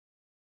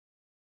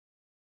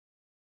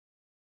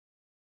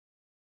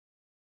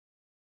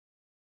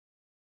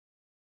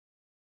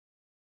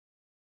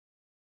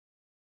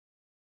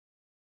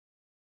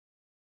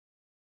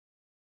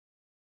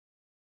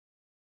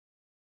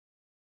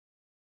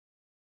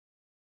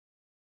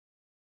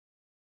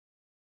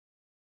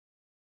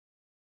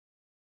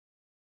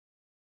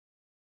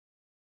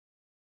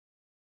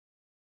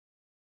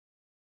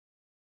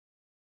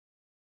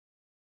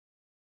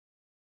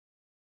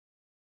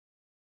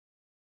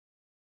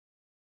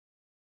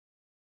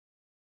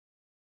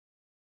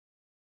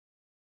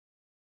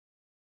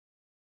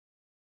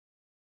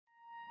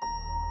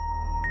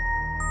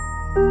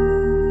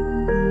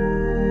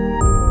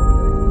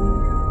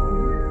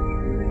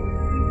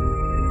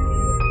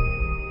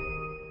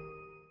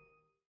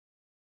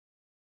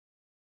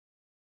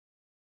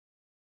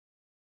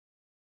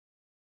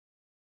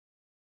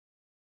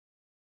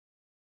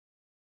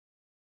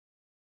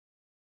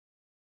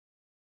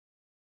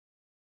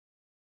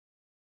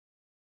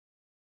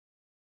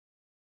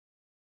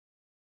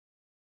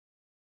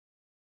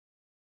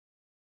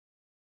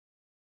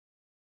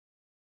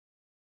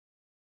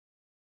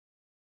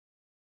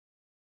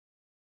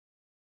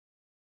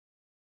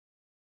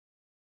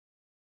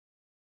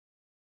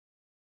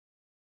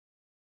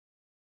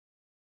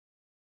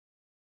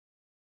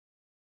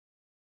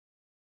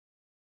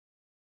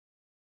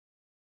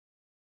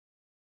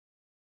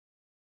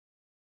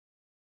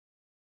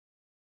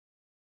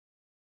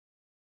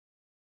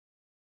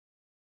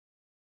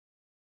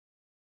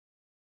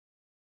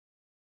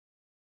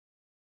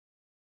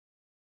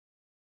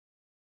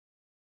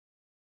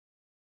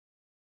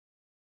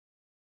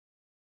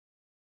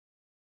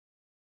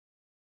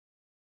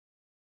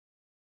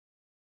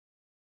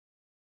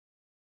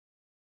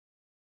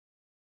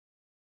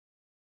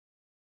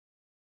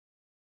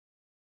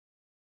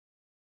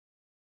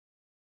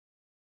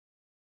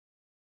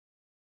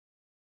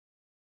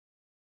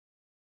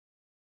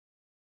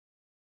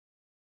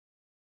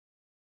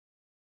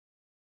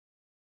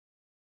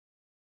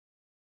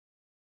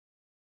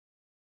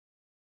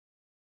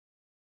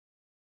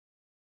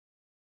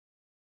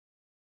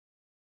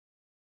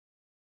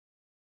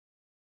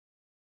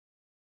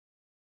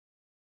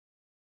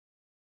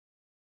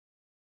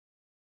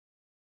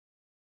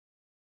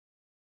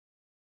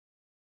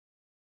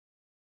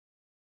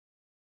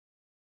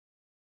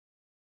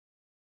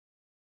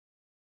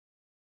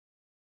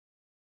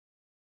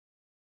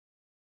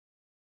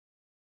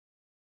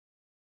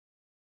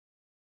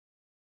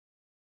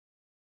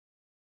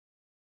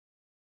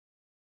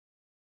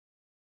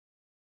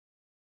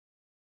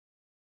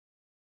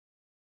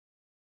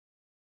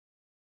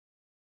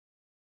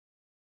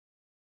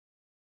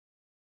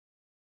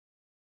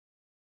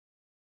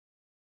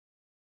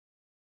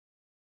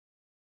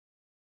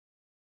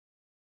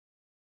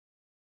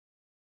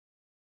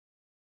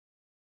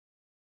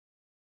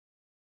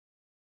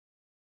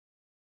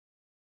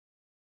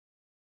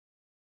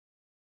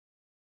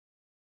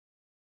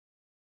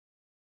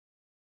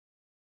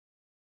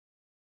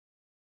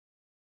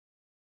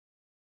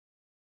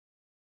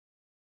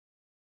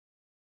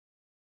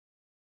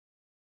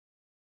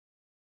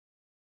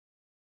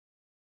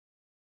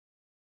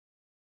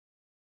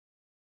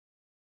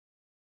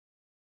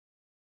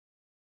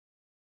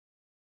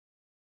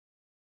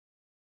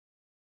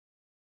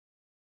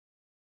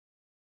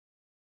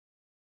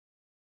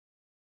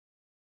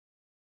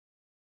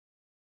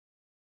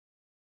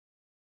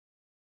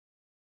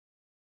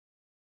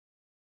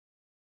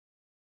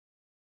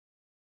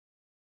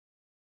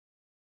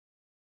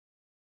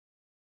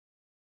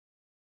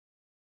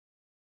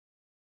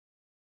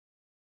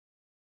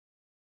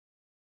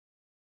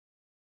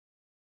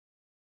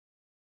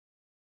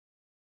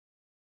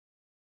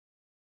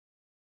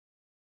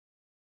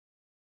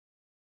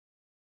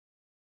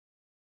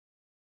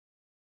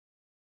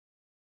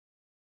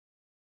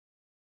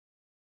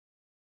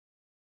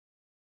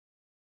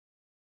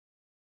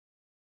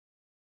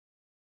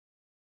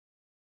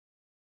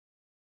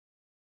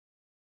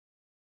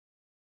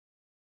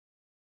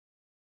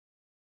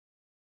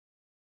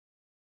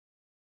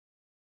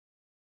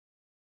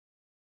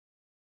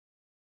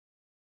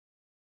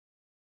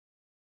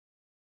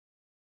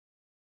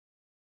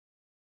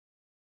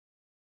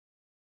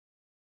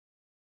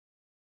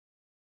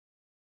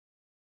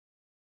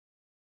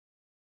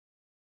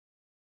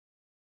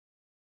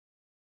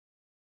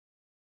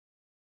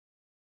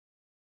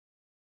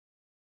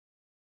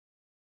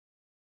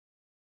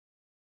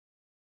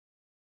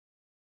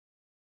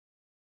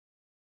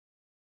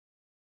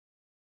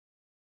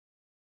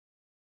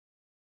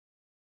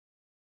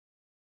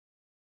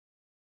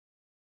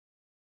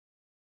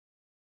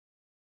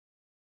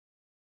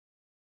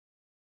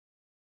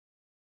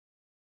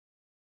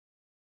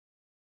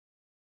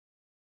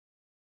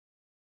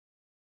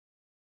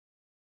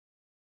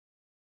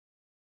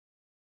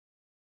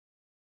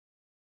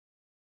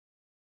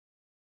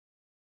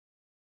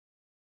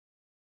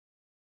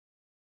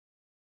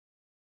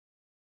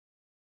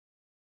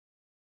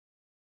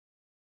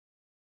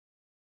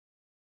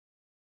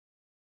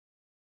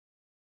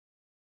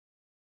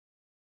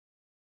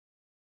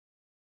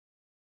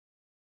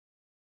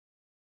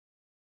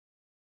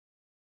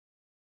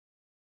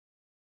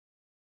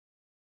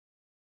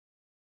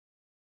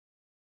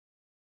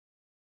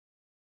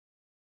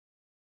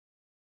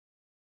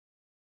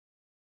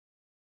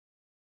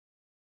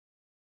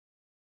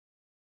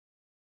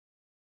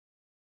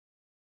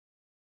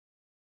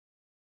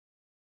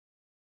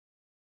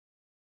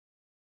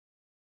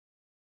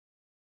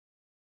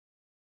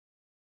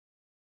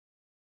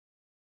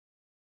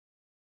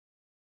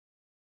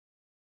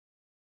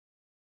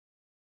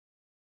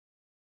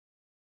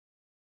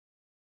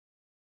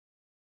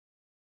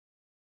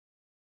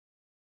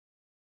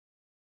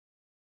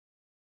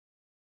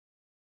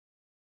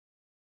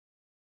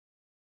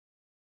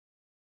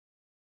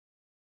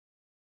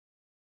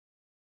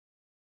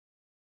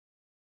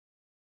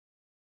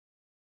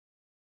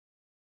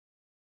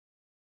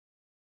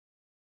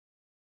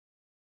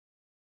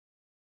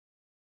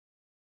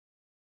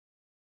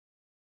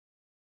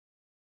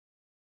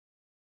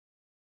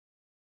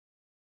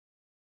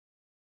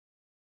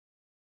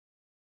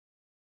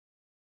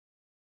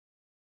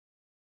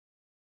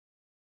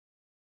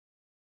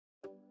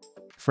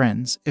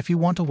Friends, if you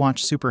want to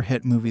watch super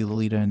hit movie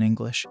Lolita in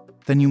English,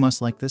 then you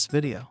must like this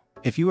video.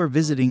 If you are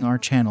visiting our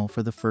channel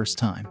for the first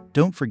time,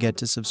 don't forget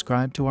to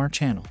subscribe to our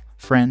channel.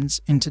 Friends,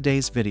 in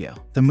today's video,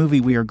 the movie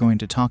we are going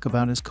to talk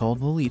about is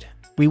called Lolita.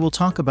 We will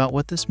talk about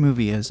what this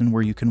movie is and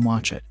where you can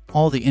watch it.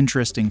 All the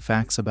interesting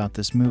facts about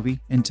this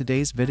movie in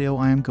today's video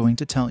I am going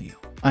to tell you.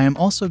 I am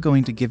also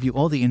going to give you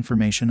all the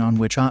information on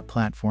which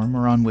platform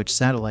or on which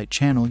satellite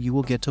channel you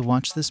will get to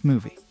watch this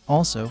movie.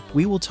 Also,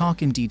 we will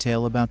talk in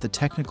detail about the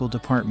technical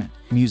department,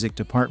 music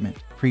department,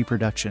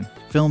 pre-production,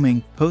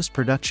 filming,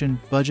 post-production,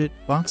 budget,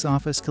 box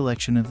office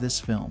collection of this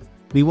film.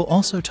 We will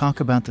also talk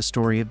about the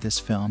story of this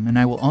film, and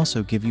I will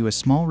also give you a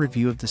small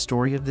review of the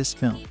story of this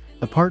film.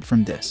 Apart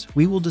from this,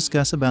 we will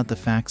discuss about the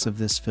facts of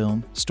this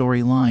film,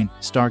 storyline,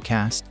 star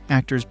cast,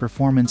 actors'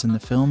 performance in the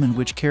film, and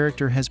which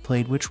character has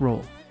played which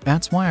role.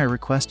 That's why I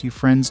request you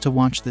friends to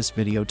watch this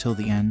video till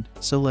the end,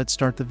 so let's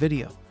start the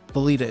video.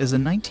 Lolita is a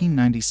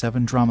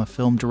 1997 drama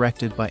film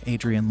directed by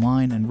Adrian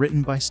Lyne and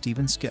written by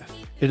Schiff.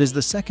 It is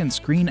the second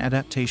screen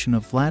adaptation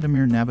of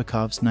Vladimir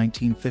Nabokov's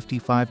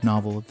 1955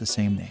 novel of the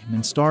same name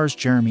and stars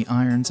Jeremy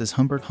Irons as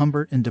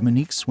Humbert and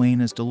Dominique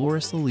Swain as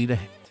Dolores Lolita,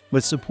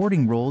 with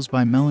supporting roles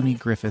by Melanie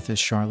Griffith as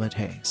Charlotte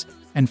Hayes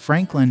and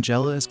Frank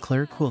Langella as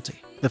Claire Quilty.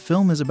 The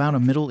film is about a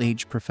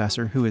middle-aged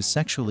professor who is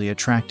sexually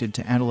attracted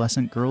to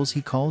adolescent girls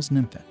he calls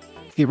nymphet.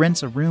 He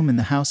rents a room in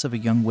the house of a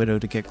young widow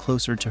to get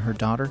closer to her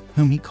daughter,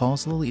 whom he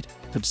calls Lolita.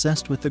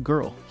 Obsessed with the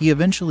girl, he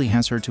eventually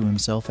has her to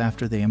himself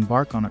after they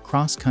embark on a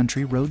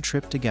cross-country road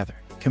trip together,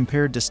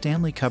 compared to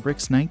Stanley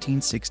Kubrick's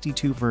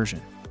 1962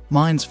 version.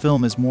 Lyne's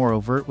film is more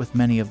overt with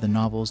many of the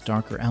novel's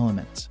darker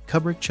elements.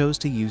 Kubrick chose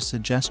to use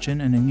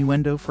suggestion and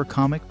innuendo for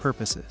comic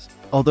purposes.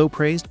 Although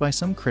praised by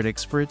some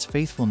critics for its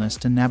faithfulness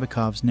to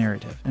Nabokov's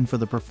narrative and for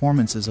the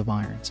performances of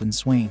Irons and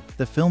Swain,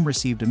 the film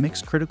received a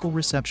mixed critical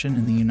reception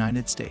in the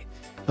United States.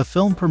 The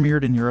film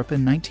premiered in Europe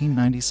in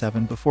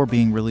 1997 before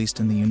being released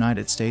in the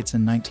United States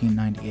in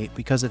 1998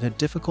 because it had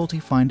difficulty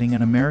finding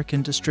an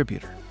American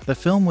distributor. The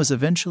film was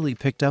eventually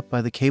picked up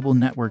by the cable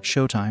network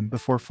Showtime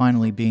before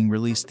finally being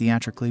released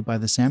theatrically by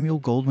the Samuel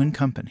Goldwyn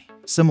Company.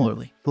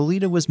 Similarly,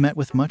 Lolita was met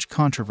with much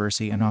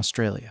controversy in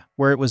Australia,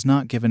 where it was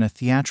not given a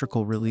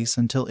theatrical release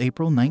until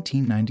April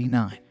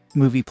 1999.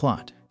 Movie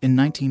plot. In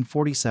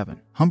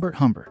 1947, Humbert,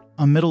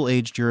 a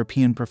middle-aged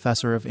European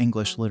professor of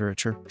English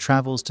literature,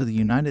 travels to the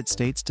United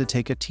States to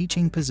take a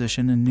teaching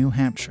position in New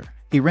Hampshire.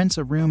 He rents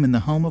a room in the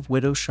home of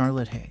widow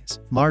Charlotte Hayes,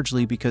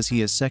 largely because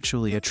he is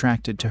sexually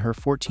attracted to her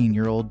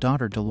 14-year-old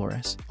daughter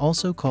Dolores,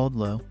 also called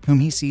Lo,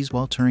 whom he sees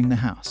while touring the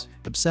house.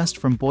 Obsessed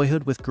from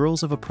boyhood with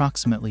girls of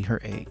approximately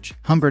her age,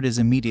 Humbert is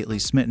immediately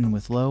smitten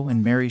with Lo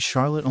and marries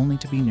Charlotte only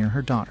to be near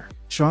her daughter.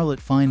 Charlotte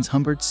finds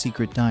Humbert's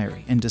secret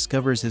diary and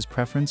discovers his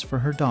preference for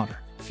her daughter.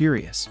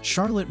 Furious,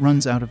 Charlotte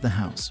runs out of the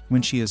house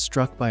when she is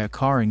struck by a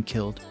car and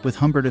killed, with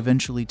Humbert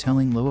eventually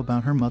telling Lo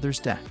about her mother's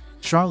death.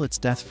 Charlotte's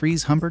death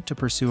frees Humbert to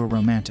pursue a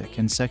romantic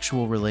and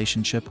sexual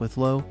relationship with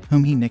Lo,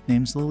 whom he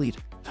nicknames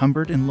Lolita.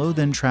 Humbert and Lo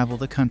then travel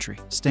the country,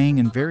 staying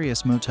in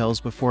various motels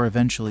before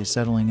eventually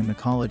settling in the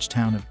college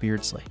town of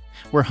Beardsley,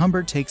 where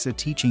Humbert takes a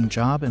teaching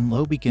job and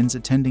Lo begins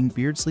attending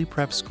Beardsley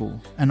Prep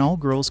School, an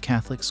all-girls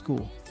Catholic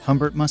school.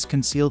 Humbert must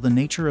conceal the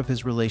nature of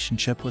his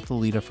relationship with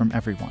Lolita from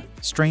everyone,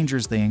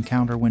 strangers they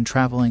encounter when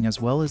traveling, as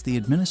well as the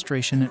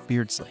administration at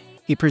Beardsley.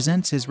 He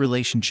presents his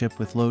relationship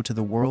with Lo to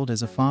the world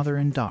as a father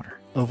and daughter.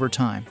 Over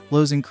time,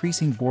 Lo's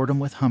increasing boredom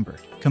with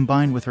Humbert,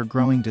 combined with her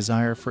growing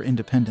desire for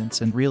independence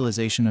and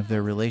realization of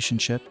their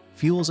relationship,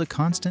 fuels a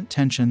constant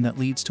tension that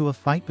leads to a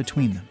fight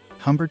between them.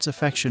 Humbert's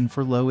affection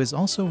for Lo is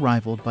also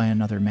rivaled by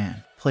another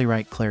man,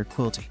 playwright Claire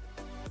Quilty,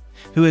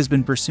 who has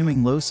been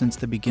pursuing Lo since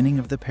the beginning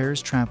of the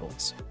pair's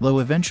travels. Lo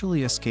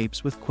eventually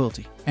escapes with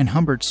Quilty, and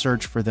Humbert's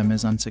search for them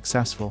is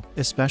unsuccessful,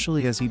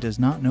 especially as he does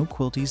not know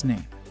Quilty's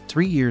name.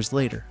 3 years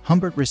later,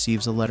 Humbert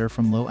receives a letter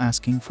from Lo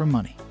asking for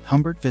money.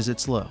 Humbert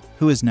visits Lo,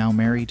 who is now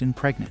married and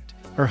pregnant.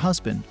 Her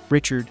husband,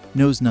 Richard,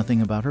 knows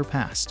nothing about her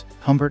past.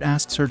 Humbert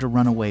asks her to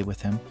run away with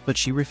him, but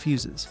she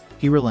refuses.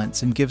 He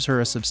relents and gives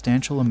her a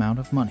substantial amount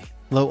of money.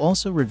 Lo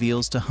also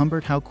reveals to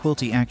Humbert how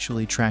Quilty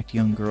actually tracked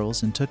young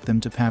girls and took them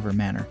to Paver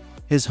Manor,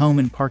 his home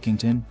in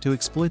Parkington, to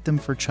exploit them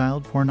for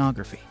child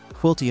pornography.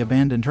 Quilty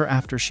abandoned her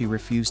after she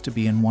refused to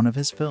be in one of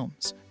his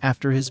films.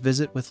 After his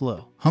visit with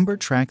Lo, Humbert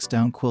tracks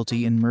down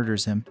Quilty and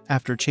murders him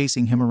after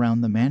chasing him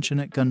around the mansion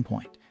at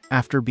gunpoint.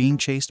 After being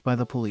chased by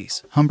the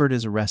police, Humbert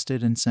is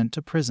arrested and sent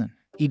to prison.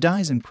 He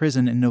dies in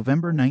prison in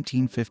November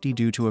 1950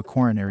 due to a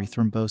coronary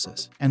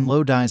thrombosis, and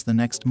Lo dies the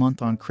next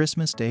month on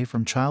Christmas Day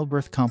from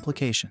childbirth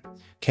complications.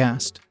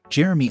 Cast: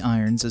 Jeremy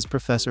Irons as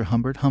Professor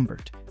Humbert,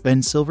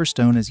 Ben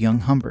Silverstone as young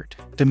Humbert,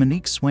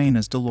 Dominique Swain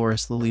as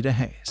Dolores Lolita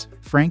Hayes,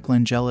 Frank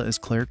Langella as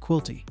Claire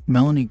Quilty,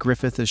 Melanie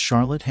Griffith as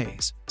Charlotte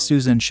Hayes,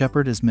 Susan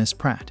Shepard as Miss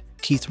Pratt,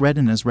 Keith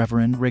Redden as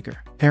Reverend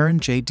Rigger, Aaron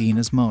J. Dean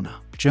as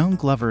Mona, Joan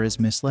Glover as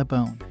Miss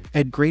LeBone,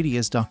 Ed Grady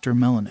as Dr.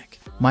 Melanick,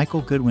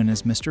 Michael Goodwin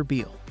as Mr.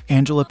 Beale,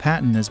 Angela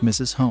Patton as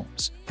Mrs.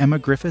 Holmes, Emma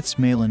Griffiths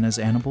Malin as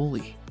Annabelle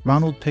Lee,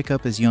 Ronald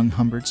Pickup as young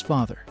Humbert's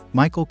father,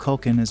 Michael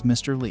Culkin as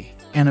Mr. Lee,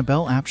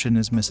 Annabelle Apshin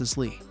as Mrs.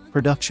 Lee,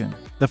 Production.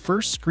 The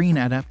first screen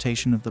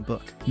adaptation of the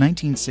book,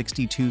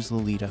 1962's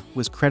Lolita,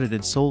 was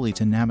credited solely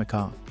to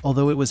Nabokov,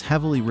 although it was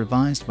heavily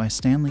revised by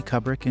Stanley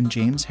Kubrick and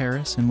James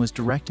Harris and was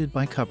directed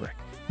by Kubrick.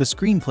 The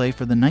screenplay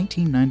for the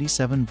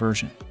 1997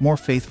 version, more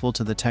faithful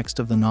to the text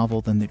of the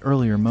novel than the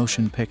earlier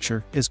motion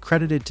picture, is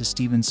credited to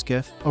Stephen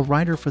Schiff, a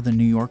writer for The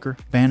New Yorker,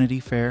 Vanity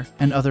Fair,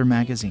 and other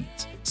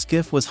magazines.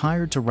 Schiff was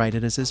hired to write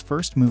it as his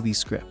first movie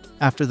script,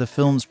 after the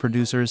film's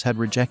producers had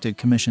rejected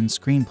commissioned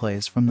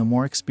screenplays from the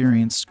more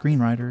experienced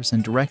screenwriters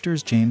and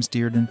directors James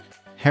Dearden,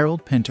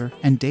 Harold Pinter,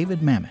 and David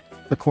Mamet.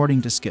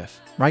 According to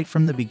Schiff, right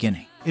from the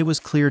beginning, it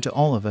was clear to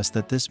all of us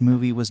that this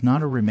movie was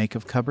not a remake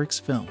of Kubrick's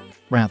film.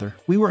 Rather,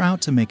 we were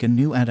out to make a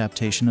new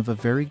adaptation of a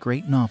very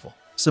great novel.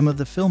 Some of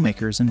the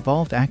filmmakers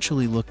involved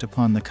actually looked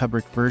upon the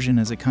Kubrick version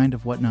as a kind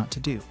of what not to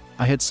do.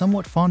 I had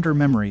somewhat fonder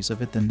memories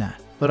of it than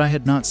that, but I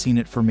had not seen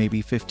it for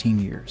maybe 15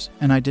 years,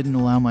 and I didn't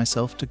allow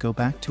myself to go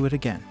back to it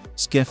again.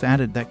 Schiff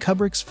added that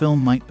Kubrick's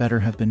film might better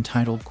have been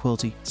titled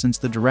Quilty, since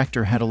the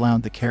director had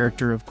allowed the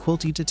character of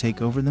Quilty to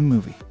take over the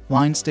movie.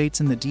 Lyne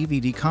states in the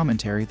DVD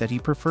commentary that he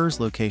prefers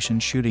location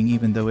shooting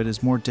even though it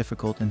is more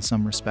difficult in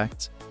some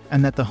respects,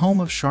 and that the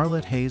home of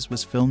Charlotte Hayes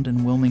was filmed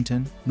in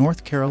Wilmington,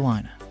 North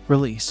Carolina.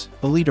 Release.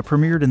 Lolita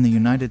premiered in the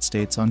United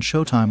States on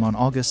Showtime on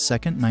August 2,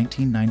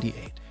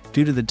 1998.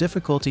 Due to the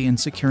difficulty in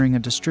securing a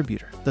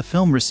distributor, the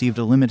film received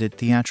a limited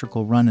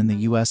theatrical run in the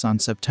US on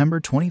September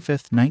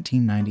 25,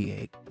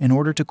 1998, in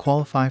order to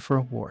qualify for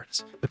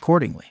awards.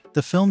 Accordingly,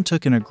 the film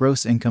took in a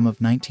gross income of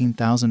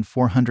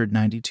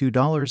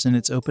 $19,492 in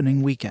its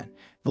opening weekend.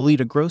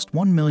 Lolita grossed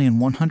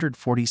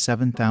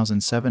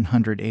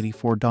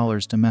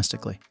 $1,147,784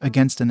 domestically,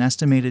 against an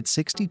estimated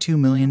 $62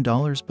 million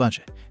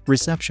budget.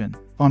 Reception.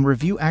 On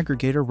review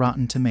aggregator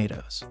Rotten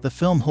Tomatoes, the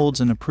film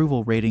holds an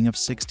approval rating of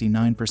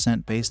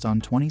 69% based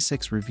on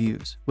 26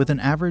 reviews, with an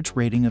average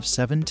rating of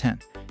 7/10.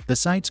 The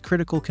site's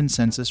critical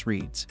consensus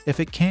reads, "If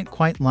it can't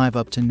quite live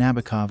up to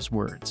Nabokov's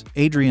words,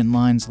 Adrian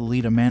Lyne's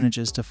Lolita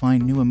manages to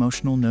find new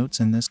emotional notes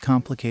in this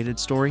complicated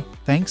story,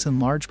 thanks in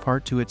large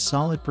part to its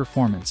solid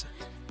performances."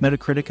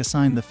 Metacritic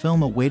assigned the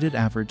film a weighted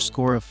average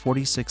score of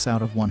 46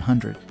 out of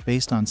 100,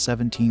 based on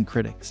 17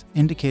 critics,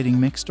 indicating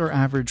mixed or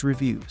average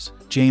reviews.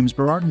 James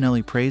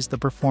Berardinelli praised the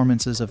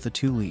performances of the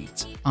two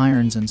leads,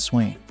 Irons and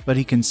Swain, but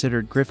he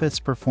considered Griffith's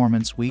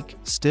performance weak,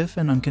 stiff,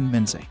 and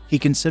unconvincing. He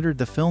considered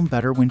the film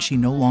better when she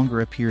no longer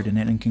appeared in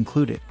it and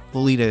concluded,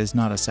 "Lolita is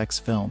not a sex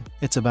film.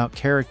 It's about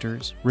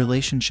characters,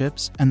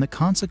 relationships, and the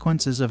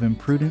consequences of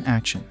imprudent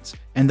actions.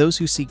 And those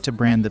who seek to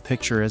brand the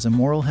picture as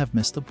immoral have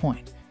missed the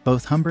point.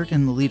 Both Humbert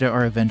and Lolita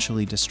are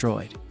eventually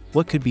destroyed.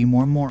 What could be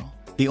more moral?"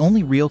 The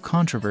only real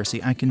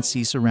controversy I can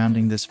see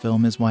surrounding this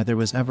film is why there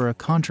was ever a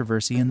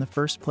controversy in the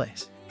first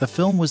place. The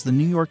film was the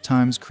New York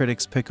Times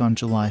critics' pick on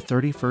July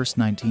 31,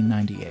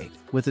 1998,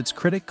 with its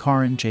critic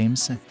Karin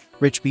James saying,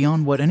 "Rich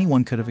beyond what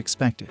anyone could have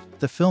expected,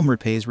 the film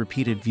repays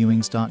repeated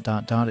viewings.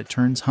 It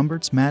turns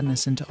Humbert's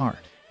madness into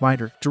art."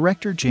 Writer,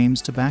 director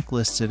James Tabak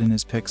lists it in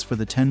his picks for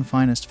the 10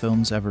 finest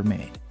films ever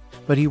made.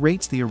 But he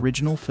rates the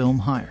original film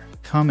higher.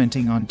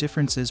 Commenting on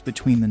differences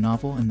between the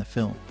novel and the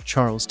film,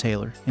 Charles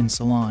Taylor, in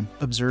Salon,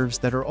 observes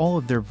that are all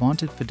of their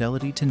vaunted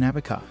fidelity to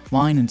Nabokov.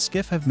 Lyne and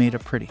Schiff have made a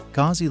pretty,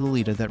 gauzy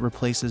Lolita that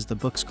replaces the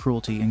book's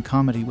cruelty and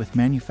comedy with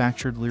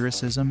manufactured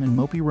lyricism and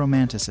mopey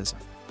romanticism.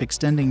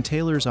 Extending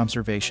Taylor's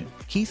observation,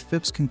 Keith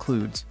Phipps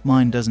concludes,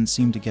 Lyne doesn't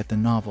seem to get the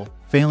novel,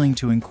 failing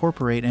to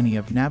incorporate any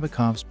of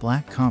Nabokov's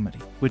black comedy,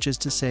 which is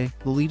to say,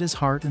 Lolita's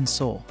heart and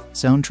soul.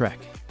 Soundtrack.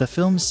 The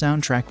film's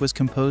soundtrack was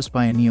composed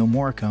by Ennio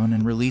Morricone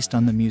and released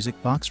on the Music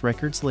Box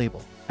Records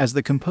label. As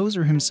the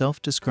composer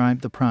himself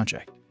described the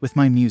project, "With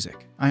my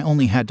music, I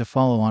only had to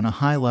follow on a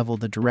high level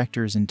the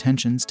director's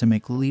intentions to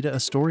make Lolita a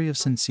story of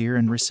sincere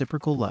and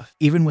reciprocal love,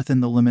 even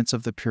within the limits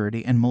of the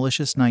purity and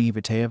malicious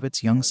naivete of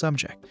its young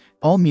subject."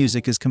 All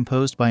music is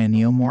composed by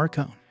Ennio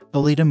Morricone.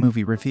 Lolita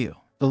Movie Review.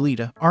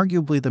 Lolita,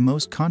 arguably the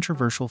most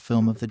controversial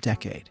film of the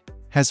decade,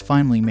 has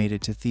finally made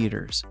it to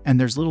theaters, and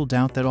there's little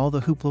doubt that all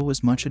the hoopla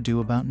was much ado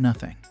about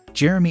nothing.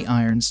 Jeremy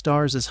Irons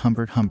stars as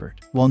Humbert,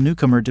 while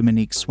newcomer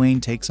Dominique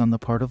Swain takes on the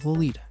part of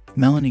Lolita.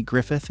 Melanie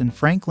Griffith and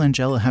Frank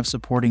Langella have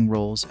supporting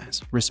roles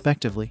as,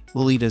 respectively,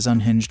 Lolita's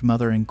unhinged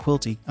mother and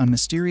Quilty, a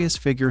mysterious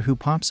figure who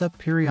pops up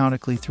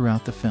periodically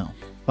throughout the film.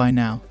 By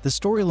now, the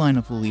storyline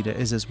of Lolita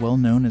is as well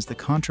known as the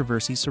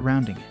controversy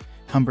surrounding it.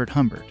 Humbert,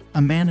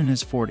 a man in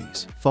his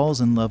 40s,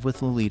 falls in love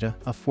with Lolita,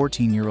 a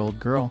 14-year-old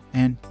girl,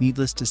 and,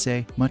 needless to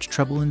say, much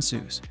trouble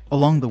ensues.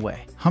 Along the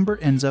way, Humbert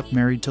ends up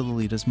married to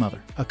Lolita's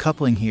mother, a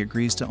coupling he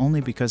agrees to only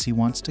because he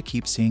wants to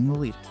keep seeing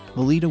Lolita.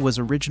 Lolita was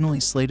originally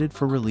slated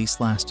for release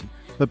last year,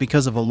 but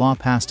because of a law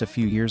passed a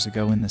few years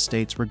ago in the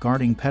States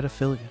regarding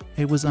pedophilia,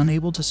 it was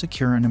unable to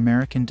secure an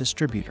American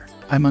distributor.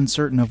 I'm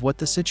uncertain of what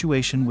the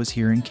situation was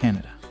here in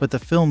Canada, but the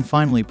film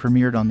finally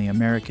premiered on the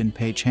American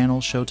pay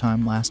channel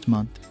Showtime last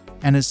month,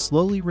 and is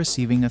slowly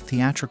receiving a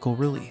theatrical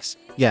release.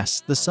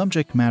 Yes, the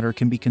subject matter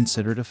can be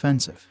considered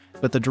offensive,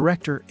 but the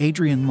director,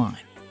 Adrian Lyne,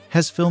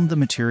 has filmed the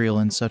material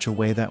in such a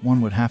way that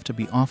one would have to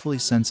be awfully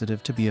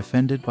sensitive to be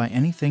offended by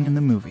anything in the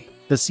movie.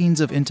 The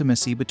scenes of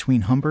intimacy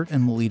between Humbert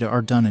and Lolita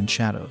are done in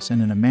shadows and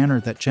in a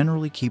manner that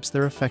generally keeps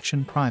their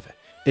affection private.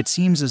 It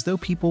seems as though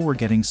people were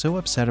getting so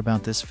upset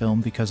about this film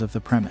because of the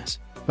premise,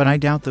 but I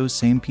doubt those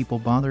same people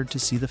bothered to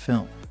see the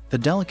film. The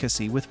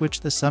delicacy with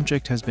which the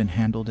subject has been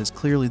handled is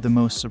clearly the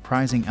most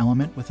surprising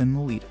element within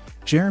Lolita.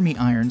 Jeremy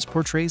Irons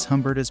portrays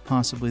Humbert as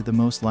possibly the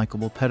most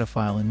likable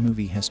pedophile in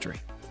movie history,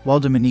 while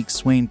Dominique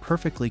Swain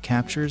perfectly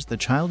captures the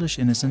childish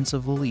innocence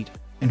of Lolita.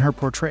 In her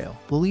portrayal,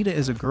 Lolita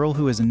is a girl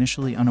who is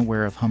initially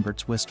unaware of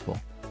Humbert's wistful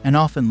and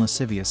often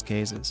lascivious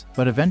gazes,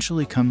 but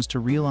eventually comes to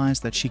realize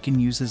that she can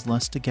use his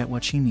lust to get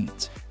what she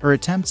needs. Her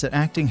attempts at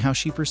acting how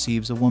she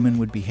perceives a woman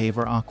would behave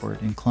are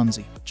awkward and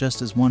clumsy,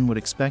 just as one would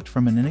expect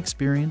from an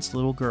inexperienced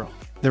little girl.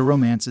 Their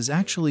romance is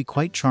actually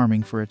quite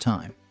charming for a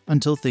time,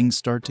 until things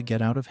start to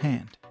get out of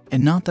hand.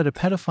 And not that a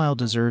pedophile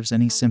deserves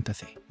any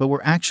sympathy, but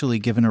we're actually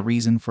given a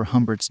reason for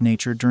Humbert's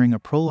nature during a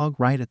prologue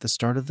right at the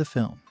start of the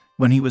film.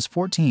 When he was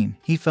 14,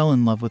 he fell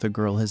in love with a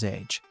girl his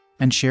age,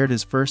 and shared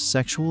his first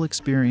sexual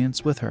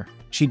experience with her.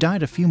 She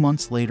died a few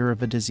months later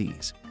of a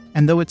disease,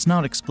 and though it's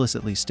not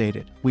explicitly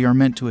stated, we are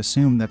meant to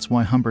assume that's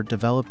why Humbert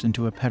developed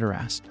into a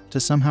pederast, to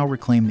somehow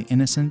reclaim the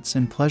innocence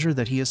and pleasure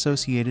that he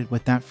associated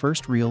with that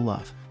first real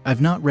love.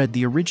 I've not read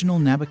the original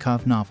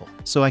Nabokov novel,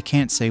 so I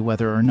can't say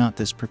whether or not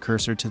this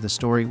precursor to the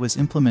story was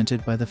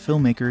implemented by the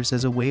filmmakers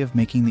as a way of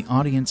making the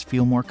audience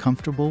feel more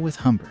comfortable with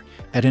Humbert.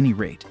 At any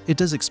rate, it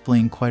does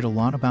explain quite a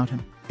lot about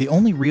him. The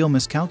only real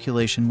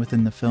miscalculation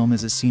within the film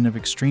is a scene of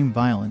extreme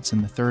violence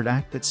in the third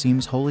act that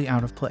seems wholly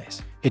out of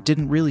place. It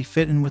didn't really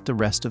fit in with the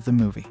rest of the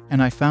movie,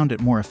 and I found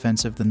it more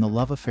offensive than the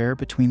love affair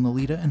between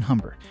Lolita and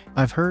Humbert.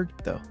 I've heard,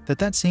 though,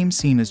 that same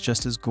scene is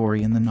just as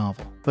gory in the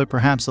novel, but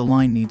perhaps a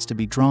line needs to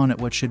be drawn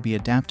at what should be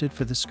adapted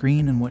for the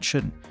screen and what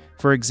shouldn't.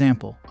 For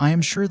example, I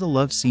am sure the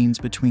love scenes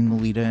between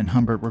Lolita and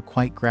Humbert were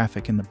quite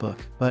graphic in the book,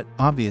 but,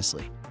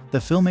 obviously, the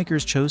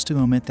filmmakers chose to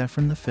omit that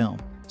from the film.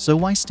 So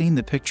why stain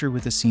the picture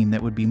with a scene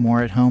that would be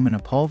more at home in a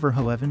Paul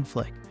Verhoeven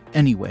flick?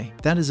 Anyway,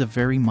 that is a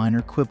very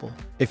minor quibble.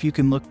 If you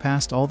can look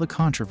past all the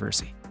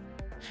controversy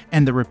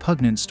and the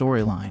repugnant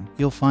storyline,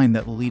 you'll find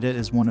that Lolita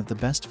is one of the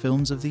best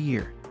films of the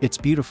year. It's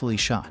beautifully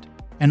shot,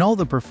 and all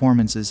the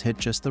performances hit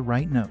just the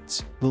right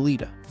notes.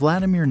 Lolita,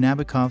 Vladimir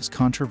Nabokov's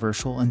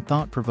controversial and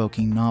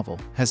thought-provoking novel,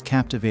 has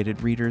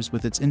captivated readers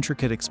with its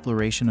intricate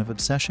exploration of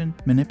obsession,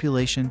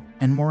 manipulation,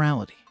 and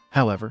morality.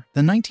 However,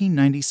 the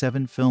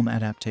 1997 film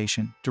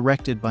adaptation,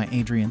 directed by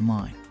Adrian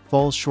Lyne,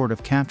 falls short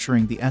of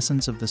capturing the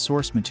essence of the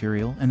source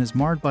material and is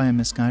marred by a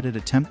misguided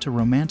attempt to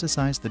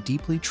romanticize the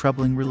deeply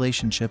troubling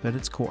relationship at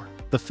its core.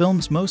 The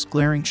film's most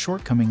glaring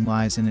shortcoming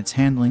lies in its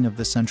handling of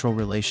the central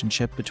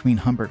relationship between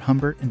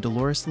Humbert and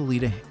Dolores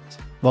Lolita Hayes.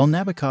 While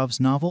Nabokov's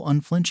novel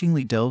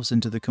unflinchingly delves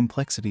into the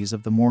complexities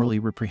of the morally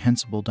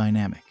reprehensible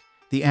dynamic,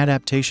 the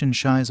adaptation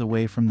shies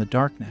away from the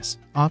darkness,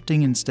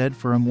 opting instead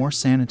for a more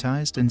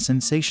sanitized and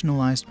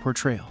sensationalized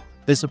portrayal.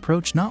 This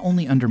approach not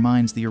only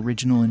undermines the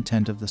original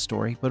intent of the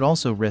story, but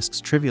also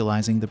risks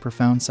trivializing the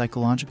profound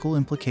psychological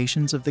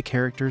implications of the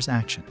characters'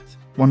 actions.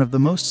 One of the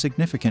most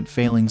significant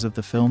failings of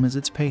the film is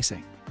its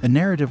pacing. The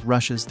narrative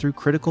rushes through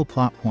critical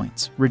plot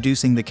points,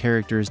 reducing the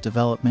characters'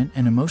 development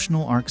and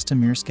emotional arcs to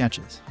mere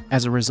sketches.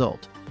 As a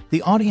result,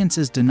 the audience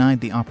is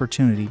denied the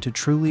opportunity to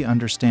truly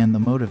understand the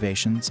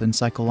motivations and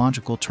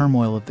psychological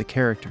turmoil of the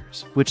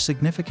characters, which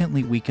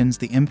significantly weakens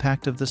the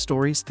impact of the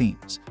story's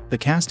themes. The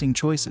casting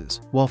choices,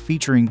 while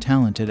featuring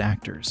talented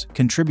actors,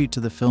 contribute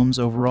to the film's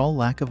overall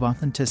lack of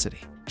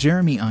authenticity.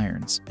 Jeremy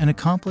Irons, an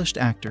accomplished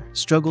actor,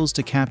 struggles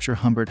to capture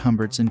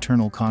Humbert's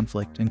internal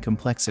conflict and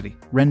complexity,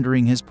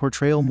 rendering his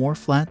portrayal more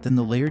flat than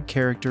the layered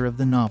character of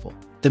the novel.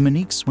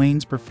 Dominique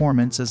Swain's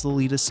performance as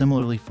Lolita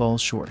similarly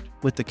falls short,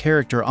 with the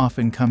character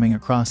often coming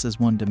across as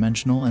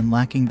one-dimensional and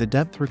lacking the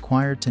depth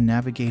required to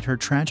navigate her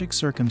tragic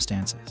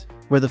circumstances.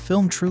 Where the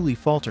film truly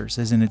falters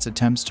is in its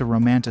attempts to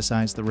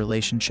romanticize the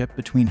relationship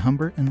between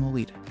Humbert and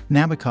Lolita.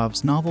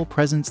 Nabokov's novel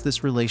presents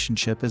this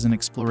relationship as an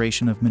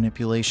exploration of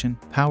manipulation,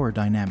 power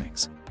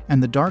dynamics,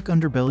 and the dark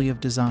underbelly of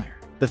desire.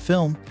 The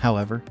film,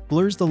 however,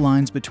 blurs the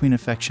lines between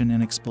affection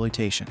and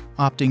exploitation,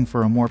 opting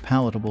for a more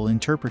palatable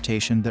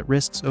interpretation that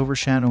risks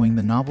overshadowing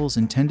the novel's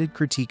intended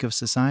critique of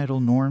societal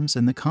norms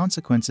and the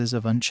consequences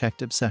of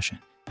unchecked obsession.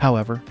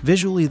 However,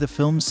 visually the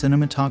film's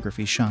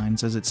cinematography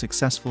shines as it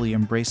successfully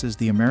embraces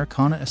the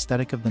Americana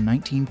aesthetic of the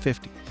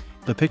 1950s.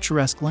 The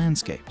picturesque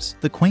landscapes,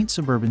 the quaint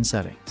suburban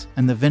settings,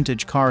 and the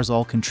vintage cars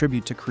all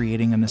contribute to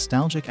creating a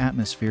nostalgic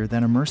atmosphere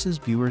that immerses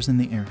viewers in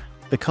the era.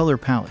 The color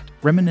palette,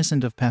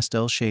 reminiscent of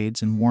pastel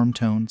shades and warm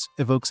tones,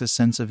 evokes a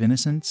sense of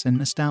innocence and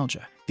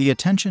nostalgia. The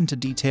attention to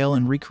detail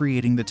in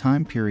recreating the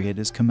time period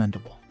is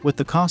commendable, with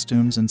the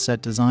costumes and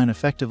set design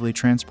effectively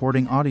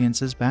transporting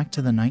audiences back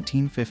to the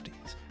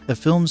 1950s. The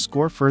film's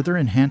score further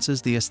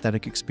enhances the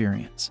aesthetic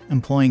experience,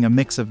 employing a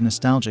mix of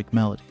nostalgic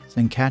melodies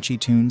and catchy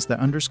tunes that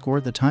underscore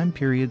the time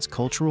period's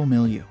cultural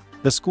milieu.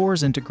 The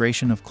score's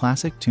integration of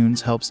classic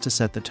tunes helps to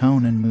set the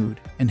tone and mood,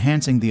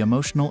 enhancing the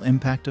emotional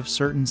impact of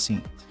certain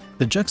scenes.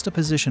 The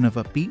juxtaposition of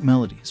upbeat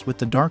melodies with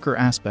the darker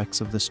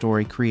aspects of the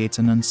story creates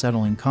an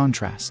unsettling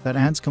contrast that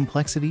adds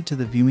complexity to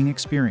the viewing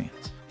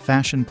experience.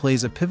 Fashion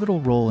plays a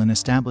pivotal role in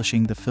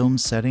establishing the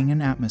film's setting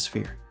and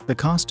atmosphere. The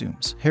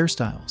costumes,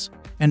 hairstyles,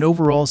 and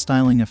overall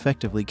styling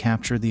effectively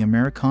capture the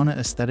Americana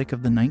aesthetic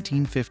of the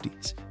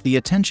 1950s. The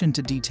attention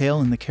to detail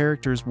in the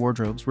characters'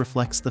 wardrobes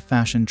reflects the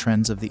fashion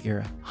trends of the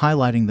era,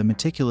 highlighting the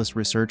meticulous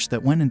research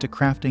that went into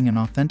crafting an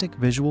authentic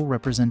visual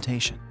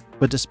representation.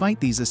 But despite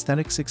these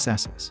aesthetic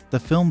successes, the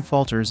film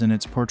falters in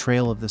its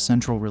portrayal of the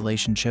central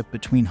relationship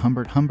between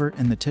Humbert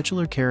and the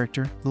titular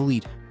character,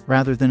 Lolita.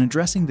 Rather than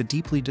addressing the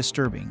deeply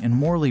disturbing and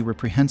morally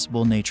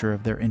reprehensible nature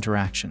of their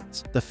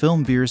interactions, the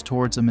film veers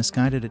towards a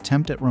misguided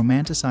attempt at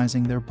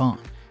romanticizing their bond.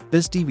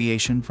 This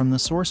deviation from the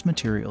source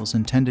material's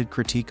intended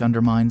critique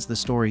undermines the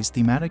story's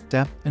thematic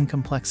depth and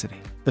complexity.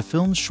 The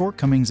film's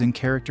shortcomings in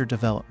character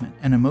development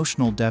and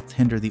emotional depth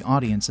hinder the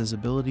audience's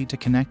ability to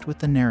connect with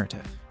the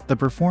narrative. The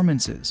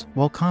performances,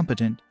 while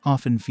competent,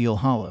 often feel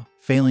hollow,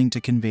 failing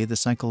to convey the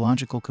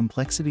psychological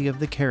complexity of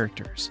the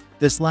characters.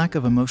 This lack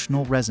of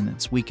emotional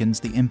resonance weakens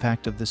the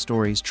impact of the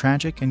story's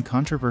tragic and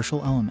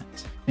controversial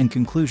elements. In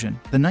conclusion,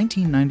 the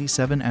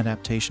 1997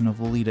 adaptation of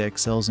Lolita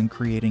excels in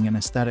creating an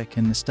aesthetic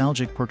and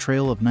nostalgic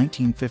portrayal of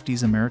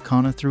 1950s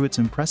Americana through its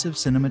impressive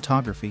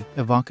cinematography,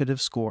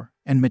 evocative score,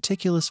 and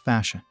meticulous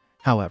fashion.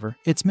 However,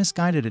 its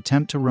misguided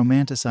attempt to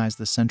romanticize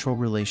the central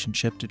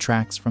relationship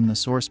detracts from the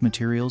source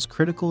material's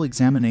critical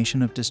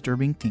examination of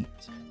disturbing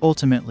themes.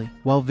 Ultimately,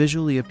 while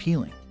visually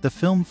appealing, the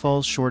film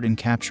falls short in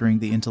capturing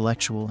the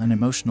intellectual and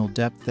emotional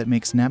depth that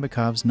makes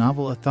Nabokov's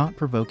novel a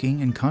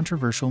thought-provoking and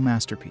controversial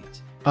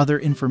masterpiece. Other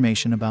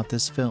information about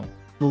this film: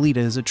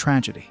 Lolita is a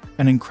tragedy,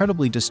 an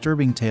incredibly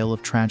disturbing tale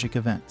of tragic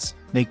events.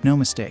 Make no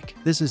mistake,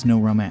 this is no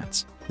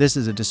romance. This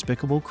is a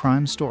despicable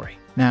crime story.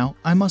 Now,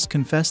 I must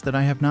confess that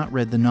I have not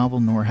read the novel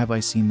nor have I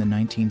seen the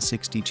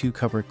 1962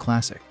 covered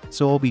classic,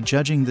 so I'll be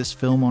judging this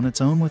film on its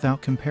own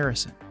without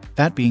comparison.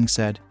 That being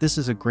said, this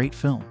is a great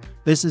film.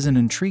 This is an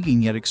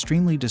intriguing yet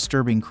extremely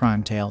disturbing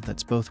crime tale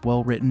that's both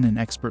well written and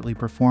expertly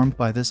performed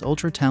by this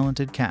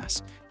ultra-talented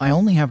cast. I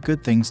only have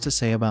good things to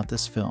say about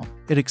this film.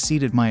 It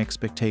exceeded my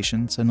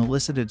expectations and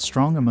elicited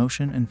strong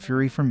emotion and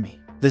fury from me.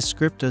 This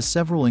script does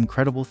several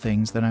incredible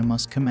things that I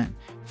must commend.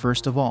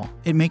 First of all,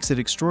 it makes it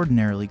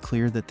extraordinarily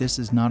clear that this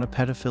is not a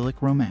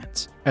pedophilic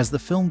romance. As the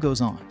film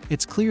goes on,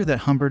 it's clear that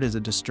Humbert is a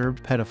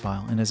disturbed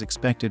pedophile, and as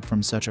expected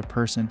from such a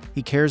person,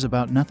 he cares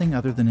about nothing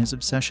other than his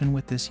obsession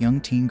with this young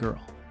teen girl.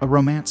 A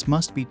romance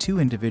must be two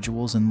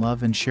individuals in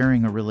love and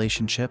sharing a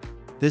relationship.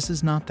 This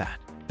is not that.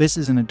 This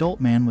is an adult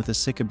man with a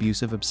sick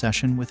abusive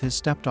obsession with his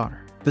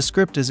stepdaughter. The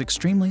script is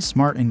extremely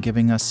smart in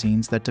giving us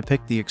scenes that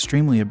depict the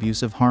extremely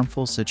abusive,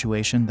 harmful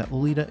situation that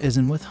Lolita is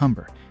in with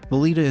Humbert.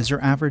 Lolita is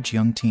your average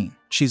young teen.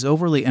 She's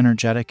overly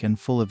energetic and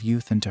full of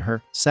youth, and to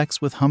her,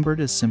 sex with Humbert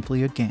is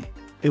simply a game.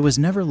 It was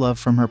never love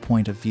from her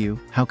point of view.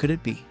 How could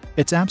it be?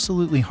 It's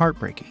absolutely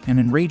heartbreaking and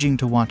enraging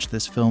to watch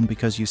this film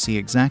because you see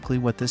exactly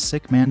what this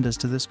sick man does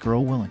to this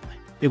girl willingly.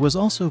 It was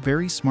also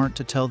very smart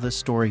to tell this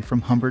story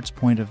from Humbert's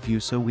point of view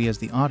so we as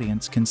the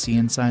audience can see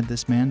inside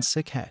this man's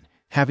sick head.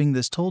 Having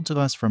this told to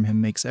us from him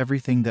makes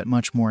everything that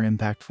much more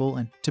impactful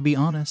and, to be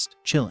honest,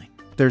 chilling.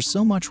 There's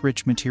so much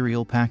rich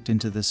material packed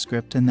into this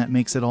script, and that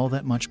makes it all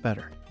that much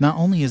better. Not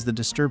only is the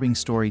disturbing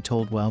story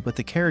told well, but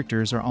the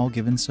characters are all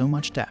given so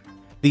much depth.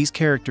 These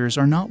characters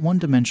are not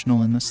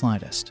one-dimensional in the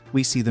slightest.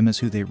 We see them as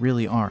who they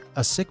really are: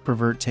 a sick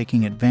pervert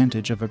taking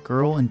advantage of a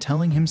girl and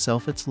telling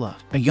himself it's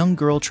love, a young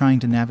girl trying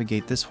to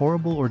navigate this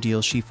horrible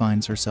ordeal she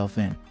finds herself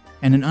in,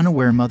 and an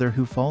unaware mother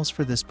who falls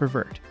for this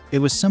pervert. It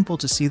was simple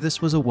to see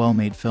this was a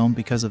well-made film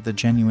because of the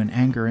genuine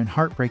anger and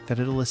heartbreak that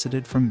it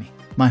elicited from me.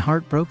 My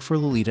heart broke for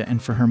Lolita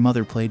and for her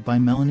mother, played by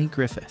Melanie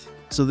Griffith.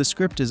 So the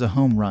script is a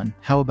home run.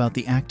 How about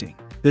the acting?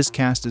 This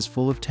cast is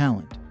full of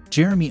talent.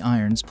 Jeremy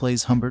Irons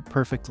plays Humbert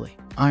perfectly.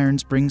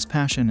 Irons brings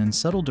passion and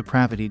subtle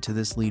depravity to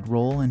this lead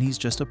role, and he's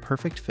just a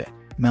perfect fit.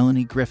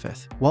 Melanie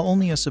Griffith, while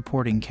only a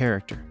supporting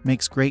character,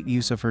 makes great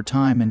use of her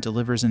time and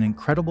delivers an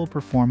incredible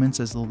performance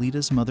as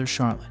Lolita's mother,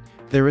 Charlotte.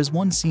 There is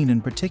one scene in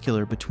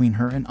particular between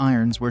her and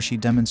Irons where she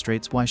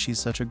demonstrates why she's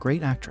such a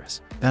great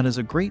actress. That is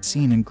a great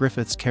scene, and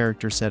Griffith's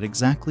character said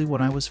exactly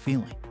what I was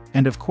feeling.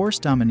 And of course,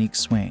 Dominique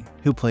Swain,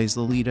 who plays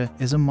Lolita,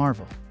 is a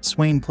marvel.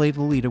 Swain played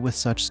Lolita with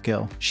such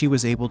skill, she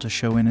was able to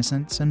show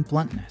innocence and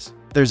bluntness.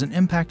 There's an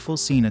impactful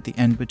scene at the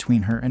end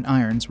between her and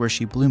Irons where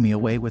she blew me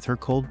away with her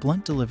cold,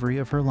 blunt delivery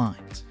of her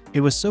lines.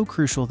 It was so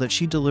crucial that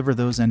she deliver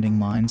those ending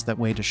lines that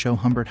way to show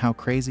Humbert how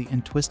crazy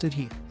and twisted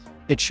he is.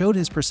 It showed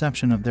his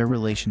perception of their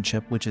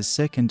relationship, which is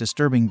sick and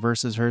disturbing,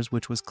 versus hers,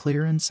 which was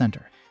clear and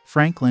center.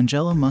 Frank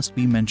Langella must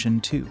be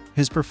mentioned too.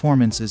 His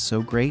performance is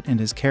so great, and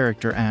his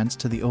character adds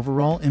to the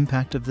overall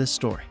impact of this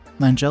story.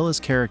 Langella's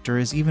character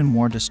is even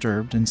more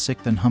disturbed and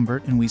sick than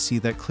Humbert, and we see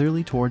that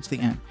clearly towards the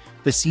end.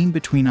 The scene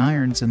between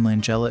Irons and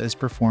Langella is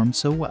performed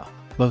so well.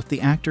 Both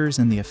the actors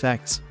and the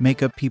effects,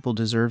 makeup people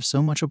deserve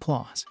so much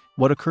applause.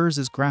 What occurs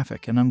is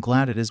graphic, and I'm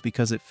glad it is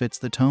because it fits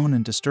the tone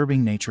and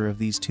disturbing nature of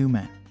these two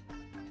men.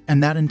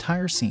 And that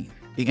entire scene.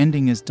 The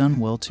ending is done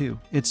well too.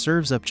 It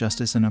serves up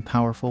justice in a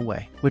powerful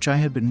way, which I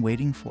had been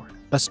waiting for.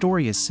 A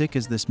story as sick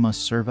as this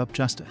must serve up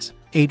justice.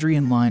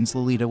 Adrian Lyne's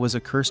Lolita was a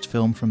cursed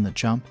film from the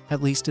jump,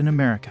 at least in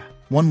America.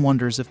 One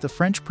wonders if the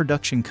French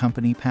production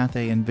company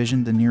Pathé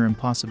envisioned the near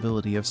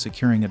impossibility of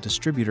securing a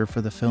distributor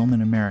for the film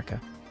in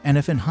America, and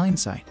if in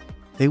hindsight,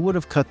 they would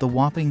have cut the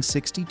whopping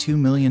 $62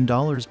 million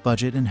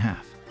budget in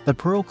half. The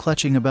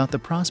pearl-clutching about the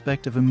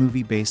prospect of a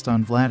movie based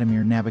on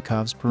Vladimir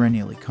Nabokov's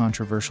perennially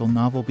controversial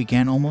novel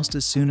began almost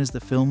as soon as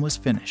the film was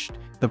finished.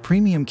 The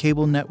premium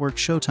cable network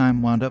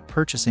Showtime wound up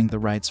purchasing the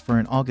rights for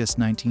an August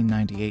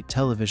 1998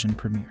 television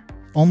premiere,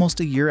 almost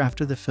a year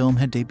after the film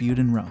had debuted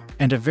in Rome,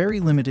 and a very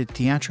limited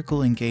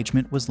theatrical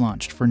engagement was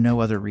launched for no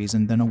other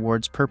reason than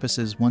awards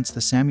purposes once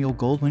the Samuel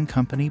Goldwyn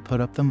Company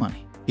put up the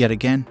money. Yet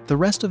again, the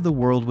rest of the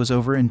world was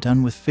over and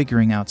done with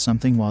figuring out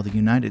something while the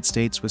United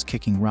States was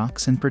kicking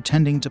rocks and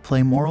pretending to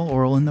play moral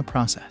oral in the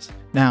process.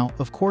 Now,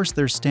 of course,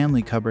 there's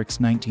Stanley Kubrick's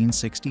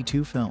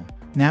 1962 film.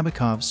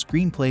 Nabokov's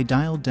screenplay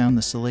dialed down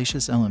the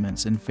salacious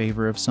elements in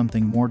favor of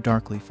something more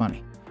darkly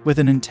funny, with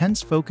an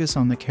intense focus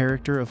on the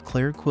character of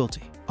Claire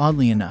Quilty.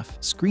 Oddly enough,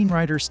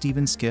 screenwriter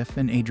Stephen Schiff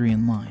and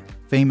Adrian Lyne,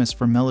 famous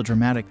for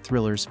melodramatic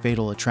thrillers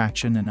Fatal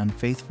Attraction and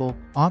Unfaithful,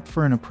 opt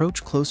for an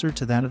approach closer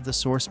to that of the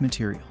source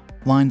material.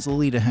 Lyne's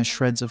Lolita has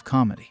shreds of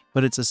comedy,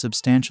 but it's a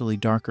substantially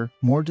darker,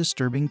 more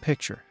disturbing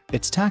picture.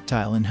 It's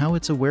tactile in how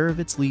it's aware of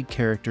its lead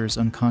character's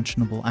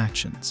unconscionable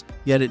actions,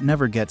 yet it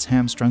never gets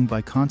hamstrung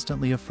by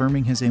constantly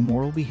affirming his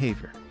amoral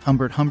behavior.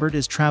 Humbert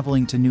is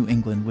traveling to New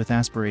England with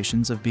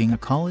aspirations of being a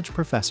college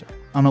professor,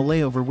 on a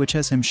layover which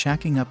has him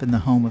shacking up in the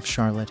home of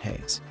Charlotte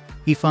Hayes.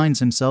 He finds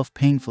himself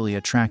painfully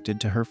attracted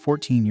to her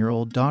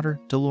 14-year-old daughter,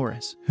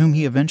 Dolores, whom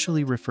he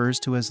eventually refers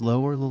to as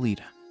Lo or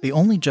Lolita. The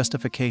only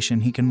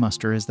justification he can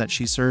muster is that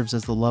she serves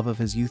as the love of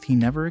his youth he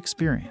never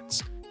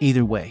experienced.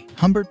 Either way,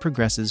 Humbert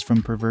progresses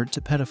from pervert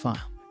to pedophile.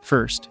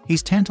 First,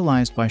 he's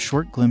tantalized by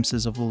short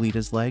glimpses of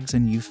Lolita's legs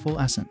and youthful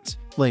essence.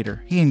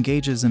 Later, he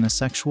engages in a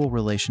sexual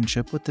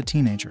relationship with the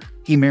teenager.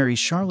 He marries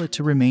Charlotte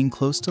to remain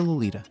close to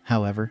Lolita.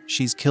 However,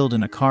 she's killed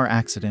in a car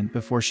accident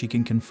before she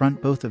can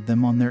confront both of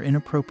them on their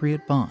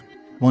inappropriate bond.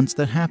 Once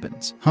that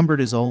happens,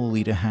 Humbert is all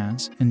Lolita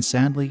has, and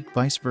sadly,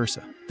 vice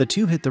versa. The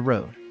two hit the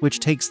road, which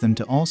takes them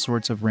to all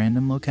sorts of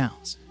random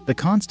locales. The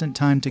constant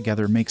time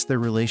together makes their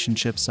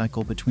relationship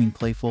cycle between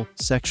playful,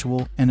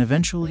 sexual, and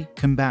eventually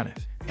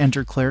combative.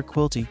 Enter Claire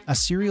Quilty, a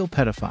serial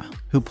pedophile,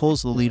 who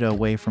pulls Lolita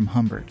away from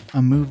Humbert,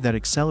 a move that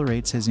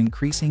accelerates his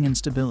increasing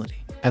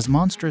instability. As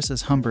monstrous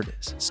as Humbert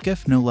is,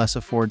 Schiff no less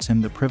affords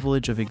him the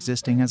privilege of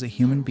existing as a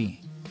human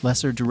being.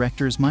 Lesser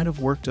directors might have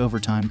worked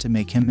overtime to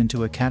make him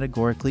into a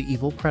categorically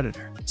evil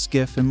predator.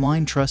 Schiff and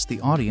Lyne trust the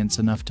audience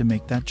enough to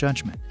make that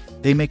judgment.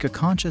 They make a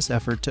conscious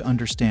effort to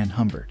understand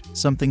Humbert,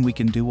 something we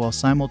can do while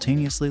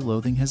simultaneously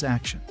loathing his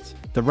actions.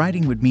 The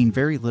writing would mean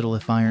very little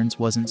if Irons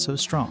wasn't so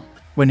strong.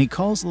 When he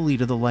calls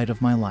Lolita the light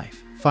of my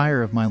life,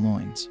 fire of my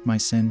loins, my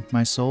sin,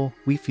 my soul,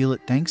 we feel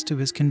it thanks to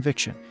his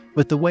conviction.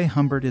 With the way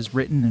Humbert is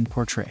written and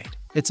portrayed,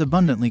 it's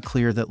abundantly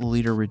clear that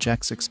Lolita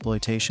rejects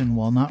exploitation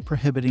while not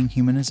prohibiting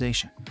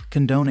humanization.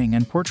 Condoning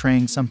and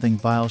portraying something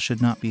vile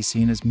should not be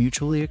seen as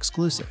mutually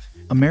exclusive.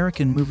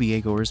 American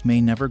moviegoers may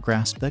never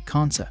grasp that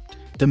concept.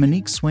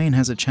 Dominique Swain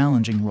has a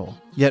challenging role,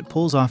 yet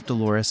pulls off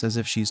Dolores as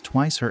if she's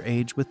twice her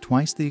age with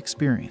twice the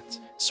experience.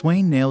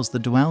 Swain nails the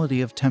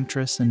duality of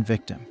temptress and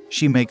victim.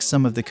 She makes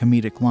some of the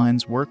comedic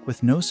lines work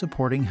with no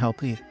supporting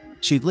help either.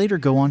 She'd later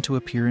go on to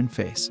appear in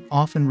Face,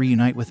 often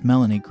reunite with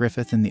Melanie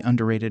Griffith in the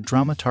underrated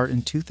drama Tart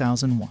in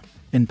 2001.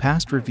 In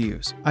past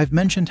reviews, I've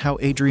mentioned how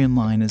Adrian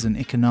Lyne is an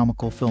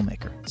economical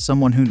filmmaker,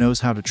 someone who knows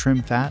how to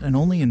trim fat and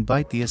only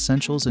invite the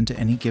essentials into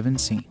any given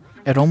scene.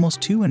 At almost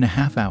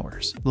 2.5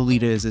 hours,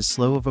 Lolita is as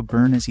slow of a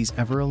burn as he's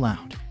ever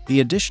allowed. The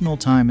additional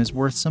time is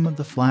worth some of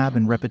the flab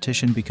and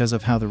repetition because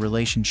of how the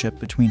relationship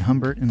between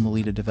Humbert and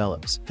Lolita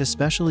develops,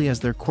 especially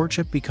as their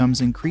courtship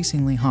becomes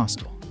increasingly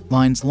hostile.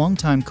 Lyne's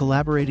longtime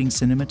collaborating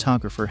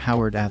cinematographer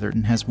Howard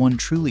Atherton has one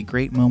truly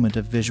great moment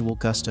of visual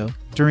gusto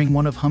during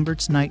one of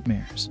Humbert's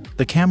nightmares.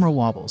 The camera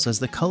wobbles as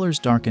the colors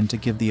darken to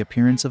give the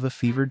appearance of a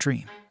fever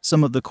dream.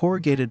 Some of the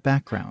corrugated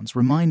backgrounds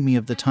remind me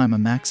of the time a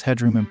Max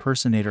Headroom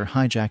impersonator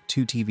hijacked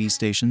 2 TV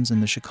stations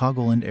in the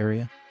Chicagoland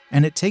area,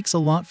 and it takes a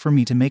lot for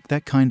me to make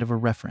that kind of a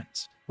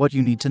reference. What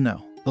you need to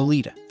know.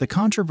 Lolita, the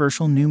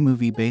controversial new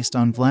movie based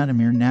on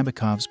Vladimir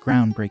Nabokov's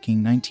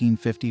groundbreaking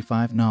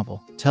 1955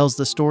 novel, tells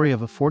the story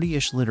of a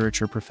 40-ish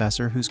literature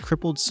professor whose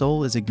crippled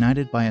soul is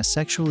ignited by a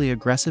sexually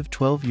aggressive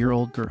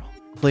 12-year-old girl.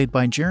 Played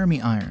by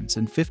Jeremy Irons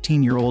and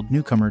 15-year-old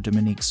newcomer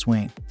Dominique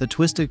Swain, the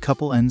twisted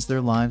couple ends their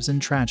lives in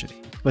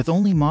tragedy, with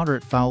only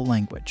moderate foul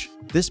language.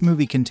 This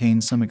movie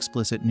contains some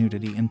explicit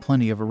nudity and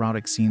plenty of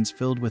erotic scenes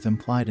filled with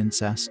implied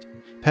incest,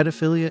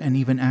 pedophilia, and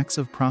even acts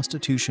of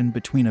prostitution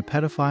between a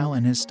pedophile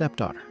and his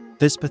stepdaughter.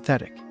 This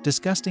pathetic,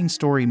 disgusting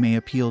story may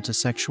appeal to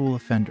sexual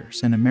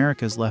offenders and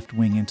America's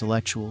left-wing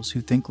intellectuals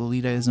who think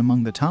Lolita is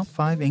among the top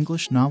 5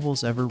 English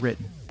novels ever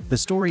written. The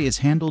story is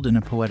handled in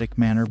a poetic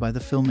manner by the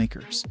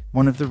filmmakers,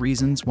 one of the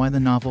reasons why the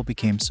novel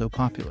became so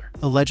popular.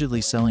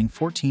 Allegedly selling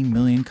 14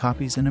 million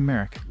copies in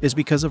America is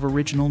because of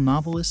original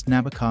novelist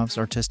Nabokov's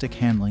artistic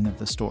handling of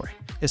the story,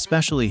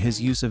 especially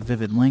his use of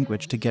vivid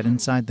language to get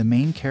inside the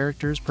main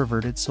character's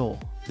perverted soul.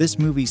 This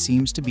movie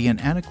seems to be an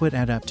adequate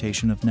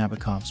adaptation of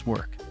Nabokov's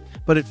work,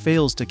 but it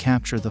fails to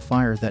capture the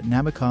fire that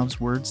Nabokov's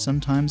words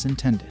sometimes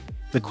intended.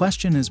 The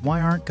question is, why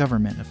aren't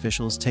government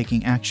officials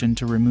taking action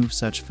to remove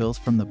such filth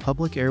from the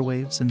public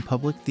airwaves and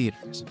public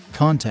theaters?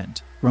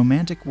 Content: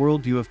 romantic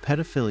worldview of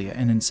pedophilia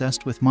and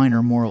incest with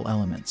minor moral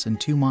elements and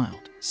too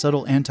mild,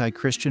 subtle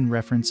anti-Christian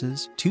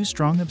references, 2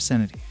 strong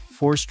obscenity,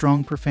 4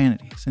 strong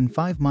profanities, and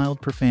 5 mild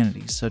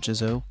profanities such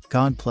as "oh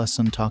God" plus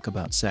some talk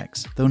about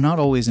sex. Though not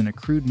always in a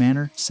crude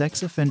manner,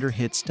 sex offender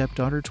hits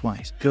stepdaughter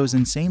twice, goes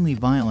insanely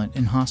violent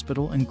in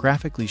hospital, and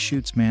graphically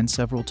shoots man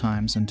several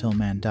times until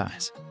man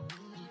dies.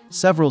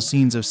 Several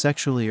scenes of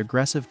sexually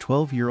aggressive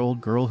 12-year-old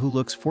girl who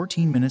looks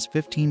 14 minutes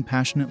 15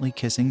 passionately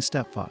kissing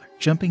stepfather,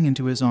 jumping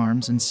into his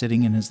arms and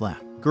sitting in his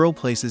lap. Girl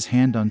places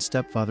hand on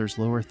stepfather's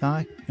lower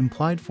thigh.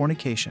 Implied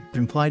fornication,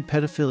 implied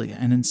pedophilia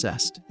and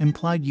incest,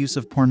 implied use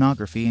of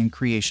pornography and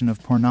creation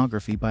of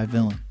pornography by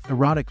villain,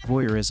 erotic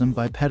voyeurism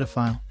by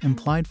pedophile,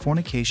 implied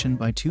fornication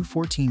by 2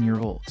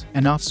 14-year-olds,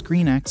 and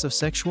off-screen acts of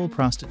sexual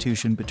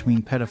prostitution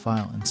between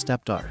pedophile and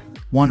stepdaughter.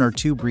 1 or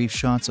 2 brief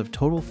shots of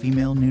total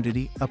female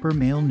nudity, upper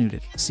male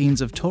nudity, scenes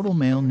of total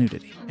male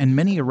nudity, and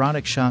many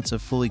erotic shots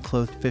of fully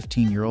clothed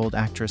 15-year-old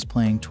actress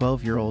playing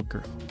 12-year-old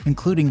girl,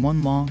 including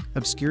 1 long,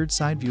 obscured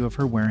side view of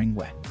her wearing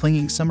wet,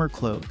 clinging summer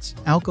clothes,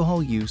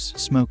 alcohol use,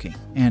 smoking,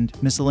 and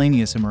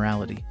miscellaneous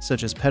immorality,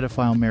 such as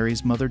pedophile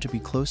marries mother to be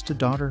close to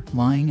daughter,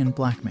 lying, and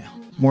blackmail.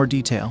 More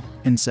detail: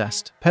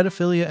 incest,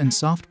 pedophilia, and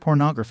soft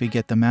pornography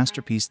get the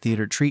masterpiece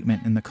theater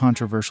treatment in the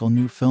controversial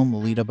new film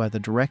Lolita by the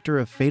director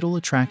of Fatal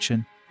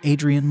Attraction,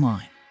 Adrian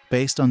Lyne.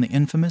 Based on the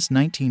infamous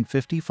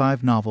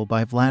 1955 novel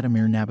by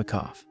Vladimir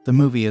Nabokov, the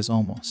movie is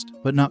almost,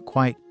 but not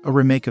quite, a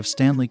remake of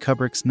Stanley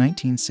Kubrick's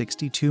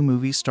 1962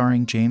 movie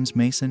starring James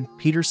Mason,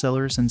 Peter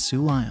Sellers, and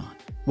Sue Lyon.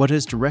 What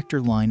has director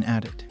Lyne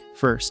added?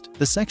 First,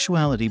 the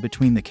sexuality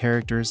between the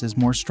characters is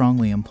more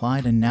strongly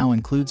implied and now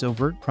includes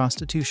overt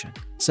prostitution.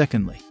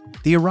 Secondly,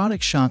 the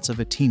erotic shots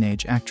of a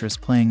teenage actress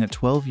playing a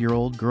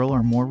 12-year-old girl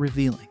are more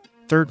revealing.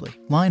 Thirdly,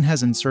 Lyne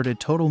has inserted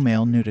total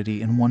male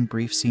nudity in 1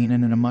 brief scene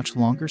and in a much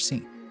longer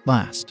scene.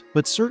 Last,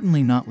 but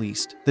certainly not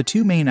least, the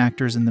 2 main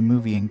actors in the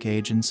movie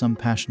engage in some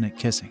passionate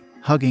kissing,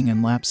 hugging,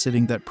 and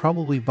lap-sitting that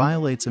probably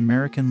violates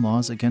American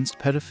laws against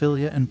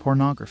pedophilia and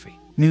pornography.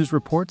 News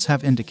reports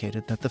have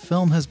indicated that the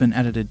film has been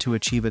edited to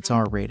achieve its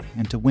R rating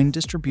and to win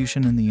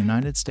distribution in the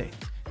United States.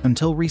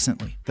 Until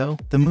recently, though,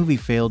 the movie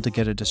failed to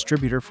get a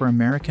distributor for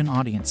American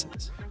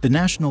audiences. The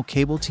national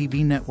cable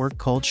TV network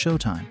called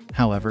Showtime,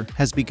 however,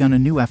 has begun a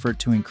new effort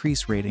to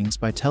increase ratings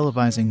by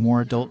televising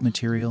more adult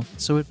material,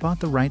 so it bought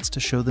the rights to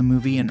show the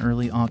movie in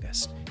early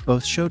August.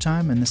 Both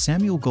Showtime and the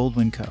Samuel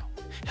Goldwyn Co.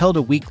 held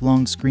a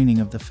week-long screening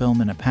of the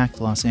film in a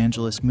packed Los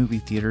Angeles movie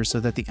theater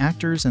so that the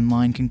actors in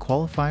line can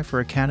qualify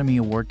for Academy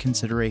Award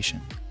consideration.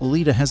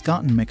 Lolita has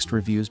gotten mixed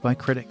reviews by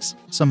critics.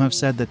 Some have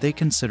said that they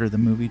consider the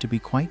movie to be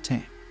quite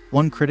tame.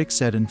 One critic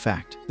said, in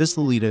fact, this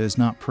Lolita is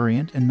not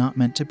prurient and not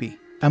meant to be.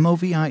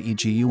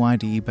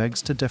 Movieguide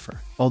begs to differ.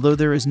 Although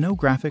there is no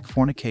graphic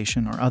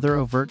fornication or other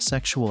overt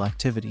sexual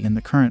activity in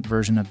the current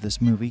version of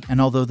this movie,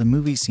 and although the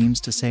movie seems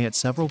to say at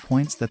several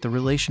points that the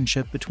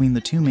relationship between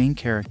the 2 main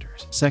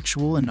characters,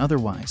 sexual and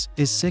otherwise,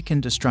 is sick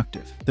and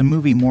destructive, the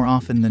movie more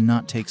often than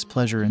not takes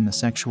pleasure in the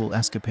sexual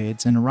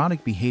escapades and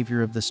erotic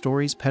behavior of the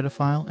story's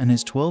pedophile and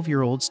his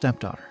 12-year-old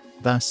stepdaughter.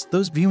 Thus,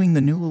 those viewing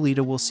the new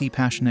Lolita will see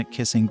passionate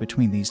kissing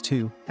between these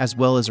 2, as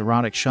well as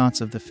erotic shots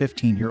of the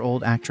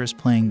 15-year-old actress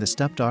playing the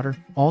stepdaughter,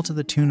 all to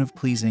the tune of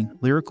pleasing,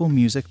 lyrical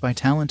music by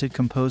talented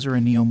composer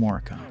Ennio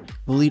Morricone.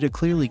 Lolita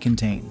clearly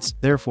contains,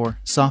 therefore,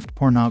 soft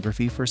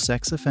pornography for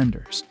sex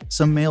offenders.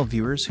 Some male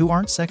viewers who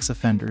aren't sex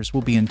offenders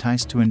will be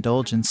enticed to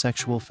indulge in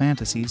sexual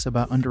fantasies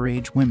about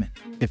underage women.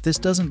 If this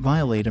doesn't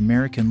violate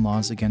American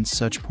laws against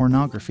such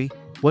pornography,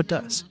 what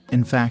does?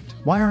 In fact,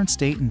 why aren't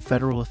state and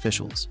federal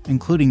officials,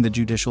 including the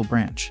judicial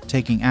branch,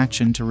 taking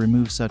action to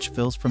remove such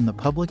filth from the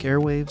public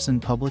airwaves and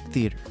public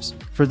theaters?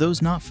 For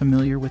those not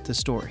familiar with the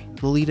story,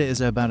 Lolita is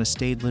about a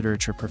state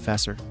literature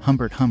professor,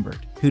 Humbert,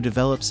 who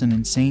develops an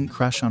insane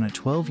crush on a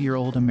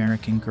 12-year-old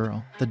American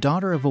girl, the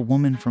daughter of a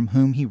woman from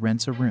whom he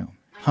rents a room.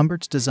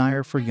 Humbert's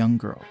desire for young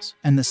girls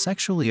and the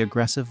sexually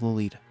aggressive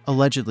Lolita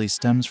allegedly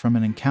stems from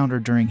an encounter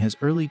during his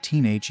early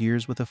teenage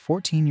years with a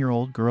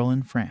 14-year-old girl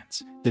in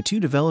France. The 2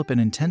 develop an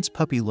intense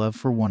puppy love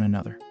for one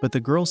another, but the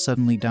girl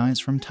suddenly dies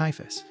from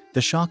typhus.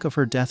 The shock of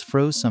her death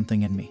froze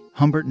something in me,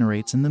 Humbert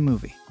narrates in the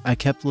movie. I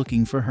kept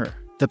looking for her.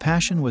 The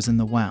passion was in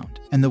the wound,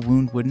 and the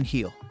wound wouldn't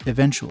heal.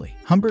 Eventually,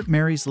 Humbert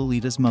marries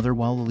Lolita's mother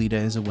while Lolita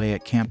is away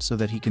at camp so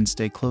that he can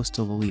stay close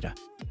to Lolita,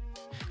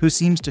 who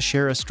seems to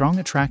share a strong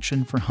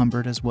attraction for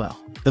Humbert as well.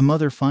 The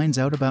mother finds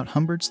out about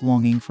Humbert's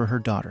longing for her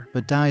daughter,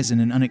 but dies in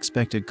an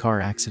unexpected car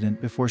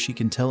accident before she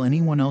can tell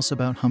anyone else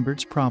about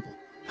Humbert's problem.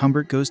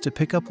 Humbert goes to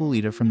pick up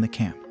Lolita from the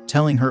camp,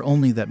 telling her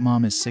only that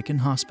mom is sick in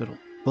hospital.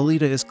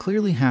 Lolita is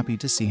clearly happy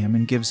to see him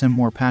and gives him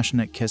more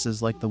passionate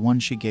kisses like the one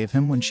she gave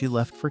him when she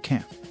left for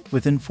camp.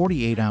 Within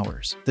 48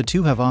 hours, the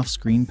 2 have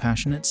off-screen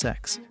passionate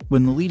sex.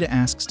 When Lolita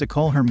asks to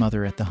call her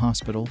mother at the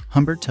hospital,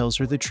 Humbert tells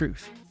her the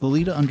truth.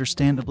 Lolita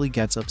understandably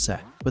gets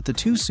upset, but the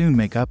 2 soon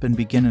make up and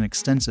begin an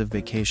extensive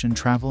vacation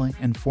traveling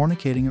and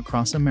fornicating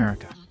across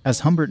America. As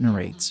Humbert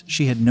narrates,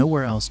 she had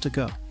nowhere else to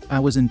go. I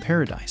was in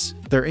paradise.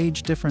 Their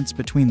age difference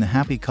between the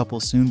happy couple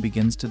soon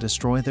begins to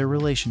destroy their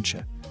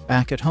relationship.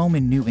 Back at home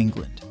in New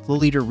England,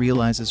 Lolita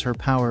realizes her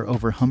power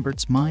over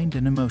Humbert's mind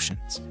and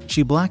emotions.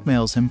 She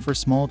blackmails him for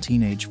small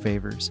teenage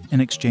favors in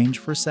exchange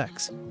for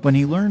sex. When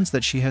he learns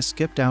that she has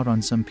skipped out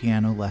on some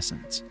piano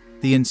lessons,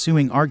 the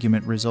ensuing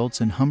argument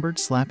results in Humbert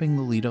slapping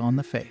Lolita on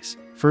the face.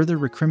 Further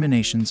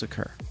recriminations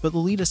occur, but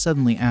Lolita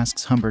suddenly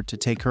asks Humbert to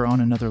take her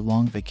on another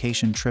long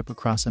vacation trip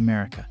across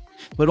America,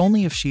 but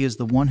only if she is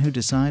the one who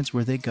decides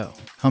where they go.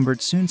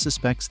 Humbert soon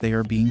suspects they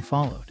are being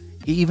followed.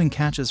 He even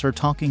catches her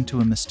talking to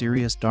a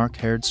mysterious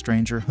dark-haired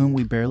stranger whom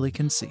we barely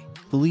can see.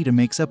 Lolita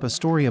makes up a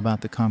story about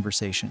the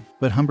conversation,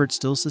 but Humbert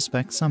still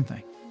suspects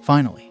something.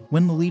 Finally,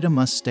 when Lolita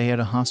must stay at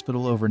a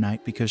hospital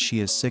overnight because she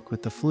is sick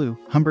with the flu,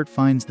 Humbert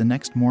finds the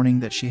next morning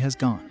that she has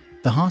gone.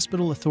 The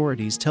hospital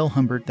authorities tell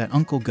Humbert that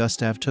Uncle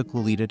Gustav took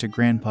Lolita to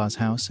Grandpa's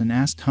house and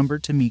asked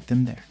Humbert to meet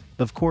them there.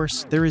 Of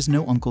course, there is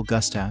no Uncle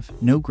Gustav,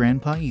 no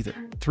Grandpa either.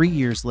 3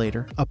 years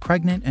later, a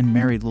pregnant and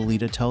married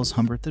Lolita tells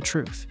Humbert the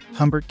truth.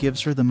 Humbert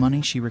gives her the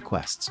money she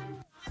requests.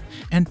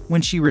 And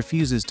when she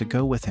refuses to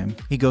go with him,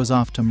 he goes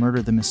off to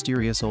murder the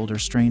mysterious older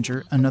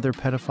stranger, another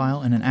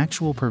pedophile and an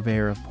actual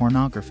purveyor of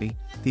pornography,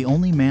 the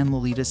only man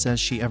Lolita says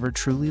she ever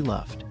truly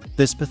loved.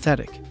 This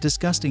pathetic,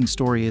 disgusting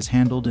story is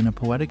handled in a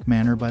poetic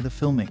manner by the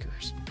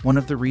filmmakers. One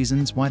of the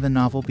reasons why the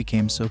novel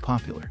became so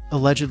popular,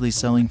 allegedly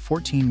selling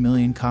 14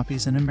 million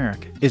copies in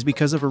America, is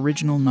because of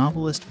original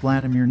novelist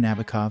Vladimir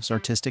Nabokov's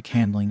artistic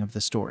handling of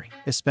the story,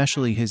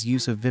 especially his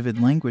use of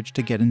vivid language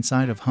to get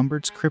inside of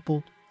Humbert's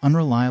crippled,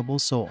 unreliable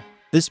soul.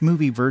 This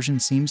movie version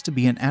seems to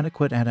be an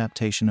adequate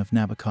adaptation of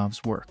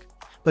Nabokov's work,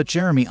 but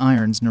Jeremy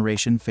Irons'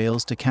 narration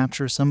fails to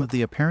capture some of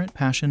the apparent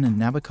passion in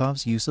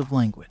Nabokov's use of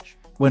language.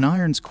 When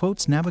Irons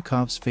quotes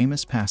Nabokov's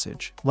famous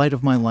passage, "Light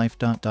of my life,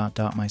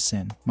 my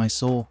sin, my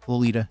soul,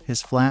 Lolita,"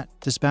 his flat,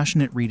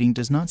 dispassionate reading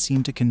does not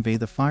seem to convey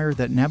the fire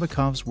that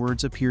Nabokov's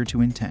words appear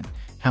to intend.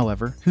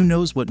 However, who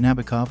knows what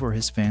Nabokov or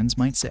his fans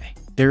might say.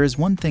 There is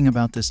one thing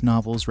about this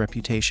novel's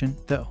reputation,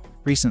 though.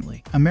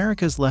 Recently,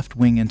 America's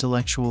left-wing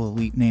intellectual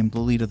elite named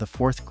Lolita the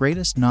fourth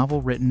greatest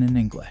novel written in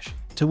English.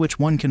 To which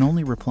one can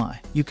only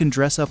reply, you can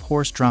dress up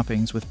horse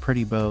droppings with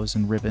pretty bows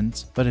and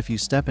ribbons, but if you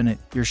step in it,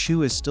 your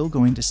shoe is still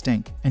going to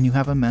stink, and you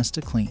have a mess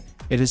to clean.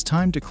 It is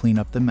time to clean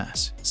up the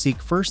mess.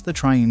 Seek first the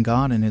triune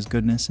God in his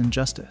goodness and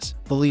justice.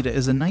 Lolita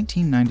is a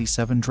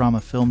 1997 drama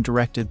film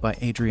directed by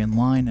Adrian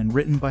Lyne and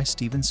written by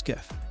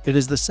Schiff. It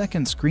is the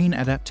second screen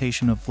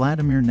adaptation of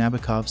Vladimir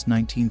Nabokov's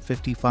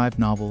 1955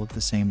 novel of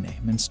the same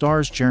name and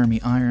stars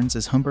Jeremy Irons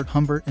as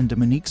Humbert and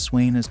Dominique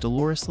Swain as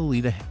Dolores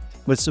Lolita,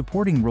 with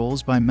supporting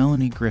roles by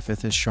Melanie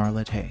Griffith as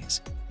Charlotte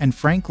Hayes and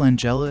Frank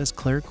Langella as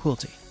Claire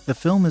Quilty. The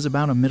film is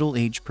about a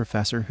middle-aged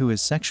professor who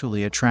is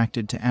sexually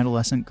attracted to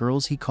adolescent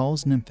girls he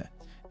calls nymphet.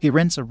 He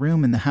rents a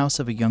room in the house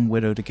of a young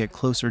widow to get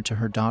closer to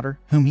her daughter,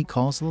 whom he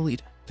calls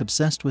Lolita.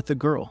 Obsessed with the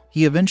girl,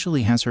 he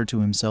eventually has her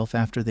to himself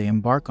after they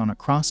embark on a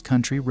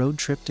cross-country road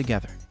trip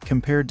together,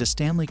 compared to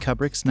Stanley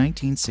Kubrick's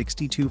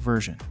 1962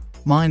 version.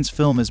 Lyne's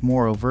film is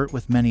more overt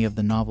with many of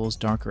the novel's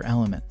darker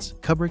elements.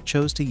 Kubrick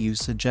chose to use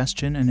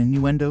suggestion and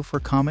innuendo for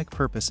comic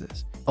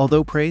purposes.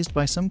 Although praised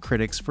by some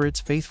critics for its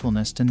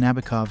faithfulness to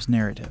Nabokov's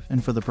narrative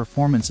and for the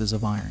performances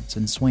of Irons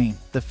and Swain,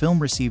 the film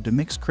received a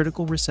mixed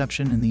critical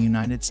reception in the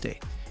United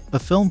States. The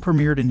film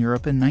premiered in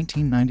Europe in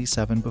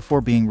 1997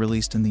 before being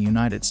released in the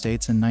United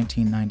States in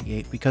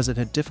 1998 because it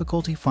had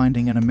difficulty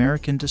finding an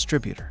American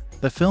distributor.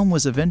 The film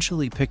was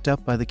eventually picked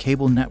up by the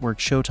cable network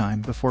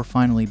Showtime before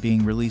finally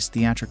being released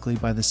theatrically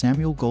by the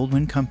Samuel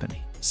Goldwyn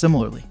Company.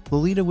 Similarly,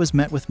 Lolita was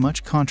met with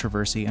much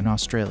controversy in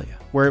Australia,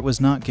 where it was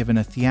not given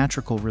a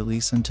theatrical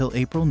release until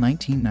April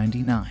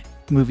 1999.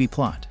 Movie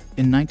plot.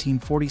 In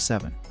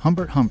 1947,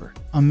 Humbert,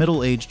 a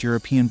middle-aged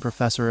European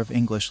professor of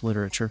English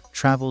literature,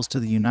 travels to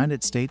the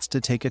United States to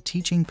take a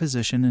teaching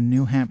position in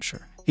New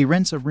Hampshire. He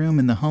rents a room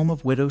in the home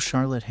of widow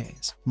Charlotte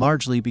Hayes,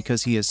 largely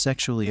because he is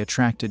sexually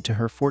attracted to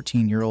her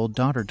 14-year-old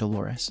daughter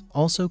Dolores,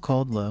 also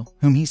called Lo,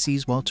 whom he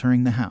sees while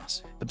touring the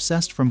house.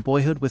 Obsessed from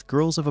boyhood with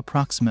girls of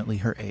approximately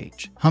her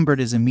age, Humbert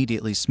is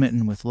immediately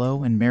smitten with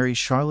Lo and marries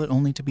Charlotte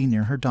only to be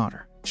near her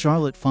daughter.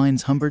 Charlotte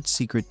finds Humbert's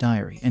secret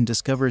diary and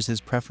discovers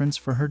his preference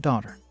for her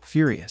daughter.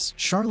 Furious,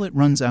 Charlotte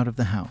runs out of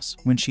the house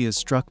when she is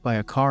struck by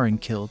a car and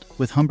killed,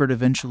 with Humbert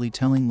eventually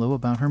telling Lo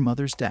about her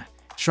mother's death.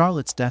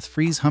 Charlotte's death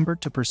frees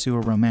Humbert to pursue a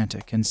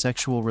romantic and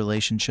sexual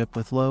relationship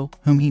with Lo,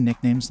 whom he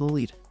nicknames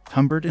Lolita.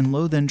 Humbert and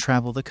Lo then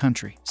travel the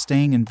country,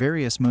 staying in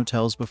various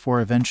motels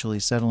before eventually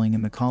settling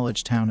in the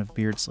college town of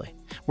Beardsley,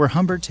 where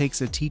Humbert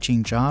takes a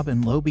teaching job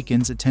and Lo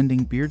begins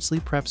attending Beardsley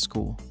Prep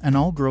School, an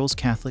all-girls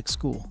Catholic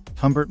school.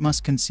 Humbert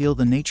must conceal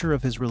the nature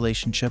of his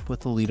relationship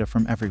with Lolita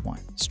from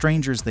everyone,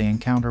 strangers they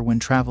encounter when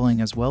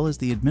traveling as well as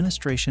the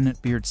administration at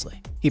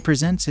Beardsley. He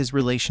presents his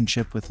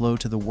relationship with Lo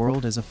to the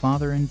world as a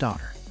father and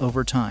daughter.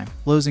 Over time,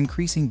 Lo's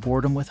increasing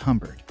boredom with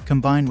Humbert,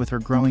 combined with her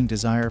growing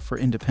desire for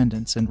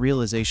independence and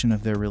realization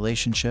of their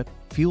relationship,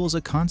 fuels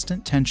a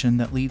constant tension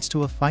that leads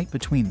to a fight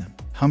between them.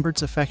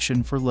 Humbert's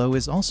affection for Lo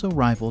is also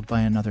rivaled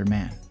by another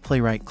man,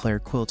 playwright Claire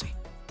Quilty.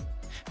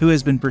 who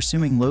has been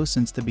pursuing Lo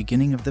since the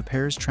beginning of the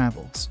pair's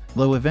travels.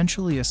 Lo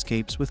eventually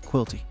escapes with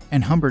Quilty,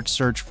 and Humbert's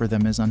search for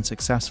them is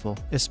unsuccessful,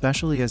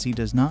 especially as he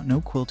does not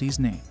know Quilty's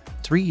name.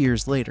 3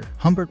 years later,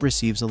 Humbert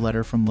receives a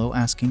letter from Lo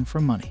asking for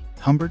money.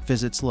 Humbert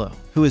visits Lo,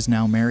 who is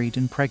now married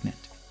and pregnant.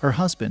 Her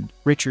husband,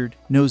 Richard,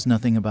 knows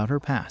nothing about her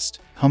past.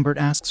 Humbert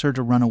asks her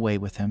to run away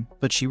with him,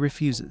 but she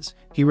refuses.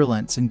 He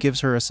relents and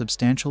gives her a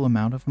substantial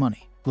amount of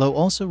money. Lo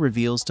also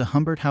reveals to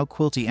Humbert how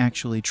Quilty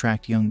actually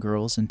tracked young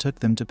girls and took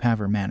them to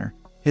Paver Manor,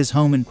 his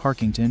home in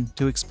Parkington,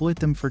 to exploit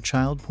them for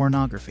child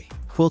pornography.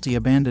 Quilty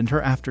abandoned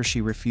her after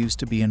she refused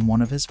to be in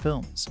one of his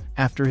films.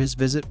 After his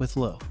visit with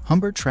Lo,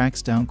 Humbert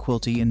tracks down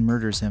Quilty and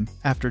murders him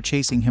after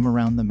chasing him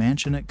around the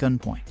mansion at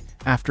gunpoint.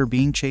 After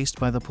being chased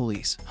by the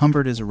police,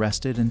 Humbert is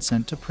arrested and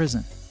sent to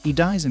prison. He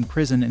dies in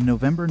prison in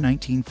November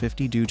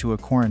 1950 due to a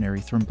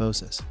coronary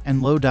thrombosis,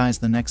 and Lo dies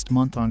the next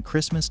month on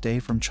Christmas Day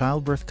from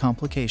childbirth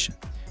complication.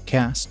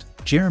 Cast: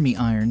 Jeremy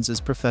Irons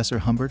as Professor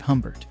Humbert,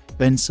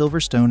 Ben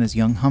Silverstone as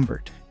young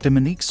Humbert,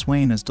 Dominique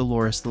Swain as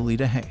Dolores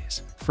Lolita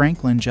Hayes, Frank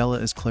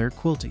Langella as Claire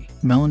Quilty,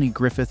 Melanie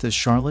Griffith as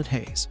Charlotte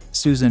Hayes,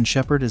 Susan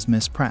Shepard as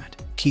Miss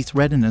Pratt, Keith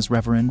Redden as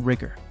Reverend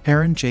Rigger,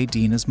 Aaron J.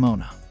 Dean as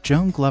Mona,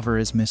 Joan Glover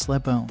as Miss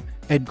LeBone,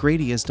 Ed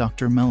Grady as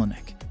Dr.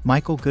 Melanick,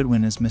 Michael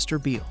Goodwin as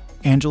Mr. Beale,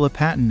 Angela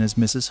Patton as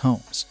Mrs.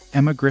 Holmes,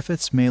 Emma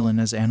Griffiths Malin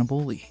as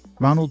Annabelle Lee,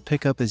 Ronald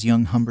Pickup as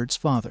young Humbert's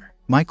father,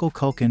 Michael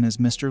Culkin as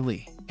Mr.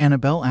 Lee,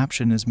 Annabelle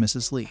Apshin as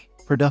Mrs. Lee.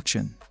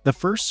 Production: the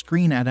first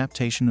screen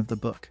adaptation of the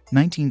book,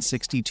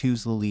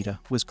 1962's Lolita,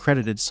 was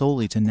credited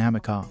solely to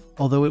Nabokov,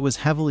 although it was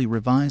heavily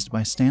revised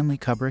by Stanley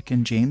Kubrick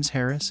and James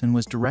Harris and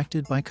was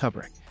directed by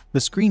Kubrick. The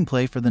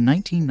screenplay for the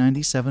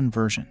 1997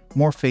 version,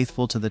 more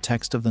faithful to the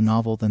text of the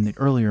novel than the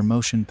earlier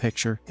motion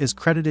picture, is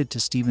credited to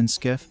Stephen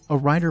Schiff, a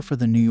writer for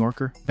The New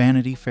Yorker,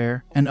 Vanity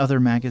Fair, and other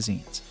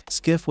magazines.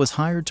 Schiff was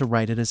hired to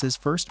write it as his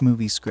first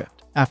movie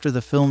script, after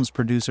the film's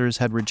producers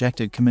had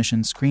rejected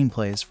commissioned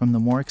screenplays from the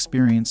more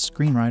experienced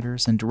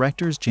screenwriters and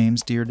directors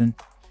James Dearden,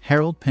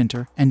 Harold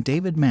Pinter, and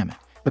David Mamet.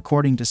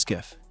 According to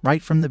Schiff,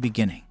 right from the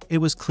beginning, it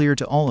was clear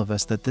to all of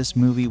us that this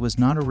movie was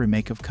not a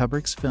remake of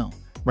Kubrick's film.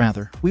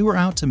 Rather, we were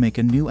out to make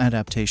a new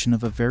adaptation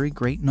of a very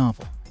great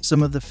novel.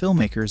 Some of the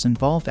filmmakers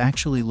involved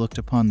actually looked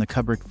upon the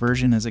Kubrick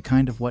version as a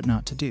kind of what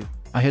not to do.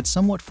 I had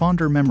somewhat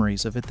fonder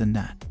memories of it than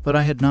that, but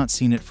I had not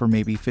seen it for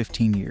maybe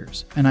 15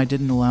 years, and I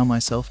didn't allow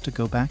myself to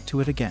go back to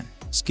it again.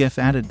 Schiff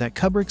added that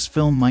Kubrick's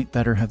film might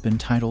better have been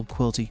titled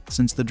Quilty,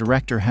 since the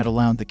director had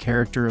allowed the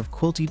character of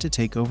Quilty to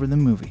take over the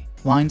movie.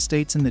 Lyne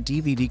states in the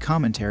DVD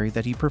commentary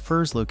that he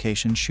prefers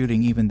location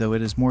shooting even though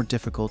it is more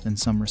difficult in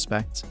some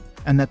respects,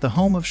 and that the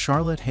home of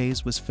Charlotte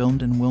Hayes was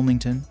filmed in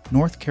Wilmington,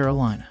 North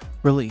Carolina.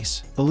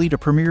 Release: Lolita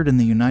premiered in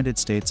the United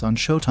States on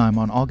Showtime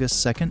on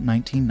August 2,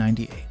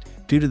 1998.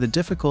 Due to the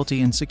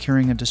difficulty in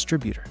securing a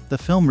distributor, the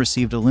film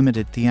received a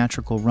limited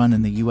theatrical run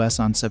in the US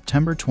on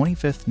September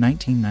 25,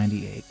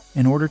 1998,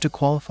 in order to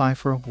qualify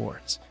for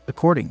awards.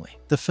 Accordingly,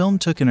 the film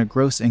took in a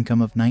gross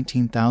income of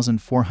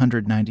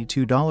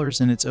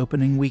 $19,492 in its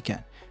opening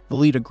weekend.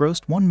 Lolita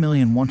grossed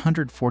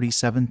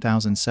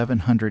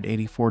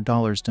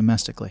 $1,147,784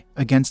 domestically,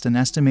 against an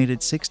estimated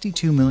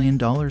 $62 million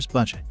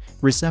budget.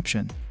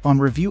 Reception: on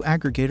review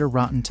aggregator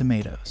Rotten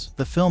Tomatoes,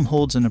 the film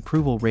holds an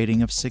approval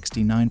rating of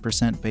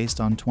 69% based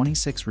on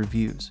 26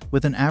 reviews,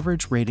 with an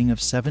average rating of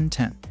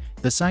 7/10.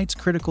 The site's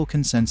critical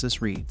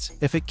consensus reads,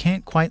 "If it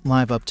can't quite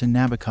live up to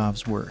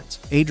Nabokov's words,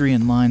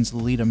 Adrian Lyne's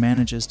Lolita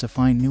manages to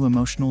find new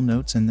emotional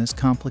notes in this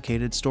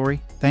complicated story,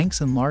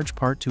 thanks in large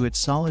part to its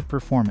solid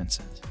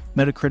performances."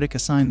 Metacritic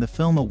assigned the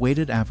film a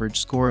weighted average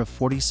score of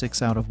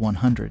 46 out of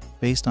 100,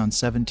 based on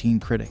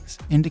 17 critics,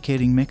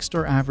 indicating mixed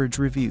or average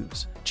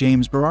reviews.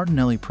 James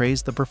Berardinelli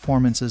praised the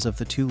performances of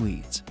the two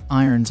leads,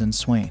 Irons and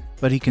Swain,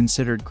 but he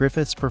considered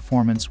Griffith's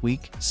performance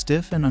weak,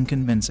 stiff, and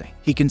unconvincing.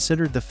 He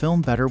considered the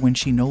film better when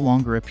she no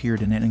longer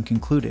appeared in it and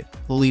concluded,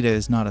 "Lolita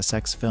is not a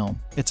sex film.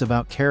 It's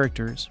about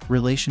characters,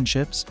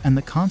 relationships, and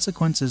the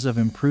consequences of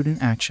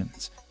imprudent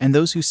actions, and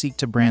those who seek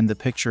to brand the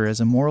picture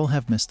as immoral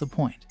have missed the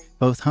point.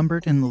 Both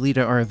Humbert and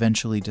Lolita are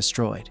eventually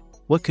destroyed.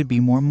 What could be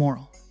more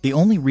moral?" The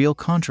only real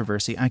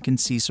controversy I can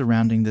see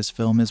surrounding this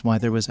film is why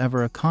there was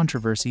ever a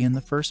controversy in the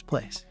first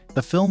place.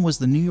 The film was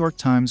the New York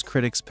Times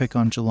critics' pick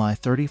on July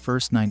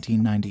 31,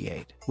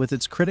 1998, with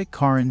its critic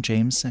Karin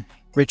James saying,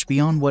 "Rich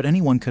beyond what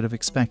anyone could have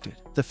expected.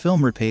 The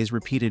film repays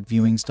repeated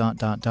viewings.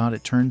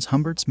 It turns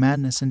Humbert's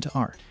madness into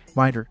art."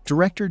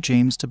 Writer-director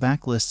James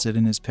Tabak lists it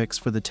in his picks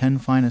for the 10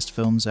 finest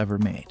films ever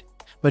made.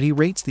 But he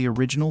rates the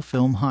original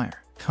film higher.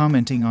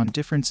 Commenting on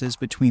differences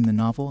between the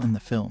novel and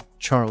the film,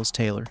 Charles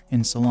Taylor,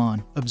 in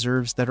Salon,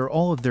 observes that are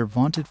all of their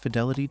vaunted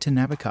fidelity to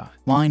Nabokov.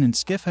 Lyne and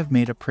Schiff have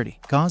made a pretty,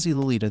 gauzy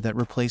Lolita that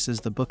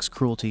replaces the book's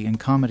cruelty and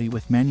comedy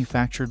with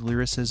manufactured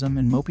lyricism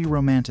and mopey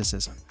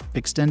romanticism.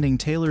 Extending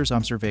Taylor's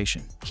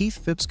observation,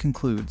 Keith Phipps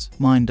concludes,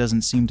 Lyne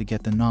doesn't seem to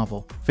get the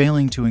novel,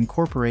 failing to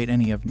incorporate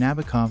any of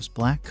Nabokov's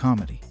black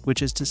comedy,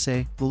 which is to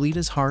say,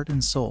 Lolita's heart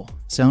and soul.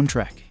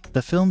 Soundtrack: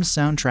 The film's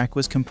soundtrack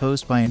was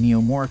composed by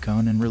Ennio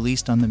Morricone and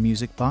released on the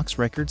Music Box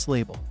Records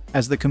label.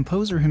 As the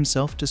composer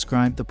himself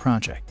described the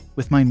project,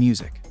 "With my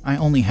music, I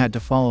only had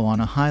to follow on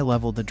a high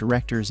level the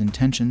director's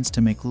intentions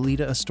to make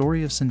Lolita a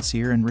story of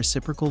sincere and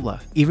reciprocal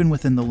love, even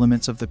within the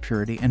limits of the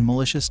purity and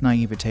malicious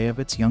naivete of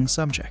its young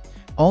subject."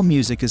 All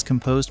music is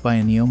composed by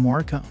Ennio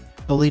Morricone.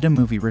 Lolita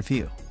Movie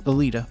Review.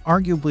 Lolita,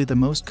 arguably the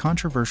most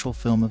controversial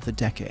film of the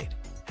decade,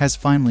 has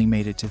finally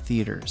made it to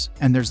theaters,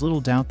 and there's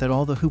little doubt that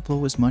all the hoopla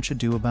was much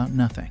ado about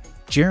nothing.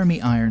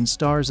 Jeremy Irons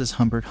stars as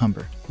Humbert,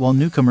 while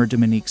newcomer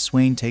Dominique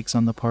Swain takes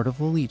on the part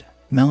of Lolita.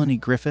 Melanie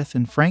Griffith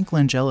and Frank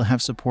Langella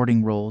have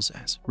supporting roles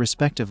as,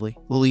 respectively,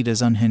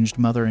 Lolita's unhinged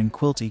mother and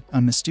Quilty, a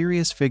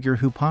mysterious figure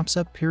who pops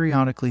up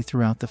periodically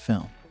throughout the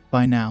film.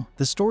 By now,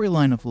 the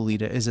storyline of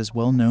Lolita is as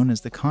well known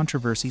as the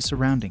controversy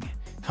surrounding it.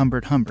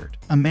 Humbert,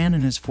 a man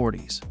in his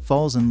 40s,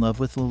 falls in love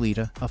with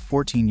Lolita, a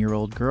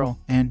 14-year-old girl,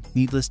 and,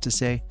 needless to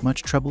say,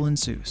 much trouble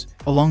ensues.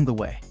 Along the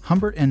way,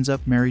 Humbert ends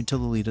up married to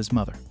Lolita's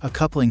mother, a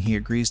coupling he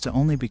agrees to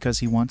only because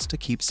he wants to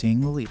keep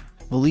seeing Lolita.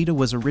 Lolita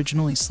was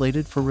originally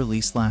slated for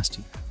release last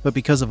year, but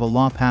because of a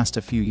law passed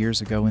a few years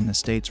ago in the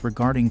States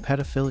regarding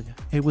pedophilia,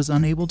 it was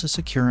unable to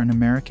secure an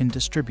American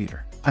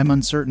distributor. I'm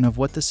uncertain of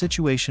what the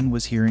situation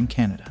was here in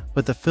Canada,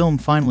 but the film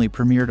finally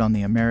premiered on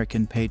the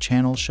American pay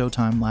channel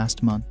Showtime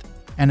last month,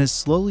 and is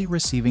slowly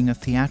receiving a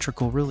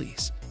theatrical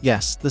release.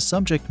 Yes, the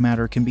subject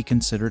matter can be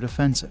considered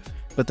offensive,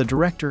 but the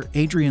director,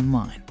 Adrian,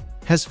 Lyne,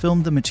 has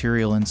filmed the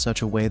material in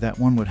such a way that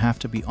one would have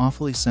to be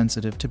awfully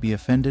sensitive to be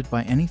offended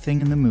by anything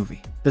in the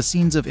movie. The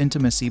scenes of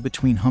intimacy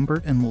between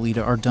Humbert and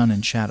Lolita are done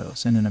in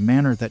shadows and in a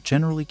manner that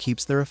generally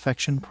keeps their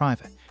affection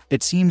private.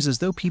 It seems as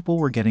though people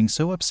were getting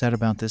so upset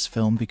about this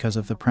film because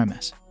of the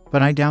premise,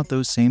 but I doubt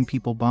those same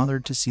people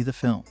bothered to see the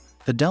film.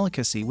 The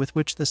delicacy with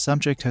which the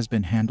subject has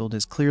been handled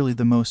is clearly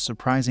the most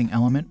surprising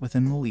element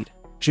within Lolita.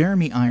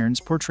 Jeremy Irons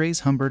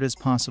portrays Humbert as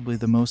possibly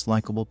the most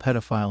likable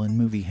pedophile in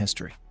movie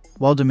history,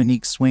 while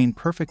Dominique Swain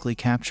perfectly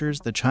captures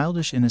the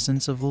childish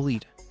innocence of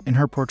Lolita. In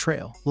her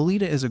portrayal,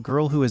 Lolita is a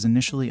girl who is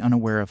initially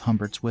unaware of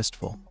Humbert's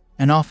wistful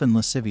and often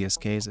lascivious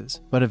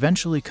gazes, but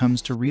eventually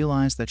comes to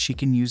realize that she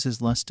can use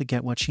his lust to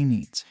get what she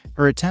needs.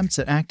 Her attempts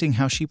at acting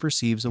how she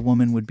perceives a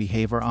woman would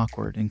behave are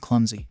awkward and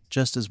clumsy,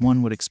 just as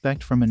one would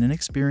expect from an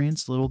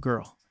inexperienced little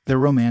girl. Their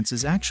romance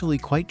is actually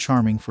quite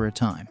charming for a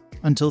time,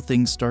 until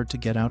things start to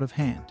get out of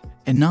hand.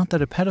 And not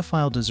that a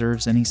pedophile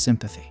deserves any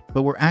sympathy,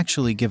 but we're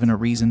actually given a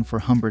reason for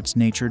Humbert's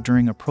nature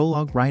during a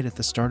prologue right at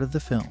the start of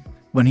the film.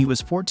 When he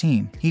was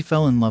 14, he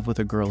fell in love with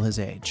a girl his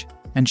age,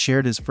 and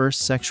shared his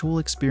first sexual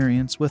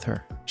experience with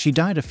her. She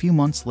died a few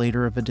months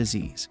later of a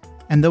disease,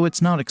 and though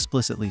it's not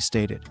explicitly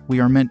stated, we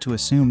are meant to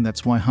assume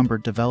that's why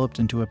Humbert developed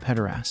into a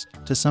pederast,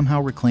 to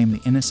somehow reclaim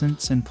the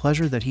innocence and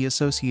pleasure that he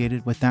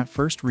associated with that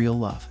first real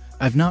love.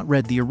 I've not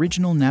read the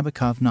original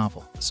Nabokov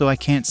novel, so I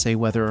can't say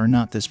whether or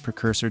not this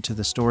precursor to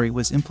the story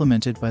was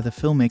implemented by the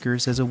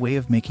filmmakers as a way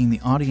of making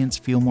the audience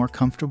feel more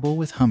comfortable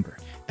with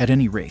Humbert. At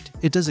any rate,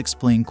 it does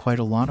explain quite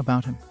a lot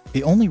about him.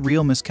 The only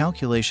real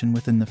miscalculation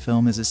within the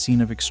film is a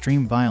scene of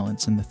extreme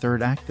violence in the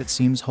third act that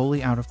seems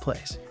wholly out of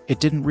place. It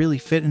didn't really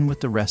fit in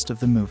with the rest of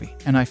the movie,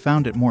 and I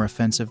found it more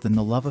offensive than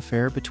the love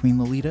affair between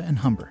Lolita and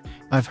Humbert.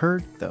 I've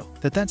heard, though,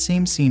 that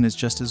same scene is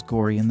just as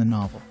gory in the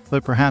novel,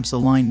 but perhaps a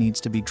line needs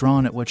to be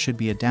drawn at what should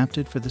be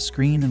adapted for the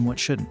screen and what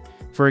shouldn't.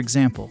 For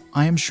example,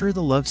 I am sure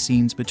the love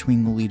scenes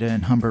between Lolita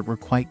and Humbert were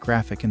quite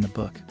graphic in the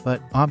book,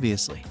 but,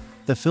 obviously,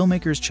 the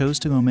filmmakers chose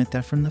to omit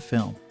that from the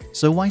film.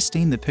 So why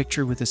stain the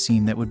picture with a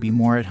scene that would be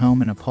more at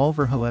home in a Paul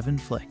Verhoeven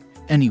flick?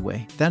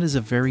 Anyway, that is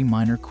a very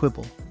minor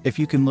quibble. If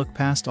you can look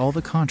past all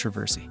the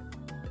controversy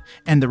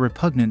and the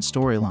repugnant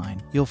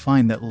storyline, you'll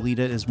find that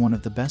Lolita is one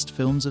of the best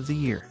films of the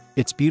year.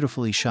 It's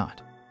beautifully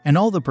shot, and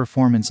all the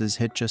performances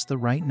hit just the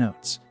right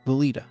notes.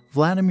 Lolita,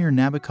 Vladimir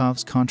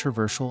Nabokov's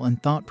controversial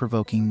and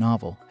thought-provoking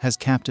novel, has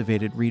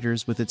captivated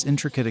readers with its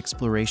intricate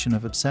exploration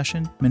of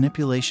obsession,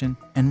 manipulation,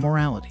 and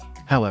morality.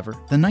 However,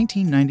 the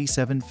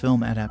 1997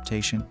 film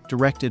adaptation,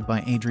 directed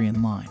by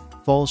Adrian, Lyne,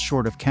 falls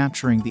short of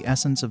capturing the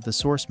essence of the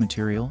source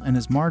material and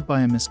is marred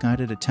by a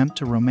misguided attempt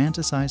to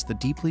romanticize the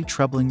deeply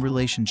troubling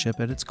relationship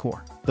at its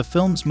core. The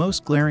film's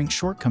most glaring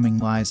shortcoming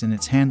lies in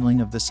its handling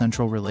of the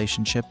central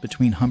relationship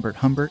between Humbert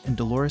and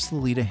Dolores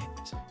Lolita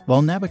Hayes.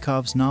 While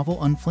Nabokov's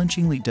novel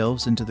unflinchingly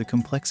delves into the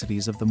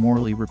complexities of the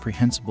morally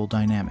reprehensible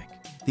dynamic,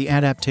 the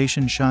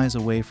adaptation shies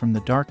away from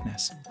the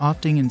darkness,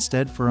 opting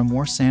instead for a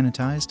more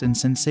sanitized and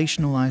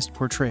sensationalized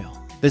portrayal.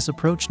 This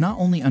approach not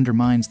only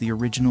undermines the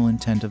original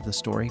intent of the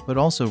story, but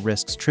also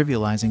risks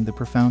trivializing the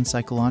profound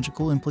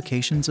psychological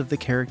implications of the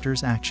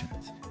characters'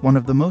 actions. One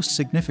of the most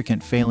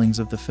significant failings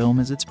of the film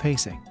is its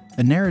pacing.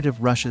 The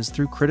narrative rushes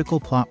through critical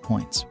plot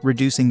points,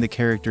 reducing the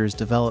characters'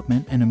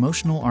 development and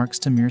emotional arcs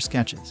to mere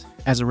sketches.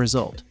 As a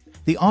result,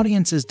 the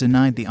audience is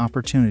denied the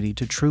opportunity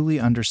to truly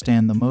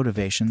understand the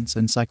motivations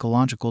and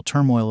psychological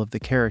turmoil of the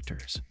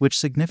characters, which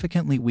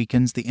significantly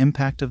weakens the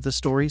impact of the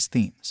story's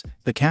themes.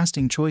 The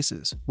casting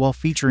choices, while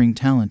featuring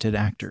talented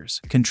actors,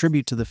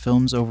 contribute to the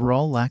film's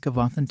overall lack of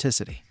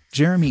authenticity.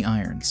 Jeremy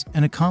Irons,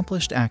 an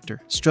accomplished actor,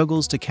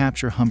 struggles to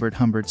capture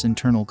Humbert's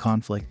internal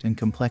conflict and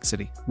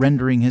complexity,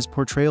 rendering his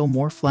portrayal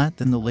more flat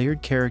than the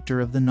layered character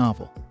of the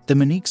novel.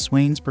 Dominique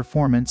Swain's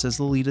performance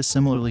as Lolita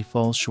similarly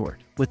falls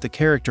short, with the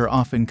character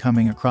often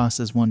coming across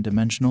as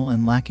one-dimensional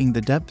and lacking the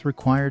depth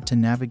required to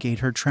navigate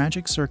her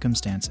tragic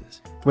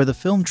circumstances. Where the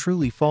film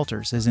truly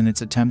falters is in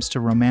its attempts to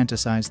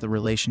romanticize the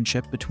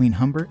relationship between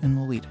Humbert and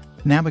Lolita.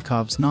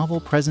 Nabokov's novel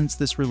presents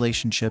this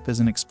relationship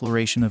as an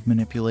exploration of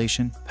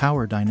manipulation,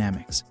 power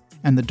dynamics,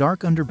 and the dark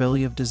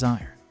underbelly of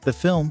desire. The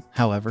film,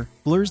 however,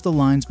 blurs the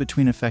lines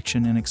between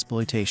affection and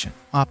exploitation,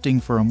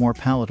 opting for a more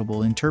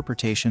palatable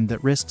interpretation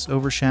that risks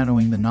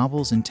overshadowing the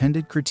novel's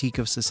intended critique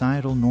of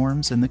societal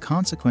norms and the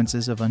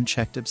consequences of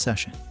unchecked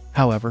obsession.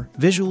 However,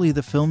 visually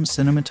the film's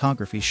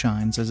cinematography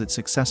shines as it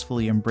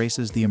successfully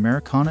embraces the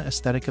Americana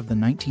aesthetic of the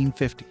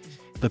 1950s.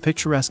 The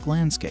picturesque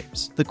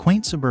landscapes, the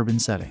quaint suburban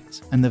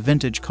settings, and the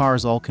vintage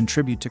cars all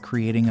contribute to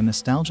creating a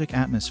nostalgic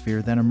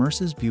atmosphere that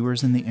immerses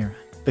viewers in the era.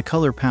 The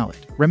color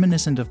palette,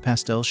 reminiscent of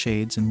pastel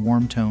shades and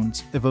warm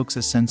tones, evokes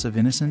a sense of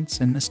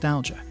innocence and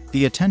nostalgia.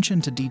 The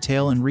attention to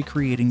detail in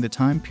recreating the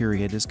time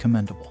period is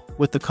commendable,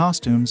 with the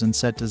costumes and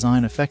set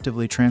design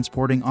effectively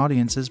transporting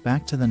audiences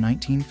back to the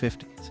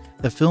 1950s.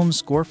 The film's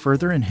score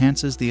further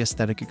enhances the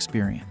aesthetic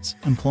experience,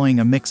 employing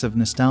a mix of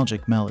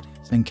nostalgic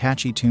melodies and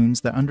catchy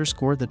tunes that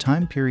underscore the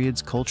time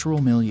period's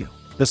cultural milieu.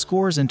 The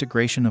score's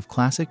integration of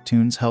classic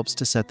tunes helps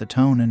to set the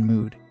tone and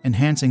mood,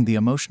 enhancing the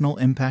emotional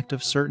impact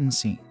of certain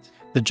scenes.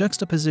 The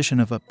juxtaposition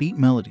of upbeat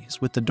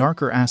melodies with the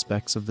darker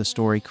aspects of the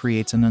story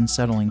creates an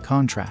unsettling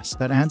contrast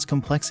that adds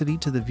complexity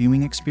to the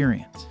viewing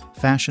experience.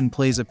 Fashion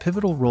plays a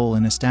pivotal role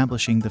in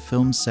establishing the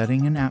film's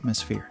setting and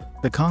atmosphere.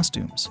 The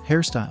costumes,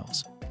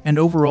 hairstyles, and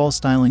overall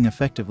styling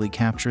effectively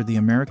capture the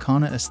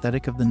Americana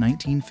aesthetic of the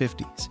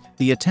 1950s.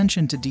 The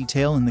attention to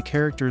detail in the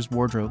characters'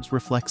 wardrobes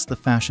reflects the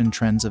fashion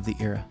trends of the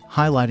era,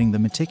 highlighting the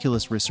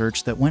meticulous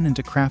research that went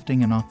into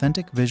crafting an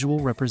authentic visual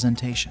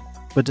representation.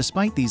 But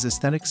despite these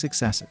aesthetic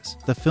successes,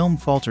 the film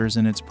falters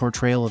in its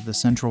portrayal of the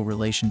central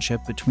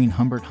relationship between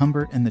Humbert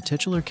and the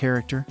titular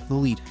character,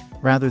 Lolita.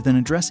 Rather than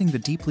addressing the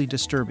deeply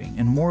disturbing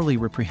and morally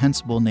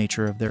reprehensible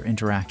nature of their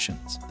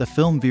interactions, the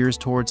film veers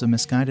towards a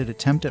misguided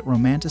attempt at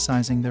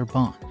romanticizing their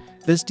bond.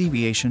 This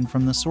deviation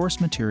from the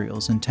source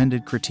material's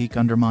intended critique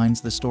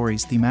undermines the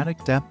story's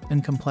thematic depth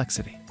and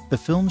complexity. The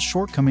film's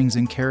shortcomings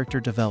in character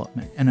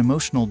development and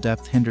emotional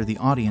depth hinder the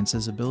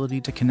audience's ability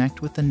to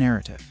connect with the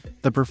narrative.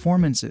 The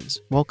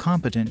performances, while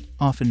competent,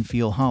 often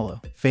feel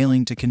hollow,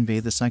 failing to convey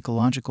the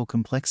psychological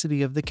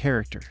complexity of the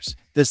characters.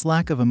 This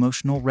lack of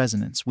emotional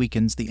resonance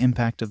weakens the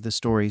impact of the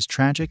story's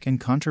tragic and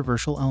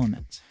controversial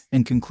elements.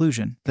 In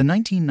conclusion, the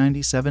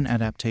 1997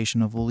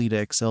 adaptation of Lolita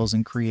excels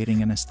in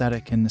creating an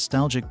aesthetic and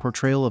nostalgic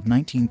portrayal of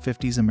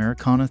 1950s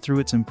Americana through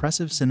its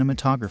impressive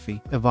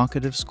cinematography,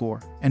 evocative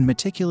score, and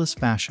meticulous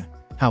fashion.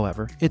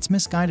 However, its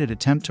misguided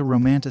attempt to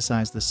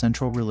romanticize the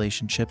central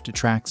relationship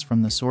detracts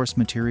from the source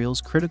material's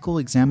critical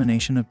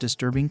examination of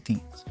disturbing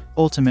themes.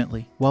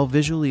 Ultimately, while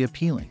visually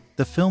appealing,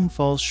 the film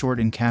falls short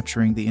in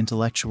capturing the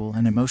intellectual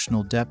and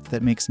emotional depth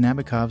that makes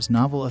Nabokov's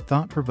novel a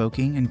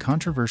thought-provoking and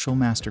controversial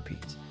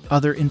masterpiece.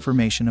 Other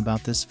information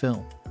about this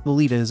film.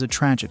 Lolita is a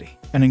tragedy,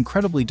 an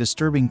incredibly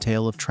disturbing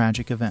tale of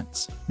tragic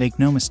events. Make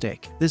no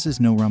mistake, this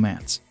is no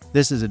romance.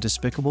 This is a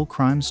despicable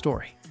crime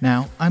story.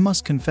 Now, I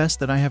must confess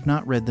that I have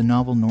not read the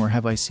novel nor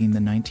have I seen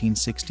the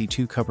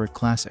 1962 covered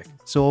classic,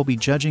 so I'll be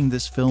judging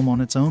this film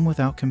on its own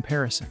without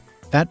comparison.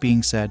 That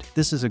being said,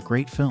 this is a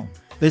great film.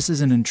 This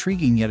is an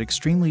intriguing yet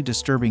extremely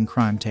disturbing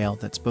crime tale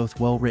that's both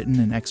well written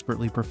and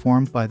expertly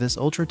performed by this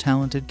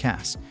ultra-talented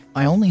cast.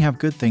 I only have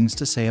good things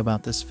to say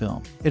about this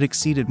film. It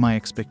exceeded my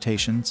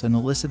expectations and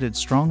elicited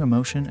strong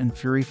emotion and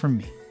fury from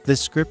me. This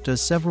script does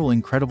several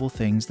incredible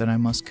things that I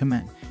must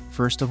commend.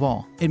 First of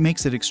all, it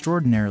makes it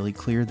extraordinarily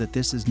clear that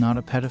this is not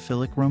a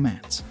pedophilic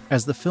romance.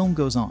 As the film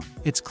goes on,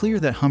 it's clear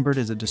that Humbert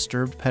is a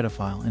disturbed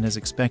pedophile, and as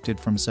expected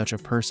from such a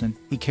person,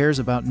 he cares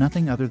about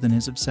nothing other than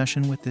his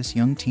obsession with this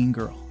young teen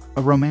girl.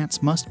 A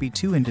romance must be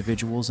two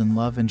individuals in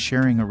love and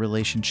sharing a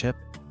relationship.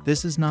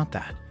 This is not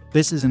that.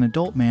 This is an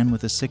adult man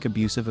with a sick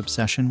abusive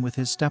obsession with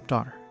his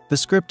stepdaughter. The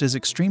script is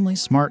extremely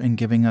smart in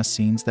giving us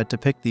scenes that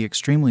depict the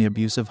extremely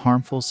abusive,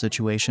 harmful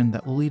situation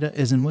that Lolita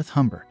is in with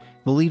Humbert.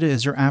 Lolita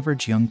is your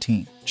average young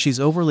teen. She's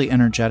overly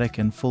energetic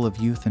and full of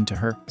youth, and to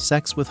her,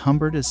 sex with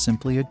Humbert is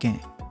simply a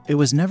game. It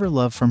was never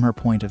love from her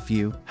point of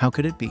view. How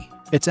could it be?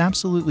 It's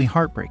absolutely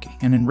heartbreaking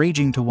and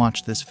enraging to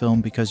watch this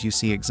film because you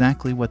see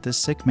exactly what this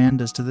sick man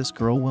does to this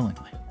girl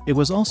willingly. It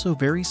was also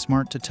very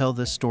smart to tell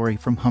this story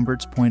from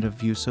Humbert's point of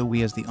view so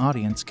we as the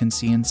audience can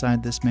see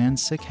inside this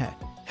man's sick head.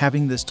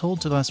 Having this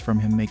told to us from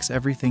him makes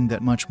everything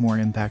that much more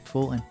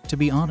impactful and, to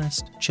be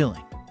honest,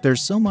 chilling.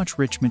 There's so much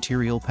rich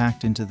material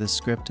packed into this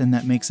script, and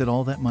that makes it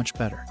all that much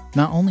better.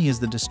 Not only is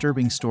the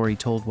disturbing story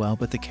told well,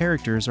 but the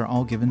characters are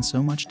all given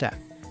so much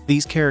depth.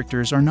 These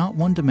characters are not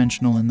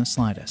one-dimensional in the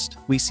slightest.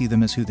 We see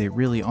them as who they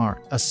really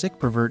are, a sick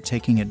pervert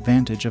taking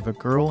advantage of a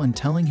girl and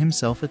telling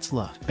himself it's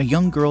love, a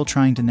young girl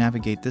trying to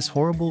navigate this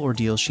horrible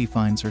ordeal she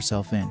finds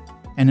herself in,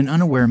 and an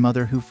unaware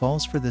mother who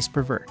falls for this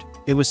pervert.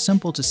 It was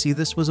simple to see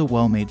this was a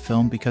well-made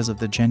film because of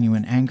the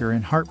genuine anger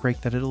and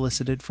heartbreak that it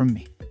elicited from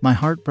me. My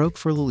heart broke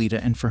for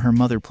Lolita and for her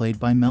mother, played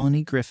by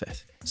Melanie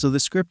Griffith. So the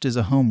script is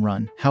a home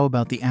run. How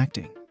about the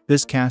acting?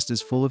 This cast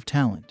is full of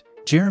talent.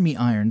 Jeremy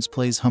Irons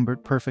plays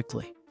Humbert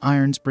perfectly.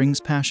 Irons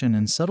brings passion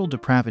and subtle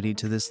depravity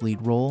to this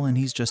lead role, and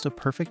he's just a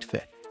perfect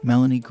fit.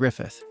 Melanie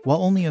Griffith,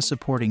 while only a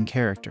supporting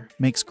character,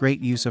 makes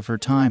great use of her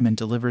time and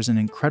delivers an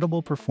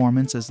incredible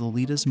performance as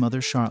Lolita's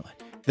mother,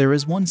 Charlotte. There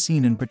is one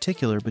scene in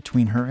particular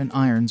between her and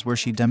Irons where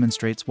she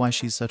demonstrates why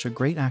she's such a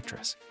great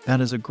actress.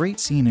 That is a great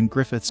scene, and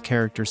Griffith's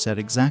character said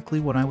exactly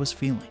what I was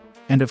feeling.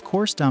 And of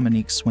course,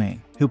 Dominique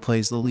Swain, who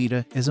plays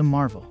Lolita, is a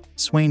marvel.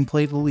 Swain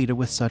played Lolita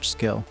with such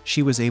skill,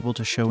 she was able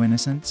to show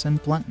innocence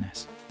and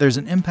bluntness. There's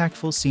an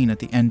impactful scene at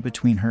the end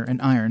between her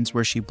and Irons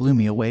where she blew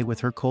me away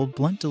with her cold,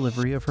 blunt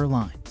delivery of her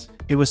lines.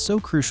 It was so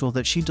crucial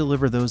that she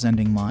deliver those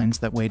ending lines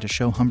that way to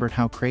show Humbert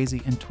how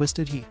crazy and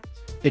twisted he is.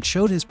 It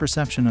showed his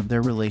perception of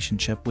their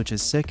relationship, which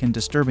is sick and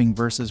disturbing,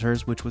 versus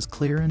hers, which was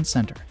clear and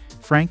center.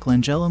 Frank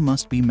Langella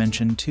must be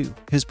mentioned too.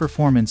 His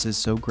performance is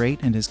so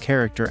great and his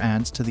character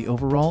adds to the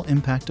overall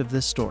impact of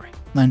this story.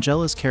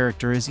 Langella's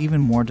character is even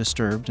more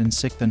disturbed and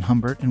sick than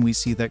Humbert, and we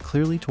see that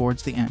clearly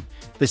towards the end.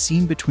 The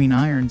scene between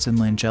Irons and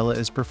Langella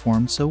is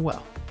performed so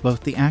well.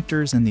 Both the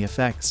actors and the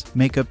effects,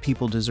 makeup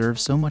people deserve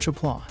so much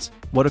applause.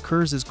 What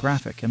occurs is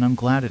graphic, and I'm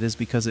glad it is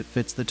because it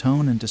fits the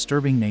tone and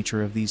disturbing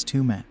nature of these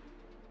two men.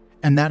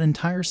 And that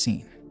entire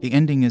scene. The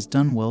ending is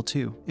done well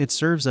too. It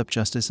serves up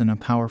justice in a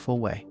powerful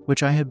way,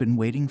 which I had been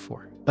waiting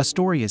for. A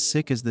story as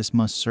sick as this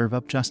must serve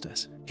up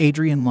justice.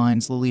 Adrian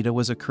Lyne's Lolita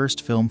was a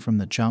cursed film from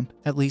the jump,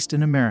 at least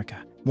in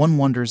America. One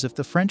wonders if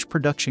the French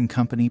production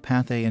company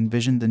Pathé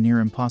envisioned the near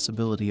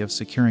impossibility of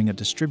securing a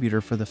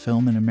distributor for the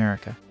film in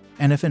America,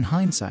 and if in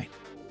hindsight,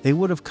 they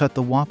would have cut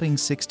the whopping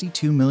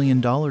 $62 million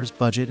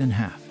budget in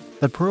half.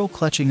 The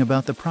pearl-clutching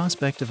about the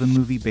prospect of a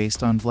movie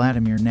based on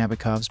Vladimir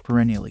Nabokov's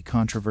perennially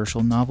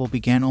controversial novel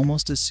began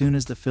almost as soon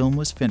as the film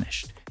was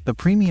finished. The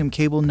premium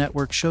cable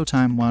network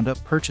Showtime wound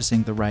up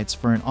purchasing the rights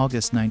for an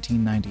August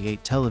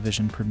 1998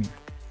 television premiere,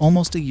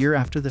 almost a year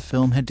after the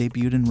film had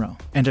debuted in Rome,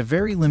 and a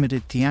very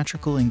limited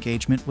theatrical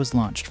engagement was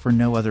launched for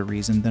no other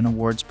reason than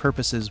awards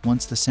purposes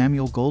once the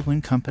Samuel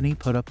Goldwyn Company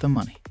put up the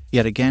money.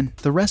 Yet again,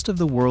 the rest of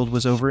the world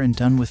was over and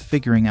done with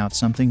figuring out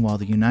something while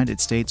the United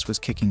States was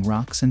kicking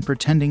rocks and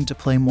pretending to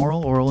play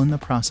moral oral in the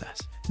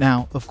process.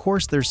 Now, of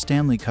course, there's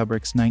Stanley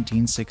Kubrick's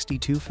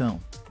 1962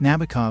 film.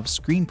 Nabokov's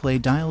screenplay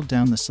dialed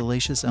down the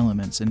salacious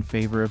elements in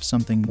favor of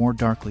something more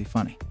darkly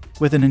funny,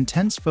 with an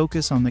intense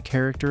focus on the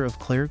character of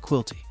Claire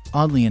Quilty.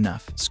 Oddly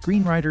enough,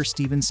 screenwriter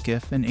Stephen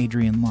Schiff and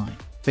Adrian Lyne,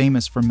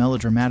 famous for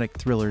melodramatic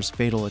thrillers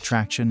Fatal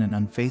Attraction and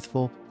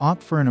Unfaithful,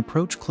 opt for an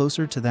approach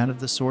closer to that of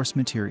the source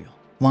material.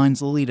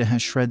 Lyne's Lolita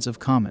has shreds of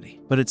comedy,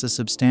 but it's a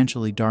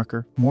substantially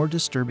darker, more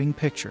disturbing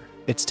picture.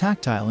 It's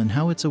tactile in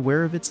how it's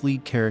aware of its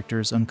lead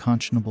character's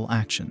unconscionable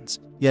actions,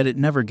 yet it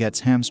never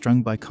gets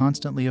hamstrung by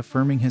constantly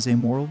affirming his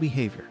amoral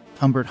behavior.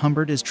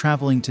 Humbert is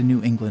traveling to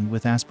New England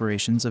with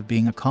aspirations of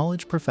being a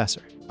college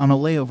professor, on a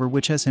layover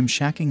which has him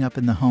shacking up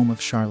in the home of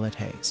Charlotte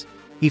Hayes.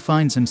 He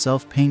finds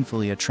himself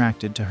painfully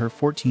attracted to her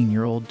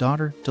 14-year-old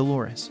daughter,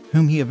 Dolores,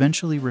 whom he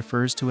eventually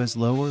refers to as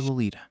Lo or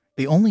Lolita.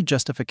 The only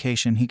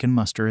justification he can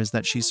muster is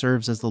that she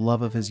serves as the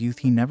love of his youth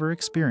he never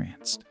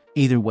experienced.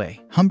 Either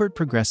way, Humbert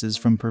progresses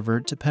from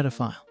pervert to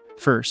pedophile.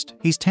 First,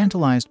 he's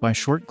tantalized by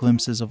short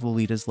glimpses of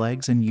Lolita's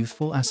legs and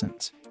youthful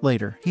essence.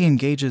 Later, he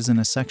engages in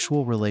a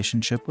sexual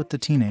relationship with the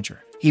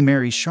teenager. He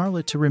marries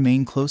Charlotte to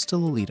remain close to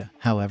Lolita.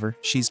 However,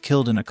 she's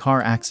killed in a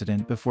car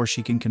accident before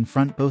she can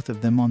confront both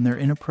of them on their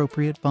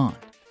inappropriate bond.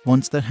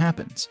 Once that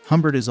happens,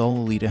 Humbert is all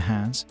Lolita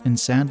has, and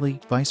sadly,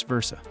 vice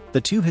versa.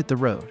 The two hit the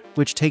road,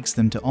 which takes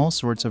them to all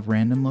sorts of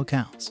random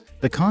locales.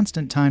 The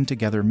constant time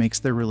together makes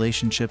their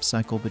relationship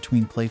cycle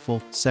between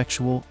playful,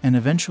 sexual, and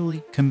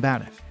eventually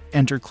combative.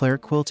 Enter Claire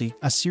Quilty,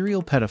 a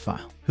serial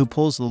pedophile, who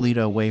pulls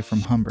Lolita away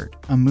from Humbert,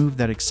 a move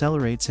that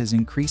accelerates his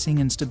increasing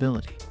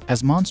instability.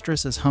 As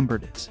monstrous as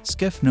Humbert is,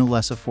 Schiff no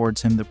less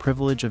affords him the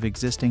privilege of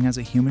existing as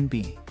a human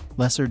being.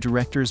 Lesser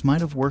directors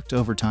might have worked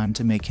overtime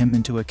to make him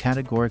into a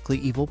categorically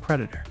evil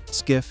predator.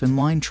 Schiff and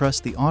Lyne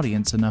trust the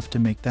audience enough to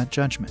make that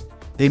judgment.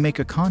 They make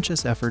a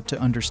conscious effort to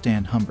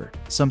understand Humbert,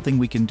 something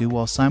we can do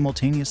while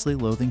simultaneously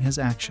loathing his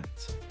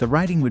actions. The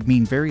writing would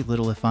mean very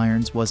little if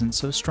Irons wasn't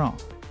so strong.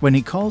 When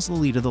he calls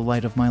Lolita the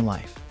light of my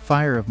life,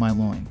 fire of my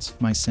loins,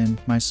 my sin,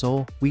 my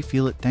soul, we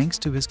feel it thanks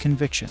to his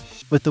conviction.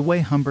 With the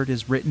way Humbert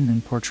is written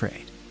and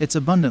portrayed, it's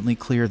abundantly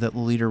clear that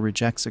Lolita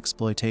rejects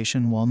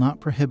exploitation while not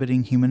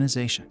prohibiting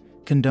humanization.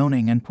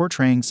 Condoning and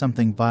portraying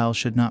something vile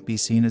should not be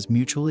seen as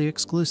mutually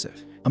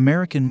exclusive.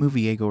 American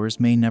moviegoers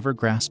may never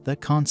grasp that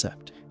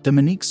concept.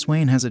 Dominique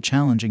Swain has a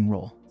challenging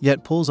role,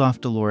 yet pulls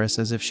off Dolores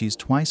as if she's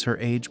twice her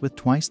age with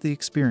twice the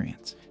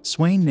experience.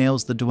 Swain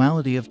nails the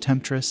duality of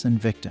temptress and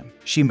victim.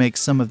 She makes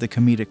some of the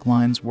comedic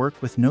lines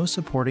work with no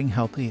supporting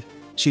help either.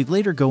 She'd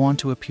later go on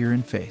to appear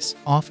in Face,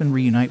 often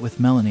reunite with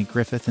Melanie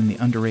Griffith in the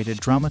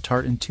underrated drama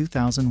Tart in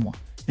 2001.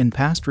 In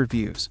past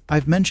reviews,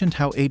 I've mentioned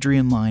how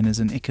Adrian Lyne is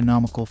an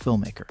economical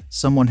filmmaker,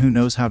 someone who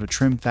knows how to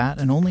trim fat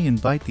and only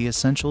invite the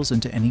essentials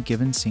into any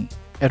given scene.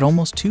 At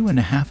almost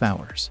 2.5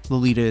 hours,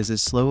 Lolita is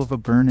as slow of a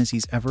burn as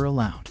he's ever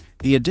allowed.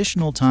 The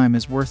additional time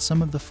is worth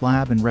some of the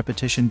flab and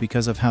repetition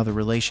because of how the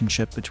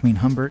relationship between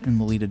Humbert and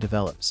Lolita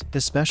develops,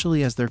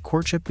 especially as their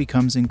courtship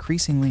becomes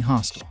increasingly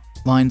hostile.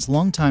 Lyne's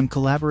longtime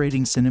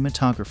collaborating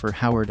cinematographer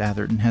Howard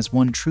Atherton has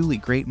one truly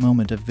great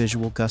moment of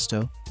visual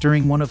gusto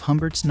during one of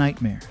Humbert's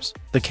nightmares.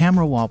 The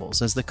camera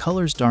wobbles as the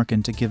colors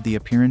darken to give the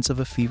appearance of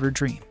a fever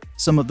dream.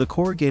 Some of the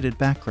corrugated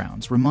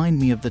backgrounds remind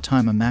me of the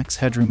time a Max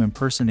Headroom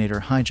impersonator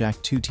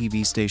hijacked 2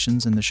 TV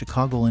stations in the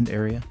Chicagoland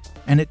area,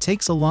 and it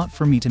takes a lot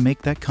for me to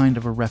make that kind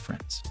of a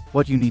reference.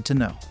 What you need to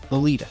know.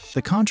 Lolita,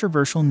 the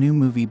controversial new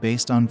movie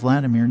based on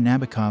Vladimir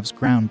Nabokov's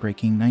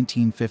groundbreaking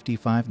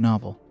 1955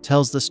 novel,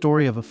 tells the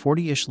story of a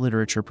 40-ish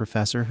literature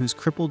professor whose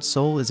crippled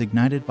soul is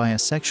ignited by a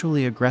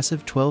sexually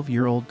aggressive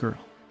 12-year-old girl.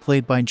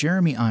 Played by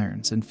Jeremy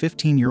Irons and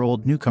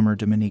 15-year-old newcomer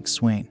Dominique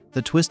Swain,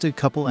 the twisted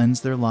couple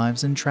ends their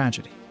lives in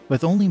tragedy.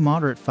 With only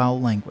moderate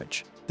foul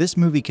language, this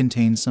movie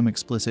contains some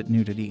explicit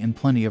nudity and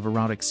plenty of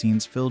erotic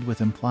scenes filled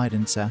with implied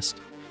incest,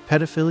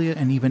 pedophilia,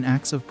 and even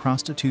acts of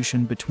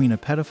prostitution between a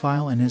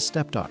pedophile and his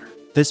stepdaughter.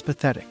 This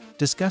pathetic,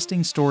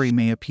 disgusting story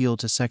may appeal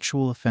to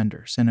sexual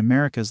offenders and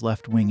America's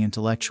left-wing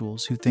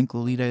intellectuals who think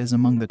Lolita is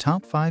among the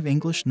top 5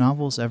 English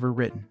novels ever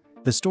written.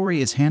 The story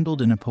is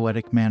handled in a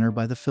poetic manner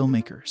by the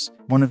filmmakers,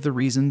 one of the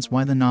reasons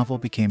why the novel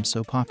became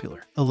so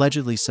popular.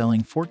 Allegedly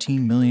selling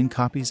 14 million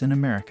copies in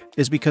America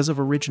is because of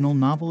original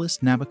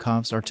novelist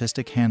Nabokov's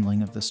artistic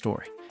handling of the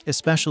story,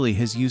 especially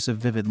his use of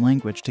vivid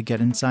language to get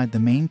inside the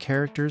main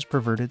character's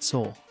perverted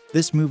soul.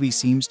 This movie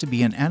seems to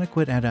be an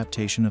adequate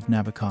adaptation of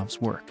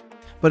Nabokov's work,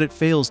 but it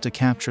fails to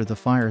capture the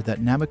fire that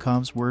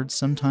Nabokov's words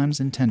sometimes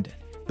intended.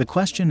 The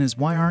question is,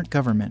 why aren't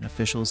government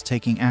officials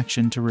taking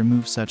action to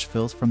remove such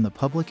filth from the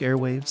public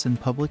airwaves and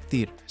public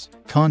theaters?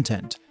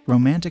 Content: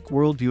 romantic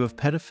worldview of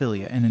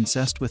pedophilia and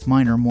incest with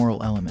minor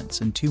moral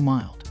elements and 2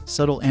 mild,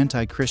 subtle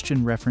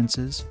anti-Christian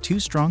references, 2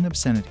 strong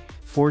obscenity,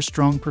 4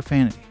 strong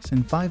profanities,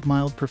 and 5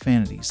 mild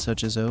profanities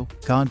such as "oh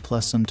God"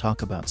 plus some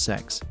talk about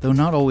sex. Though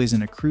not always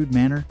in a crude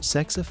manner,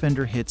 sex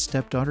offender hits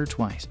stepdaughter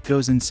twice,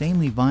 goes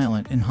insanely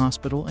violent in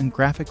hospital, and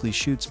graphically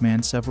shoots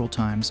man several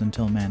times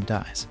until man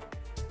dies.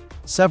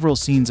 Several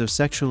scenes of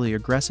sexually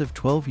aggressive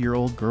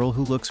 12-year-old girl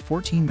who looks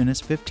 14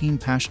 minutes 15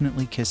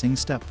 passionately kissing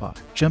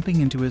stepfather, jumping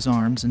into his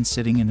arms and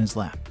sitting in his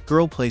lap.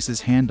 Girl places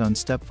hand on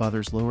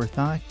stepfather's lower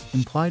thigh,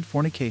 implied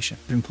fornication,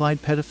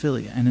 implied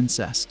pedophilia and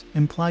incest,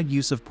 implied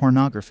use of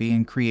pornography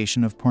and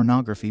creation of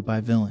pornography by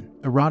villain,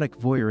 erotic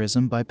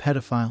voyeurism by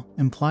pedophile,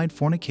 implied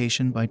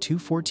fornication by 2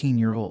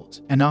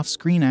 14-year-olds, and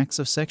off-screen acts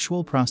of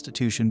sexual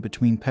prostitution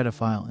between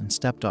pedophile and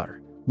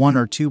stepdaughter. 1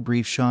 or 2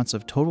 brief shots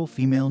of total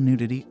female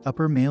nudity,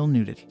 upper male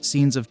nudity,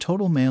 scenes of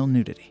total male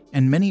nudity,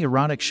 and many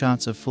erotic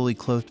shots of fully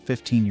clothed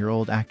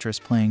 15-year-old actress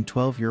playing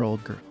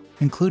 12-year-old girl,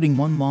 including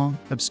one long,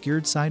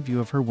 obscured side view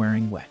of her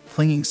wearing wet,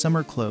 clinging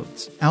summer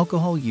clothes,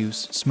 alcohol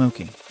use,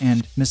 smoking,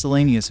 and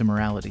miscellaneous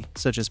immorality,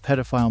 such as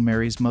pedophile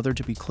marries mother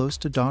to be close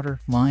to daughter,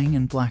 lying,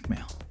 and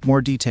blackmail.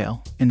 More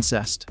detail: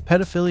 incest,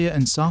 pedophilia,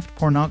 and soft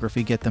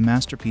pornography get the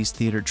masterpiece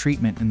theater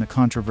treatment in the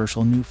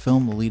controversial new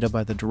film Lolita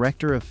by the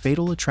director of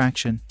Fatal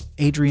Attraction,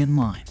 Adrian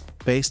Lyne.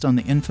 Based on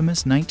the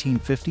infamous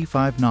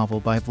 1955 novel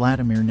by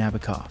Vladimir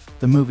Nabokov,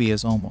 the movie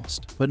is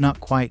almost, but not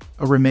quite,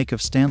 a remake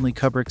of Stanley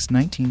Kubrick's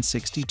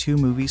 1962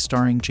 movie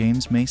starring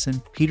James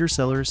Mason, Peter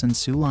Sellers, and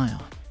Sue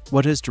Lyon.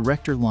 What has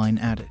director Lyne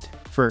added?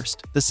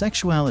 First, the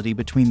sexuality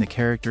between the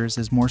characters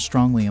is more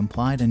strongly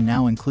implied and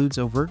now includes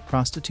overt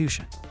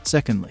prostitution.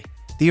 Secondly,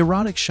 the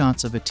erotic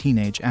shots of a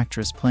teenage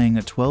actress playing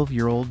a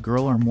 12-year-old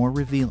girl are more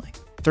revealing.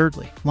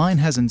 Thirdly, Lyne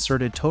has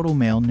inserted total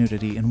male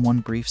nudity in one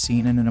brief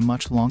scene and in a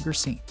much longer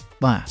scene.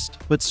 Last,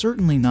 but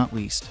certainly not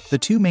least, the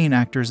 2 main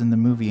actors in the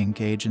movie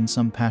engage in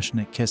some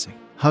passionate kissing,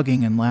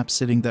 hugging, and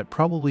lap-sitting that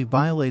probably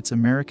violates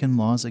American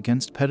laws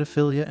against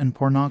pedophilia and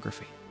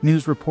pornography.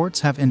 News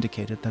reports have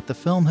indicated that the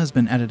film has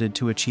been edited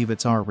to achieve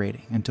its R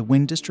rating and to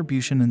win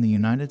distribution in the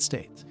United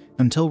States.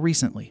 Until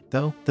recently,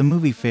 though, the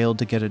movie failed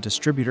to get a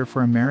distributor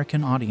for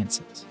American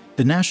audiences.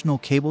 The national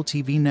cable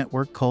TV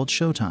network called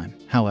Showtime,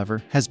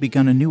 however, has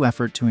begun a new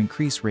effort to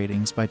increase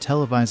ratings by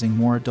televising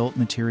more adult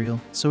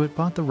material, so it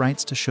bought the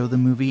rights to show the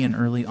movie in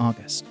early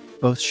August.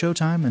 Both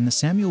Showtime and the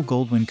Samuel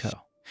Goldwyn Co.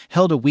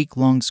 held a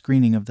week-long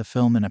screening of the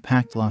film in a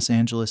packed Los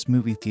Angeles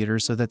movie theater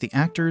so that the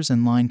actors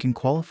and Lyne can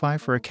qualify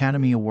for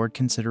Academy Award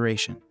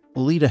consideration.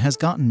 Lolita has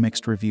gotten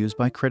mixed reviews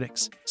by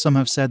critics. Some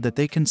have said that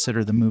they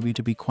consider the movie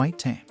to be quite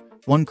tame.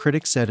 One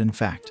critic said, in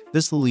fact,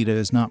 this Lolita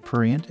is not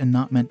prurient and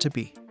not meant to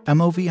be.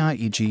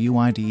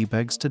 Movieguide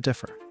begs to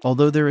differ.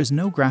 Although there is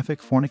no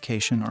graphic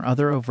fornication or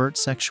other overt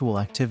sexual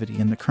activity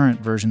in the current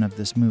version of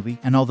this movie,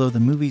 and although the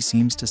movie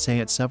seems to say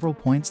at several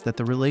points that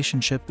the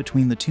relationship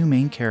between the 2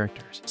 main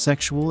characters,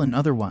 sexual and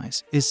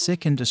otherwise, is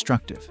sick and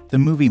destructive, the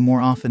movie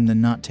more often than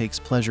not takes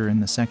pleasure in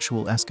the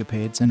sexual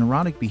escapades and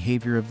erotic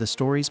behavior of the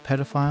story's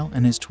pedophile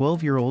and his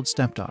 12-year-old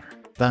stepdaughter.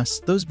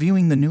 Thus, those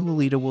viewing the new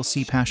Lolita will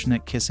see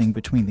passionate kissing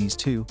between these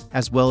two,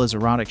 as well as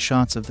erotic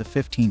shots of the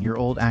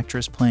 15-year-old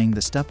actress playing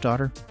the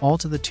stepdaughter, all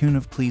to the tune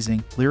of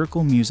pleasing,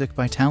 lyrical music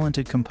by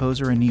talented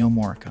composer Ennio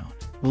Morricone.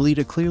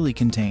 Lolita clearly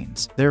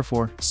contains,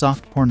 therefore,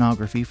 soft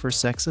pornography for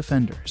sex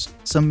offenders.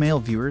 Some male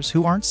viewers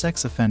who aren't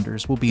sex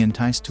offenders will be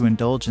enticed to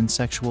indulge in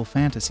sexual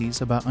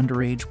fantasies about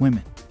underage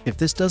women. If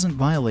this doesn't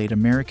violate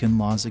American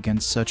laws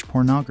against such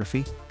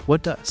pornography,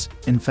 what does?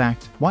 In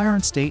fact, why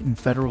aren't state and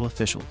federal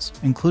officials,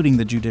 including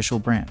the judicial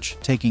branch,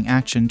 taking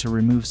action to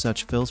remove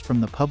such filth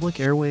from the public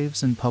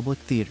airwaves and public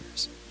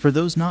theaters? For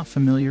those not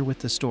familiar with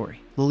the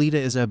story, Lolita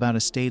is about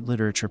a state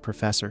literature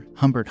professor,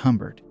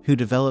 Humbert, who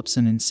develops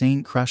an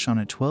insane crush on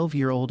a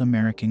 12-year-old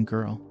American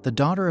girl, the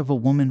daughter of a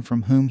woman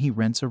from whom he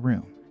rents a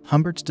room.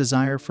 Humbert's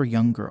desire for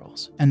young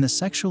girls and the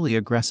sexually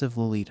aggressive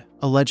Lolita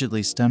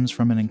allegedly stems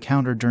from an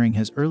encounter during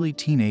his early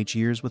teenage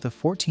years with a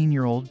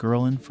 14-year-old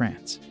girl in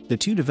France. The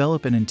two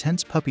develop an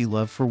intense puppy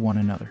love for one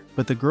another,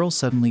 but the girl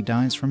suddenly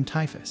dies from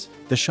typhus.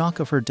 The shock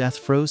of her death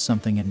froze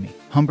something in me,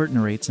 Humbert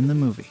narrates in the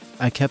movie.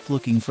 I kept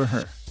looking for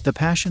her. The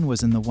passion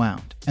was in the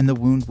wound, and the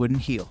wound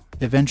wouldn't heal.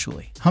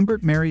 Eventually,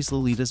 Humbert marries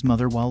Lolita's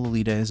mother while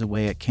Lolita is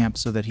away at camp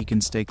so that he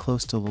can stay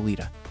close to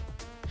Lolita,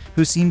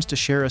 who seems to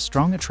share a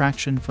strong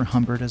attraction for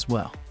Humbert as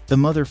well. The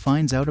mother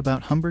finds out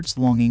about Humbert's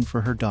longing for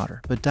her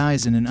daughter, but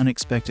dies in an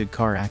unexpected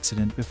car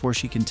accident before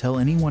she can tell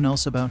anyone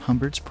else about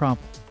Humbert's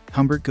problem.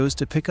 Humbert goes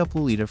to pick up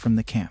Lolita from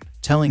the camp,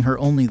 telling her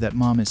only that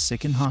mom is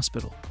sick in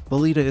hospital.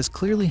 Lolita is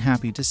clearly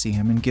happy to see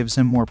him and gives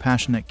him more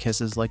passionate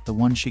kisses like the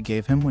one she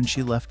gave him when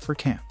she left for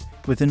camp.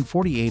 Within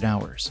 48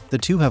 hours, the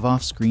two have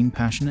off-screen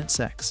passionate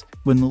sex.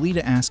 When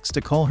Lolita asks to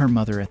call her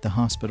mother at the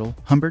hospital,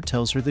 Humbert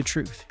tells her the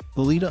truth.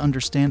 Lolita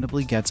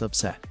understandably gets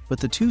upset, but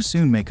the two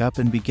soon make up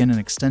and begin an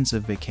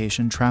extensive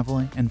vacation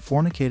traveling and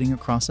fornicating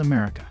across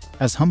America.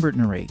 As Humbert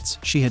narrates,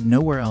 she had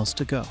nowhere else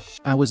to go.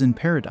 I was in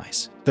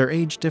paradise. Their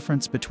age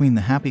difference between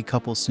the happy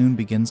couple soon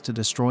begins to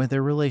destroy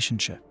their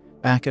relationship.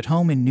 Back at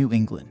home in New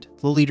England,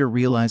 Lolita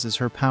realizes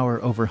her power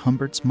over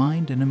Humbert's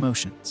mind and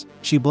emotions.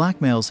 She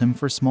blackmails him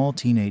for small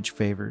teenage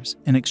favors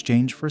in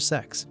exchange for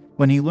sex.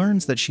 When he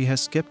learns that she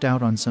has skipped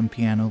out on some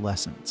piano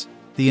lessons,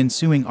 the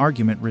ensuing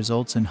argument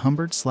results in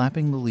Humbert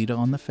slapping Lolita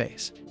on the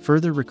face.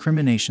 Further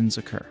recriminations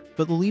occur,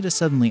 but Lolita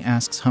suddenly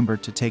asks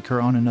Humbert to take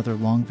her on another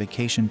long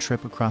vacation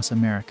trip across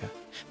America,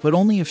 but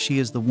only if she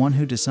is the one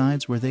who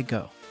decides where they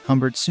go.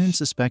 Humbert soon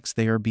suspects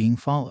they are being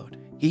followed.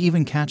 He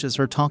even catches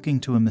her talking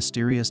to a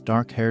mysterious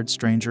dark-haired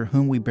stranger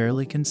whom we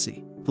barely can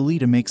see.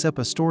 Lolita makes up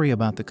a story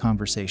about the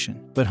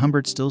conversation, but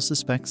Humbert still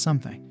suspects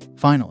something.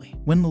 Finally,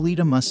 when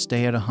Lolita must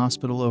stay at a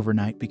hospital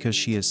overnight because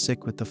she is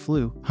sick with the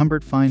flu,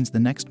 Humbert finds the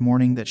next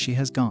morning that she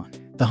has gone.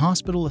 The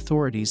hospital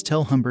authorities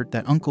tell Humbert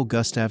that Uncle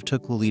Gustav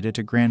took Lolita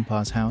to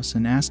Grandpa's house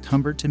and asked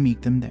Humbert to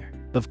meet them there.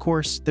 Of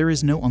course, there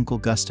is no Uncle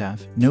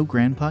Gustav, no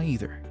Grandpa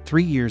either.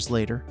 3 years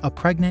later, a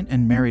pregnant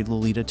and married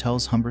Lolita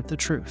tells Humbert the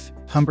truth.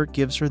 Humbert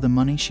gives her the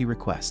money she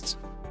requests.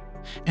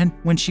 And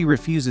when she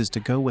refuses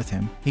to go with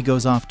him, he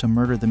goes off to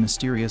murder the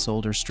mysterious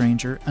older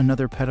stranger,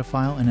 another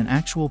pedophile and an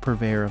actual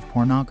purveyor of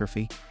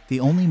pornography, the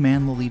only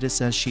man Lolita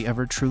says she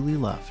ever truly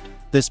loved.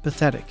 This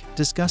pathetic,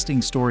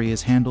 disgusting story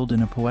is handled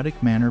in a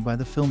poetic manner by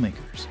the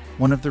filmmakers.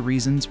 One of the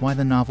reasons why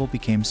the novel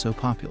became so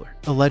popular,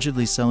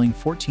 allegedly selling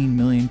 14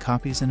 million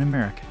copies in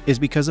America, is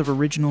because of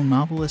original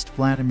novelist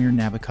Vladimir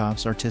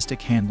Nabokov's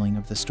artistic handling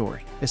of the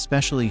story,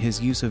 especially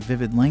his use of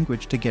vivid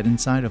language to get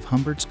inside of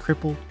Humbert's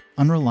crippled,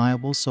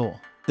 unreliable soul.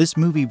 This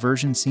movie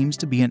version seems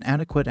to be an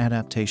adequate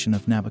adaptation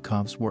of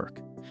Nabokov's work,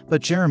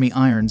 but Jeremy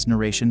Irons'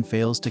 narration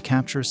fails to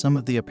capture some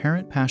of the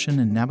apparent passion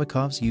in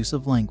Nabokov's use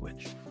of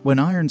language. When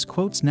Irons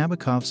quotes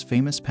Nabokov's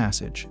famous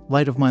passage,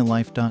 "Light of my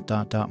life,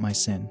 my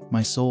sin,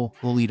 my soul,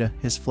 Lolita,"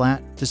 his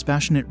flat,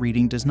 dispassionate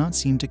reading does not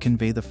seem to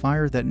convey the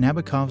fire that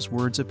Nabokov's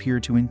words appear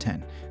to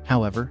intend.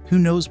 However, who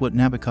knows what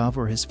Nabokov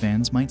or his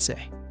fans might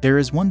say. There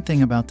is one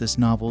thing about this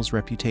novel's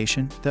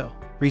reputation, though.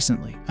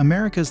 Recently,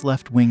 America's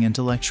left-wing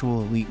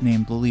intellectual elite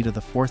named Lolita the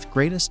fourth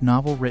greatest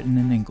novel written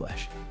in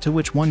English, to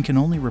which one can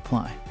only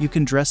reply, you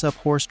can dress up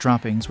horse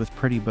droppings with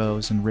pretty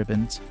bows and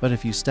ribbons, but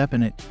if you step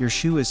in it, your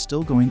shoe is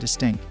still going to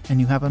stink,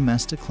 and you have a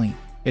mess to clean.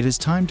 It is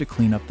time to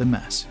clean up the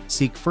mess.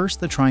 Seek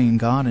first the triune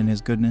God and his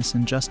goodness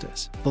and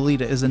justice.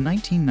 Lolita is a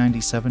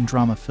 1997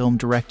 drama film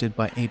directed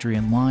by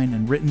Adrian Lyne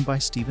and written by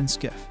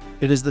Schiff.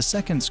 It is the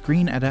second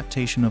screen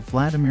adaptation of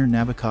Vladimir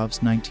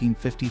Nabokov's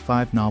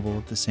 1955 novel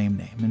of the same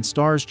name and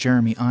stars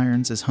Jeremy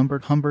Irons as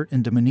Humbert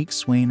and Dominique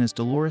Swain as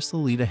Dolores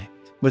Lolita,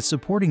 with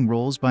supporting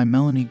roles by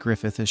Melanie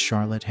Griffith as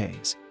Charlotte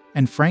Hayes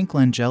and Frank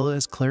Langella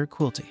as Claire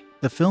Quilty.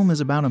 The film is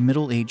about a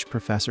middle-aged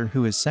professor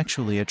who is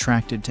sexually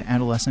attracted to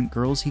adolescent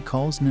girls he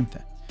calls nymphs.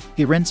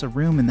 He rents a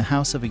room in the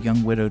house of a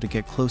young widow to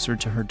get closer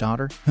to her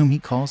daughter, whom he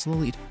calls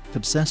Lolita.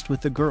 Obsessed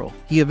with the girl,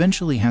 he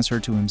eventually has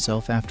her to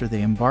himself after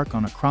they embark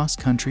on a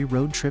cross-country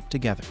road trip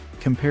together,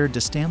 compared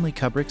to Stanley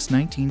Kubrick's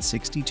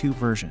 1962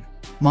 version.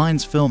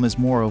 Lyne's film is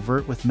more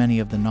overt with many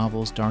of the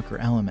novel's darker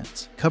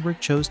elements. Kubrick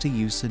chose to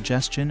use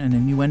suggestion and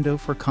innuendo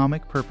for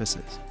comic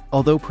purposes.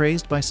 Although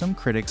praised by some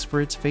critics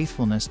for its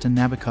faithfulness to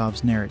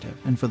Nabokov's narrative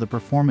and for the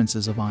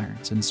performances of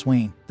Irons and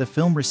Swain, the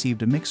film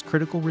received a mixed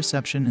critical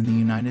reception in the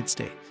United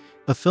States.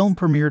 The film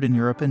premiered in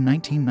Europe in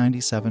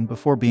 1997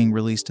 before being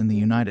released in the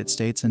United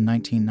States in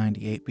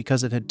 1998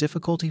 because it had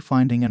difficulty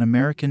finding an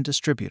American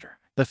distributor.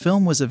 The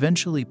film was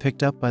eventually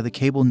picked up by the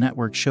cable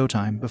network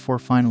Showtime before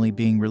finally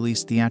being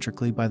released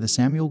theatrically by the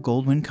Samuel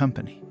Goldwyn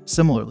Company.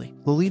 Similarly,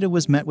 Lolita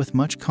was met with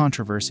much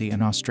controversy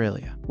in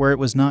Australia, where it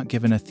was not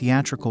given a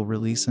theatrical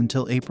release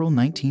until April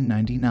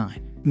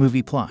 1999.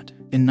 Movie plot.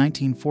 In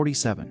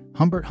 1947,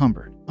 Humbert,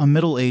 a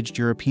middle-aged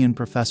European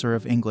professor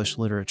of English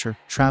literature,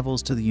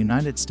 travels to the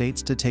United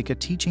States to take a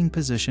teaching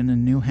position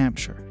in New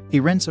Hampshire. He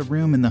rents a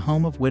room in the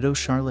home of widow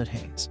Charlotte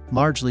Hayes,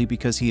 largely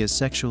because he is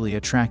sexually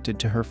attracted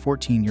to her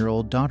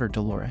 14-year-old daughter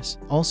Dolores,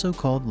 also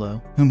called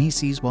Lo, whom he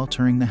sees while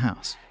touring the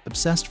house.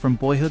 Obsessed from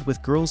boyhood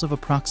with girls of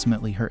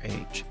approximately her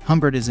age,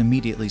 Humbert is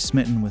immediately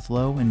smitten with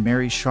Lo and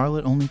marries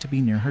Charlotte only to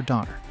be near her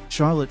daughter.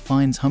 Charlotte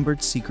finds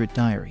Humbert's secret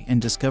diary and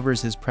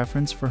discovers his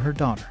preference for her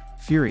daughter.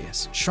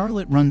 Furious,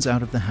 Charlotte runs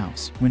out of the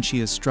house when she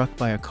is struck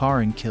by a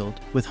car and killed,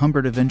 with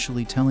Humbert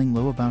eventually telling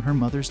Lo about her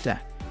mother's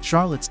death.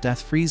 Charlotte's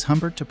death frees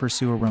Humbert to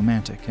pursue a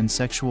romantic and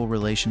sexual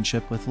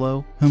relationship with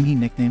Lo, whom he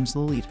nicknames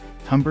Lolita.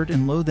 Humbert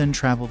and Lo then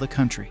travel the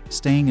country,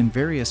 staying in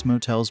various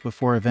motels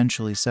before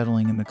eventually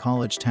settling in the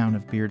college town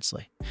of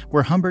Beardsley,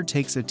 where Humbert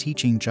takes a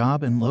teaching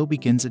job and Lo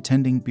begins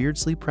attending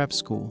Beardsley Prep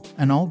School,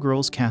 an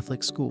all-girls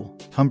Catholic school.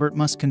 Humbert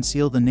must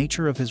conceal the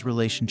nature of his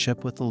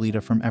relationship with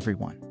Lolita from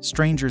everyone,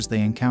 strangers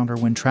they encounter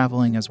when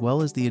traveling as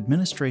well as the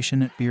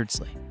administration at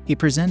Beardsley. He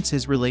presents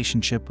his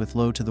relationship with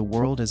Lo to the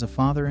world as a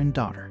father and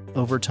daughter.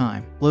 Over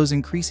time, Lo's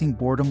increasing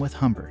boredom with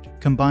Humbert,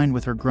 combined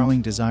with her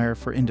growing desire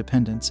for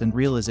independence and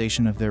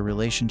realization of their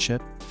relationship,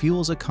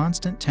 fuels a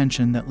constant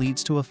tension that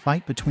leads to a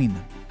fight between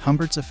them.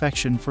 Humbert's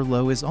affection for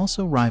Lo is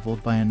also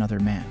rivaled by another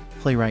man,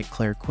 playwright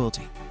Claire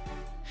Quilty,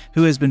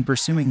 who has been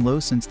pursuing Lo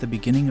since the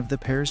beginning of the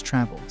pair's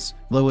travels.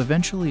 Lo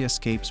eventually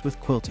escapes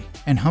with Quilty,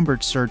 and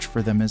Humbert's search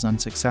for them is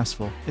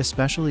unsuccessful,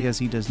 especially as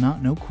he does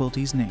not know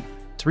Quilty's name.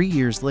 3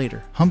 years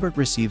later, Humbert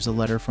receives a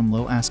letter from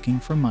Lo asking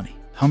for money.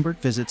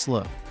 Humbert visits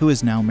Lo, who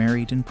is now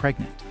married and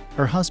pregnant.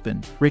 Her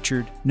husband,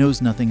 Richard,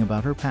 knows nothing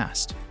about her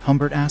past.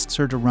 Humbert asks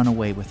her to run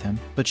away with him,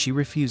 but she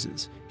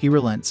refuses. He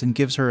relents and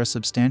gives her a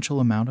substantial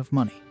amount of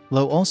money.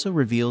 Lo also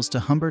reveals to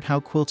Humbert how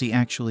Quilty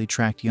actually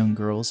tracked young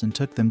girls and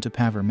took them to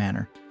Paver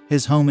Manor,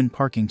 his home in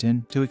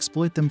Parkington, to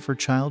exploit them for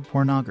child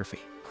pornography.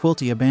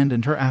 Quilty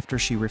abandoned her after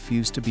she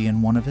refused to be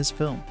in one of his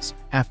films.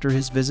 After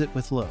his visit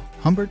with Lo,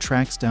 Humbert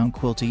tracks down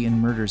Quilty and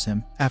murders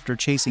him after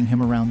chasing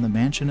him around the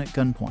mansion at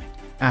gunpoint.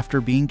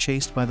 After being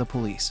chased by the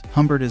police,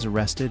 Humbert is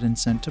arrested and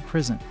sent to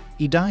prison.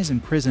 He dies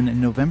in prison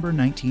in November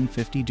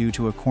 1950 due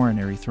to a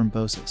coronary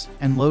thrombosis,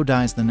 and Lo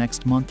dies the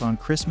next month on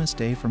Christmas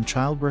Day from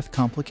childbirth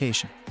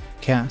complication.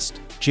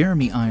 Cast: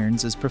 Jeremy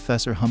Irons as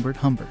Professor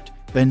Humbert,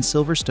 Ben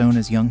Silverstone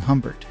as young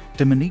Humbert,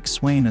 Dominique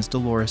Swain as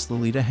Dolores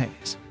Lolita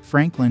Hayes,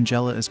 Frank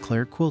Langella as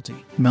Claire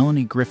Quilty,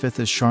 Melanie Griffith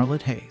as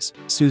Charlotte Hayes,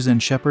 Susan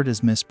Shepard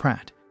as Miss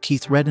Pratt,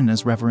 Keith Redden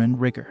as Reverend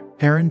Rigger,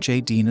 Aaron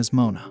J. Dean as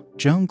Mona,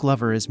 Joan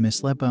Glover as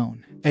Miss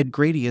LeBone, Ed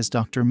Grady as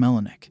Dr.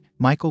 Melanick,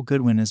 Michael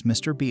Goodwin as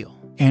Mr. Beale,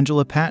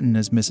 Angela Patton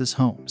as Mrs.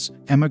 Holmes,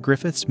 Emma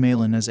Griffiths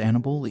Malin as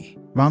Annabelle Lee,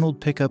 Ronald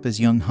Pickup as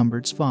young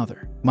Humbert's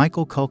father,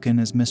 Michael Culkin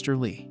as Mr.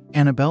 Lee,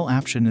 Annabelle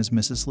Apshin as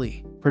Mrs.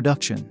 Lee.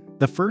 Production: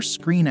 the first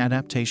screen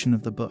adaptation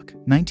of the book,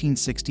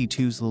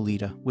 1962's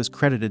Lolita, was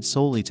credited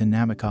solely to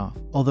Nabokov,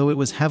 although it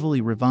was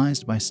heavily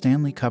revised by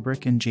Stanley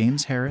Kubrick and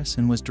James Harris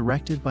and was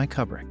directed by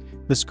Kubrick.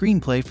 The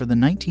screenplay for the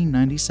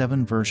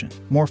 1997 version,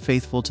 more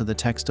faithful to the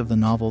text of the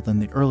novel than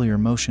the earlier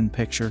motion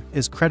picture,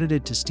 is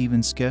credited to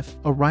Stephen Schiff,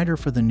 a writer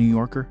for The New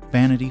Yorker,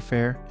 Vanity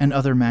Fair, and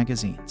other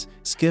magazines.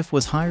 Schiff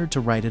was hired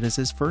to write it as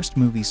his first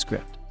movie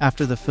script,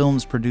 after the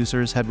film's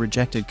producers had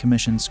rejected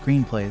commissioned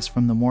screenplays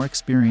from the more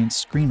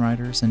experienced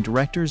screenwriters and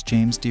directors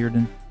James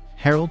Dearden,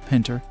 Harold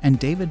Pinter, and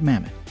David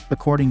Mamet.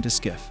 According to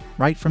Schiff,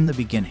 right from the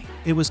beginning,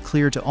 it was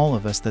clear to all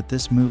of us that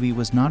this movie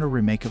was not a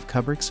remake of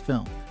Kubrick's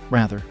film.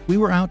 Rather, we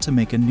were out to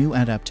make a new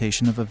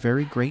adaptation of a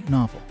very great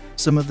novel.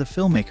 Some of the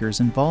filmmakers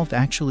involved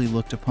actually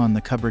looked upon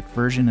the Kubrick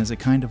version as a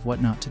kind of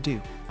what not to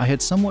do. I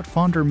had somewhat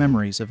fonder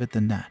memories of it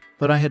than that,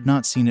 but I had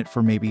not seen it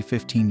for maybe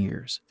 15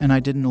 years, and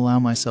I didn't allow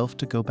myself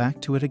to go back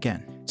to it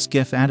again.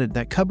 Schiff added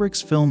that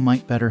Kubrick's film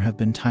might better have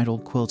been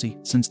titled Quilty,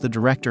 since the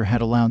director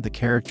had allowed the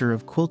character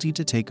of Quilty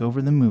to take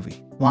over the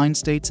movie. Lyne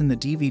states in the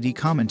DVD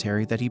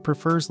commentary that he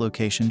prefers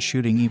location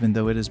shooting even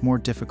though it is more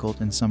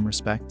difficult in some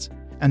respects,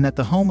 and that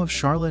the home of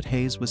Charlotte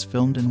Hayes was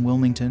filmed in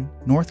Wilmington,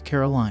 North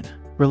Carolina.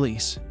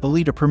 Release: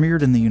 Lolita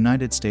premiered in the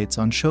United States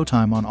on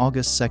Showtime on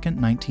August 2,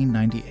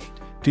 1998.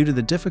 Due to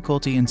the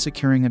difficulty in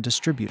securing a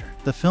distributor,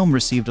 the film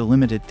received a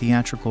limited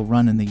theatrical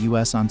run in the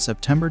US on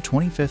September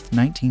 25,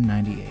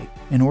 1998,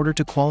 in order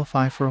to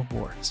qualify for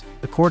awards.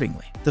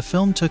 Accordingly, the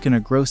film took in a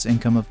gross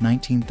income of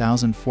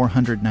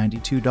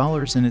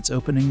 $19,492 in its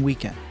opening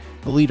weekend.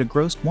 Lolita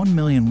grossed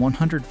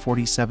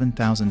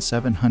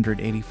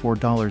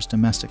 $1,147,784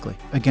 domestically,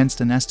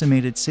 against an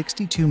estimated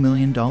 $62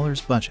 million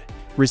budget.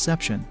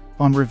 Reception: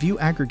 On review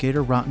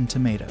aggregator Rotten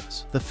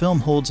Tomatoes, the film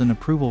holds an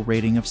approval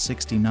rating of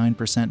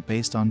 69%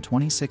 based on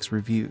 26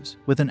 reviews,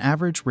 with an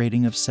average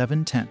rating of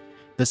 7/10.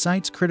 The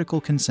site's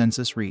critical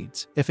consensus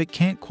reads, "If it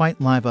can't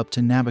quite live up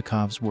to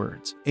Nabokov's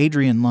words,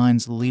 Adrian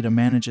Lyne's Lolita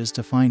manages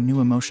to find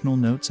new emotional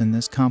notes in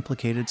this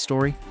complicated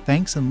story,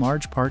 thanks in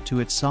large part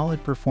to its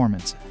solid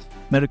performances."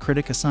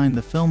 Metacritic assigned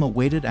the film a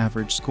weighted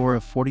average score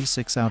of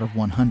 46 out of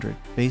 100,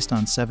 based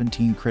on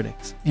 17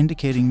 critics,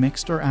 indicating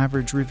mixed or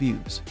average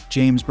reviews.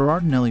 James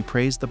Berardinelli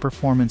praised the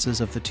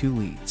performances of the two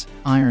leads,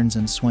 Irons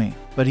and Swain,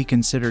 but he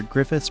considered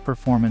Griffith's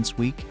performance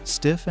weak,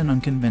 stiff, and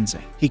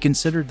unconvincing. He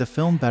considered the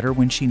film better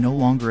when she no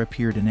longer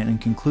appeared in it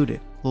and concluded,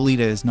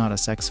 "Lolita is not a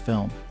sex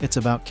film. It's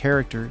about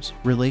characters,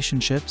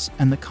 relationships,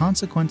 and the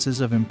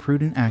consequences of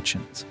imprudent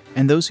actions.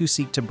 And those who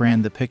seek to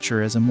brand the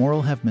picture as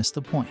immoral have missed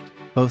the point.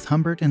 Both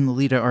Humbert and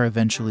Lolita are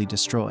eventually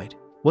destroyed.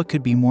 What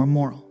could be more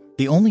moral?"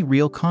 The only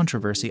real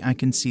controversy I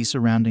can see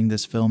surrounding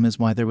this film is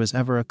why there was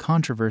ever a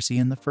controversy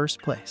in the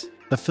first place.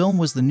 The film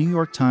was the New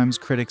York Times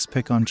critics'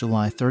 pick on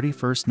July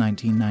 31,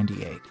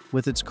 1998,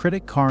 with its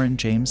critic Karin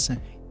James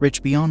saying,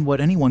 "Rich beyond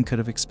what anyone could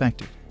have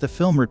expected, the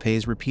film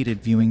repays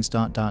repeated viewings.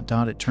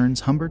 It turns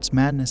Humbert's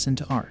madness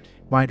into art."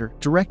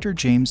 Writer-director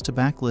James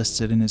Tabak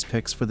lists it in his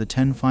picks for the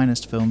 10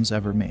 finest films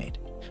ever made,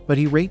 but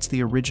he rates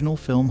the original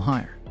film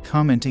higher.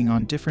 Commenting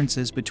on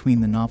differences between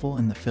the novel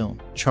and the film,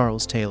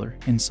 Charles Taylor,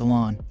 in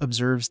Salon,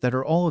 observes that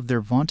are all of their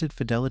vaunted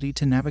fidelity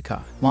to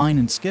Nabokov. Lyne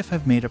and Schiff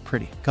have made a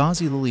pretty,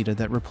 gauzy Lolita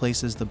that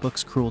replaces the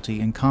book's cruelty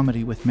and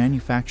comedy with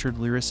manufactured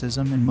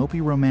lyricism and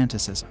mopey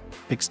romanticism.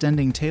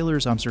 Extending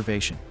Taylor's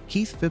observation,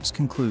 Keith Phipps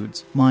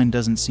concludes, Lyne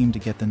doesn't seem to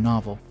get the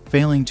novel,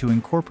 failing to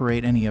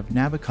incorporate any of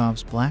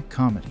Nabokov's black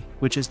comedy,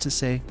 which is to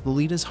say,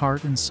 Lolita's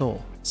heart and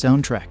soul.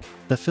 Soundtrack.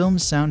 The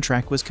film's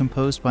soundtrack was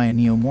composed by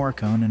Ennio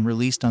Morricone and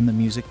released on the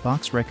Music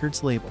Box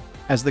Records label.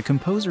 As the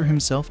composer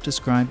himself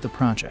described the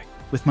project,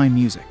 "With my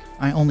music,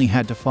 I only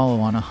had to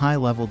follow on a high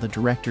level the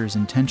director's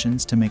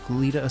intentions to make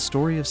Lolita a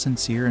story of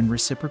sincere and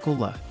reciprocal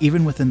love,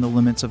 even within the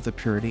limits of the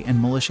purity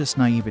and malicious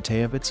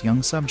naivete of its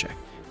young subject."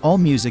 All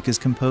music is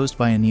composed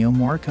by Ennio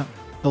Morricone.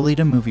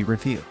 Lolita Movie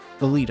Review.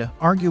 Lolita,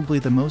 arguably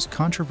the most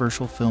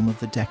controversial film of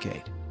the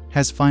decade,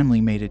 has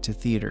finally made it to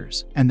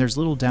theaters, and there's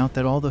little doubt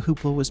that all the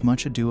hoopla was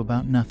much ado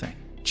about nothing.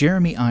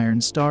 Jeremy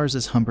Irons stars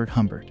as Humbert,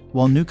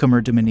 while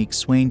newcomer Dominique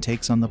Swain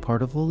takes on the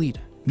part of Lolita.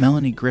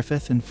 Melanie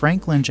Griffith and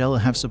Frank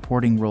Langella have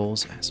supporting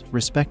roles as,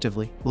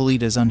 respectively,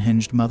 Lolita's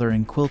unhinged mother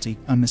and Quilty,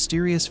 a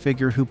mysterious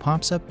figure who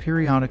pops up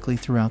periodically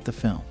throughout the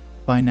film.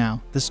 By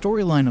now, the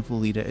storyline of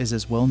Lolita is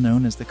as well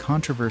known as the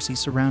controversy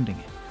surrounding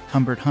it.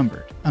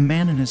 Humbert, a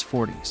man in his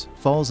 40s,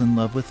 falls in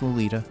love with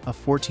Lolita, a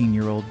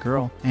 14-year-old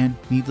girl, and,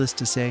 needless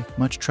to say,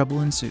 much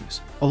trouble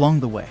ensues. Along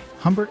the way,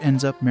 Humbert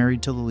ends up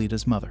married to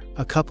Lolita's mother,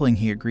 a coupling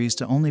he agrees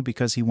to only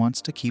because he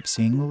wants to keep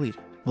seeing Lolita.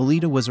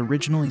 Lolita was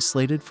originally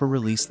slated for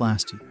release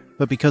last year,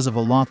 but because of a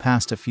law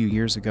passed a few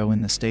years ago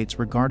in the States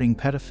regarding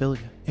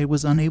pedophilia, it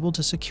was unable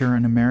to secure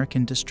an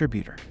American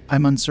distributor.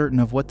 I'm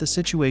uncertain of what the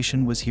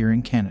situation was here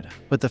in Canada,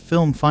 but the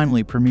film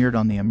finally premiered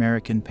on the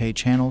American pay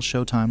channel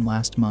Showtime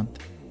last month,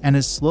 and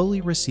is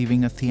slowly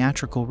receiving a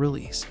theatrical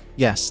release.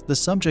 Yes, the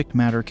subject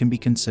matter can be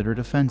considered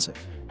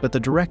offensive, but the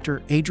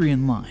director,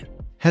 Adrian Lyne,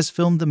 has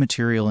filmed the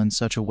material in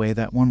such a way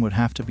that one would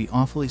have to be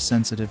awfully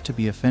sensitive to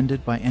be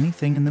offended by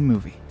anything in the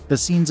movie. The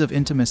scenes of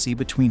intimacy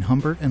between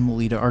Humbert and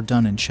Lolita are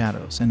done in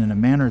shadows and in a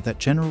manner that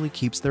generally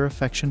keeps their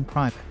affection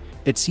private.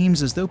 It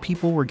seems as though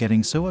people were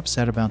getting so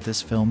upset about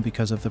this film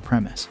because of the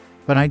premise,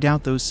 but I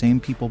doubt those same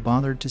people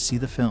bothered to see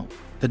the film.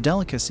 The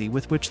delicacy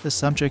with which the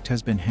subject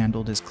has been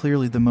handled is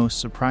clearly the most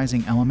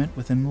surprising element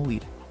within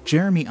Lolita.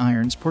 Jeremy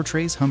Irons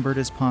portrays Humbert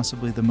as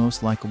possibly the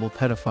most likable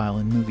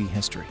pedophile in movie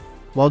history,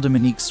 while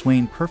Dominique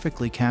Swain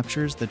perfectly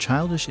captures the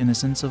childish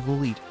innocence of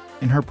Lolita.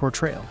 In her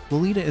portrayal,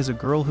 Lolita is a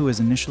girl who is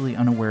initially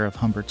unaware of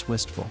Humbert's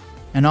wistful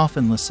and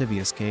often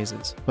lascivious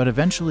gazes, but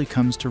eventually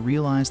comes to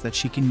realize that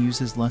she can use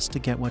his lust to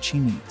get what she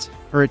needs.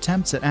 Her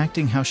attempts at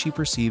acting how she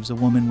perceives a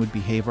woman would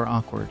behave are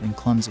awkward and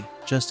clumsy,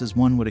 just as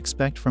one would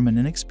expect from an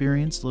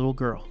inexperienced little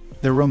girl.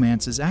 Their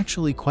romance is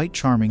actually quite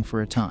charming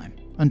for a time,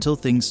 until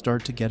things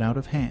start to get out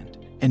of hand.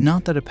 And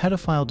not that a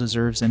pedophile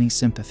deserves any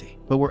sympathy,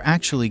 but we're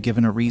actually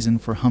given a reason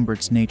for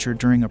Humbert's nature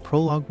during a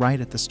prologue right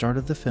at the start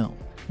of the film.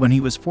 When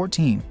he was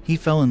 14, he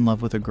fell in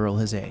love with a girl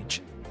his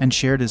age, and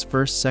shared his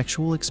first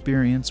sexual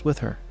experience with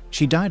her.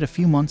 She died a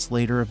few months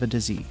later of a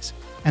disease,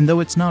 and though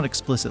it's not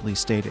explicitly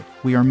stated,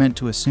 we are meant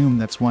to assume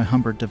that's why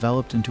Humbert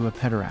developed into a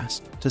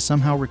pederast, to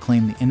somehow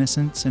reclaim the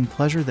innocence and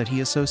pleasure that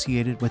he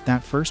associated with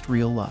that first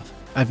real love.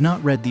 I've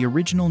not read the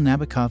original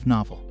Nabokov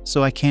novel,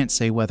 so I can't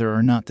say whether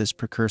or not this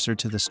precursor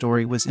to the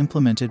story was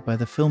implemented by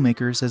the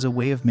filmmakers as a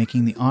way of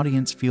making the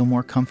audience feel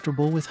more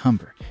comfortable with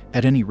Humbert.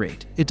 At any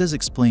rate, it does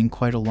explain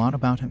quite a lot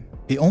about him.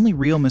 The only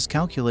real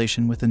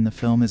miscalculation within the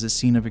film is a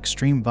scene of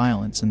extreme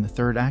violence in the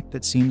third act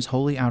that seems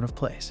wholly out of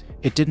place.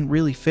 It didn't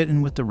really fit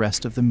in with the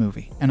rest of the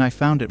movie, and I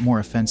found it more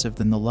offensive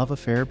than the love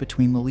affair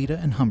between Lolita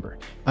and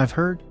Humbert. I've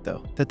heard,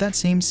 though, that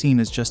same scene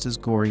is just as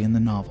gory in the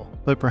novel,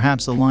 but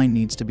perhaps a line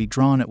needs to be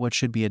drawn at what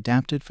should be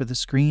adapted for the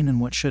screen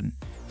and what shouldn't.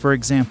 For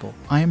example,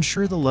 I am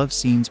sure the love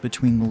scenes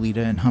between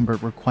Lolita and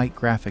Humbert were quite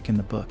graphic in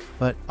the book,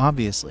 but,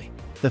 obviously,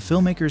 the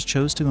filmmakers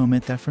chose to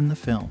omit that from the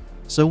film.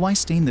 So why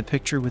stain the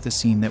picture with a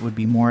scene that would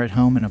be more at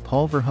home in a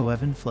Paul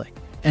Verhoeven flick?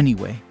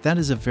 Anyway, that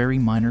is a very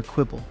minor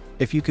quibble.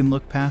 If you can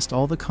look past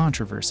all the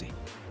controversy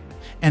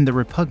and the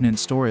repugnant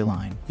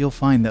storyline, you'll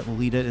find that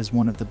Lolita is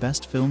one of the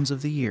best films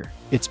of the year.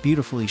 It's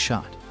beautifully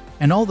shot,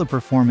 and all the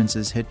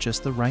performances hit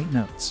just the right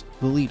notes.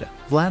 Lolita,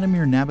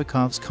 Vladimir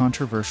Nabokov's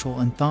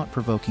controversial and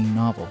thought-provoking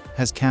novel,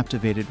 has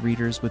captivated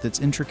readers with its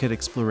intricate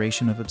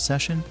exploration of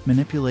obsession,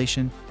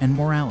 manipulation, and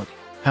morality.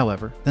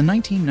 However, the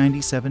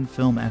 1997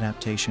 film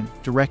adaptation,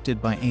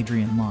 directed by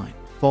Adrian Lyne,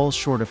 falls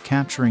short of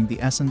capturing the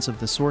essence of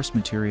the source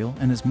material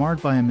and is marred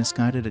by a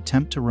misguided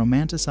attempt to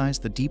romanticize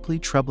the deeply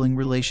troubling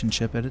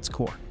relationship at its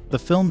core. The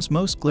film's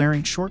most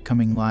glaring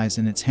shortcoming lies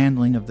in its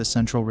handling of the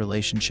central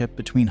relationship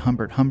between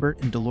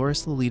Humbert and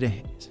Dolores Lolita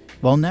Hayes.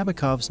 While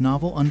Nabokov's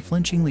novel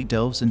unflinchingly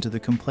delves into the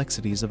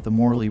complexities of the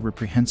morally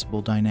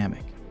reprehensible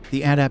dynamic,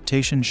 the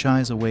adaptation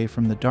shies away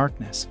from the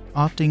darkness,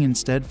 opting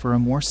instead for a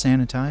more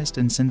sanitized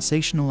and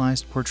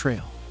sensationalized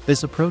portrayal.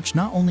 This approach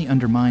not only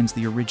undermines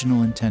the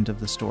original intent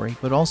of the story,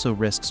 but also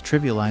risks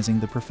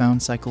trivializing the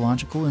profound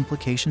psychological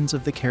implications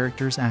of the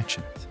characters'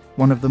 actions.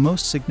 One of the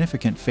most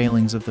significant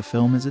failings of the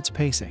film is its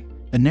pacing.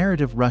 The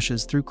narrative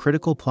rushes through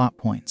critical plot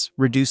points,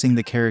 reducing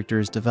the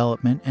characters'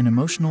 development and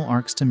emotional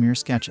arcs to mere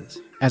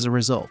sketches. As a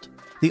result,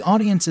 the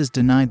audience is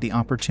denied the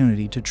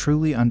opportunity to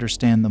truly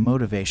understand the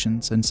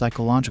motivations and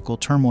psychological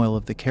turmoil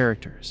of the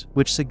characters,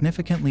 which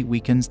significantly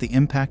weakens the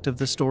impact of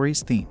the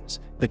story's themes.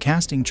 The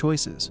casting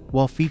choices,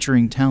 while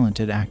featuring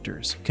talented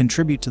actors,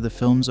 contribute to the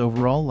film's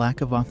overall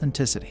lack of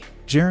authenticity.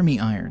 Jeremy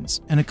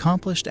Irons, an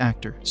accomplished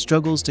actor,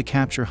 struggles to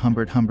capture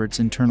Humbert's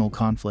internal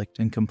conflict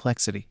and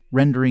complexity,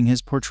 rendering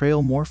his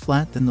portrayal more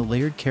flat than the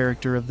layered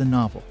character of the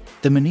novel.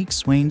 Dominique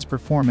Swain's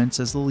performance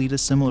as Lolita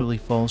similarly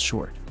falls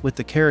short, with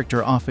the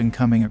character often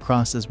coming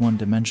across as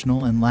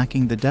one-dimensional and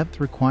lacking the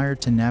depth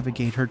required to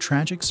navigate her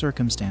tragic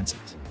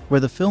circumstances. Where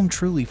the film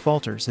truly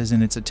falters is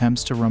in its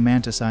attempts to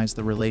romanticize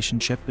the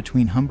relationship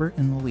between Humbert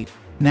and Lolita.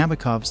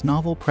 Nabokov's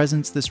novel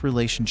presents this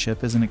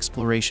relationship as an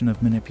exploration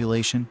of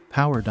manipulation,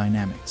 power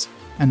dynamics,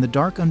 and the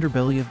dark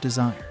underbelly of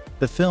desire.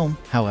 The film,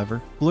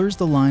 however, blurs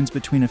the lines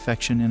between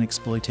affection and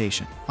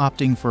exploitation,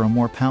 opting for a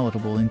more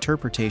palatable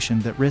interpretation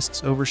that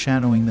risks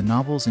overshadowing the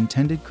novel's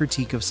intended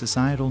critique of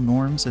societal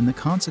norms and the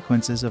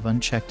consequences of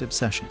unchecked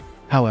obsession.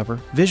 However,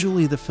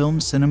 visually the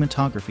film's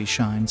cinematography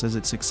shines as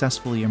it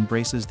successfully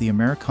embraces the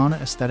Americana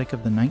aesthetic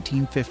of the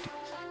 1950s.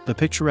 The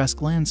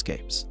picturesque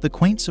landscapes, the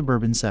quaint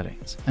suburban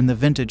settings, and the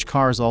vintage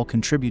cars all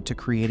contribute to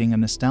creating a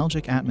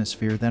nostalgic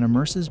atmosphere that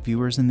immerses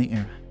viewers in the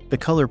era. The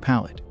color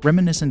palette,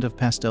 reminiscent of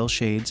pastel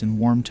shades and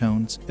warm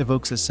tones,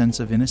 evokes a sense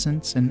of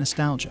innocence and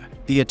nostalgia.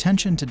 The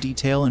attention to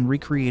detail in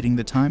recreating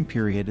the time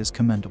period is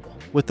commendable,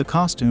 with the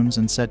costumes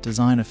and set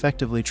design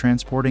effectively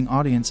transporting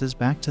audiences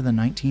back to the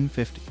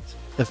 1950s.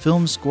 The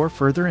film's score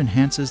further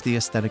enhances the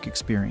aesthetic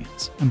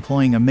experience,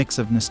 employing a mix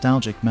of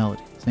nostalgic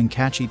melodies and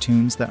catchy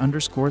tunes that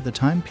underscore the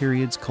time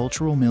period's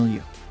cultural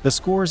milieu. The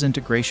score's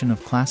integration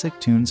of classic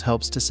tunes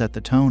helps to set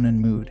the tone and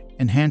mood,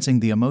 enhancing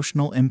the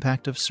emotional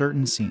impact of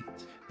certain scenes.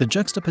 The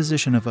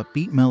juxtaposition of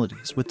upbeat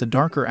melodies with the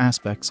darker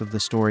aspects of the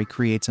story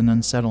creates an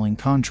unsettling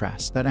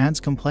contrast that adds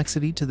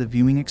complexity to the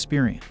viewing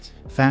experience.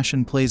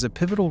 Fashion plays a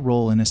pivotal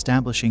role in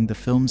establishing the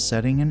film's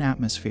setting and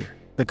atmosphere.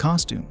 The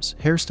costumes,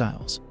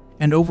 hairstyles,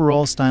 and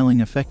overall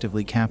styling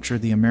effectively capture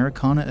the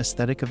Americana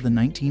aesthetic of the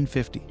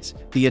 1950s.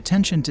 The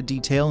attention to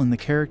detail in the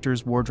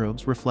characters'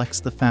 wardrobes reflects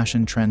the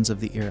fashion trends of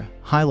the era,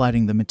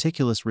 highlighting the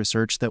meticulous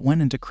research that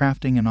went into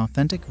crafting an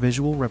authentic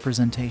visual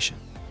representation.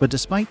 But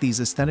despite these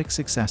aesthetic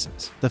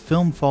successes, the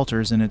film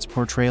falters in its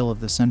portrayal of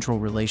the central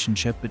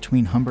relationship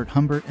between Humbert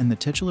and the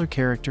titular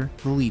character,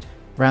 Lolita.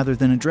 Rather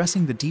than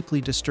addressing the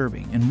deeply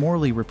disturbing and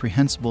morally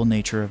reprehensible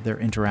nature of their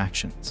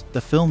interactions,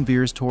 the film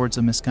veers towards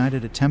a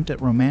misguided attempt at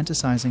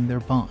romanticizing their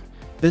bond.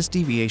 This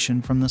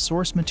deviation from the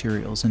source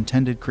material's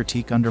intended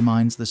critique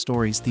undermines the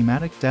story's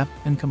thematic depth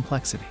and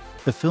complexity.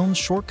 The film's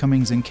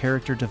shortcomings in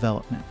character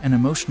development and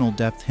emotional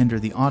depth hinder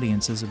the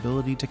audience's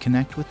ability to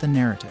connect with the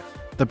narrative.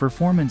 The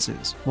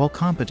performances, while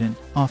competent,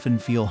 often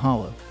feel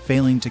hollow,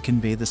 failing to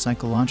convey the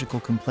psychological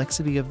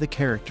complexity of the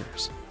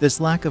characters. This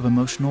lack of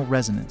emotional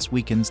resonance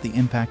weakens the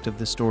impact of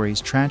the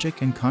story's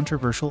tragic and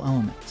controversial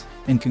elements.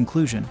 In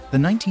conclusion, the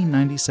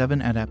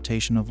 1997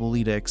 adaptation of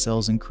Lolita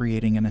excels in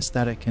creating an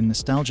aesthetic and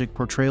nostalgic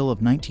portrayal of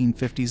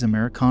 1950s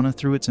Americana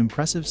through its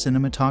impressive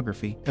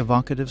cinematography,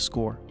 evocative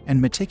score,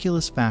 and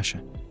meticulous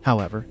fashion.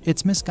 However,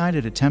 its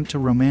misguided attempt to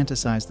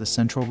romanticize the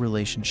central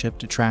relationship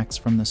detracts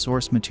from the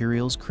source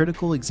material's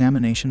critical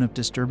examination of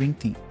disturbing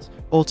themes.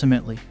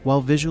 Ultimately,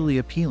 while visually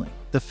appealing,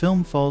 the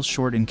film falls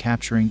short in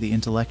capturing the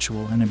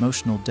intellectual and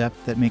emotional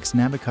depth that makes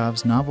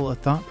Nabokov's novel a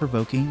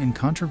thought-provoking and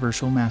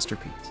controversial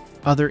masterpiece.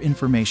 Other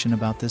information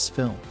about this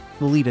film: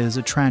 Lolita is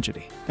a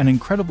tragedy, an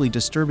incredibly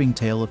disturbing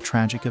tale of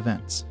tragic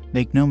events.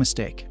 Make no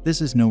mistake,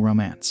 this is no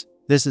romance.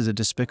 This is a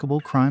despicable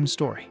crime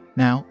story.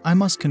 Now, I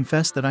must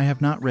confess that I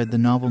have not read the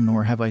novel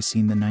nor have I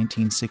seen the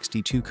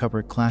 1962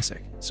 Kubrick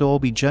classic, so I'll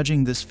be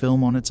judging this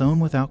film on its own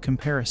without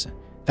comparison.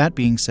 That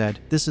being said,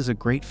 this is a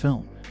great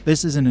film.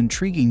 This is an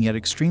intriguing yet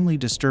extremely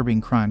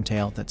disturbing crime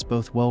tale that's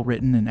both well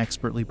written and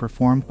expertly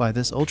performed by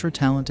this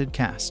ultra-talented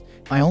cast.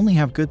 I only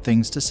have good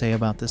things to say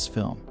about this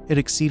film. It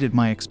exceeded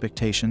my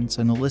expectations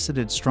and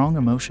elicited strong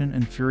emotion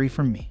and fury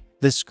from me.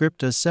 This script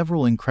does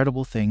several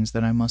incredible things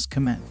that I must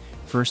commend.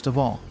 First of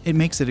all, it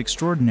makes it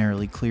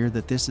extraordinarily clear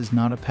that this is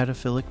not a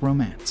pedophilic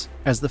romance.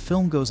 As the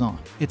film goes on,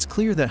 it's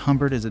clear that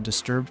Humbert is a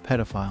disturbed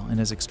pedophile, and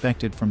as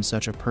expected from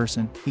such a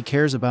person, he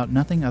cares about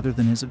nothing other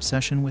than his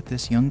obsession with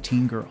this young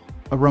teen girl.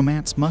 A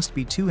romance must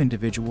be two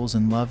individuals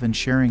in love and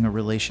sharing a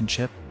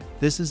relationship.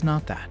 This is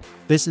not that.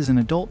 This is an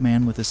adult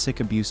man with a sick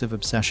abusive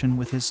obsession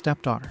with his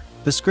stepdaughter.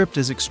 The script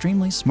is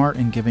extremely smart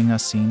in giving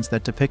us scenes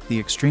that depict the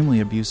extremely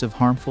abusive,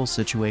 harmful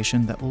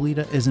situation that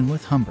Lolita is in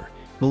with Humbert.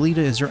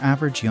 Lolita is your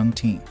average young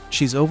teen.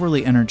 She's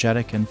overly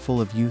energetic and full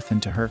of youth,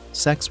 and to her,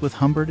 sex with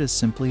Humbert is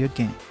simply a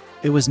game.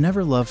 It was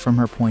never love from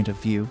her point of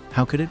view.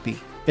 How could it be?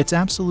 It's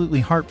absolutely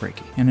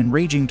heartbreaking and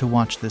enraging to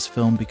watch this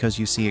film because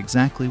you see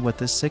exactly what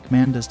this sick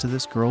man does to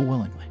this girl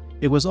willingly.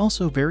 It was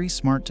also very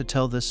smart to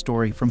tell this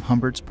story from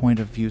Humbert's point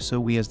of view so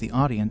we as the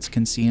audience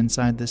can see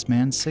inside this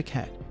man's sick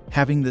head.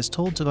 Having this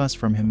told to us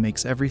from him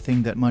makes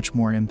everything that much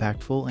more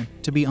impactful and,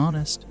 to be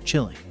honest,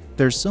 chilling.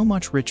 There's so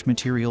much rich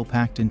material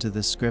packed into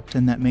this script,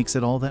 and that makes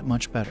it all that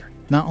much better.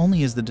 Not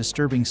only is the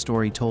disturbing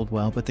story told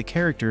well, but the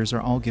characters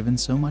are all given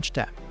so much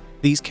depth.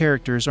 These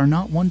characters are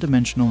not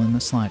one-dimensional in the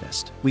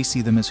slightest. We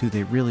see them as who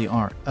they really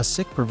are, a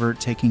sick pervert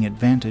taking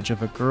advantage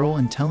of a girl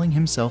and telling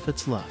himself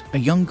it's love, a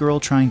young girl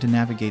trying to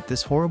navigate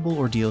this horrible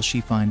ordeal she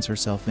finds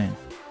herself in,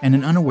 and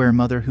an unaware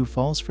mother who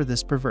falls for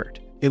this pervert.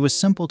 It was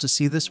simple to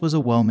see this was a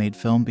well-made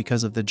film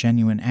because of the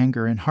genuine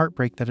anger and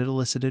heartbreak that it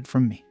elicited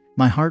from me.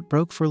 My heart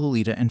broke for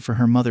Lolita and for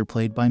her mother,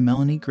 played by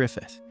Melanie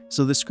Griffith.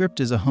 So the script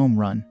is a home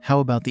run. How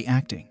about the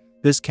acting?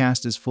 This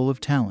cast is full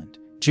of talent.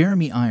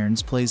 Jeremy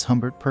Irons plays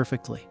Humbert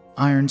perfectly.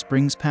 Irons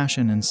brings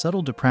passion and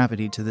subtle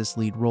depravity to this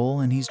lead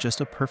role, and he's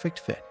just a perfect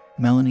fit.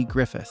 Melanie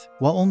Griffith,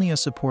 while only a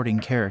supporting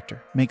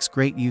character, makes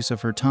great use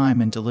of her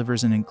time and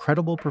delivers an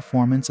incredible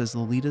performance as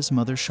Lolita's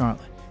mother,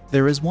 Charlotte.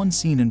 There is one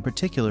scene in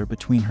particular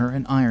between her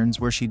and Irons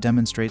where she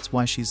demonstrates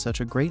why she's such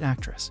a great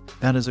actress.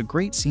 That is a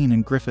great scene,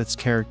 and Griffith's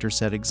character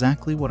said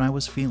exactly what I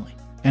was feeling.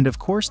 And of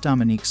course,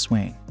 Dominique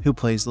Swain, who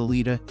plays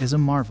Lolita, is a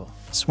marvel.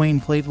 Swain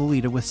played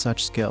Lolita with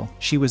such skill.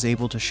 She was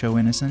able to show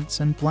innocence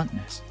and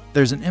bluntness.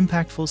 There's an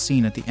impactful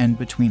scene at the end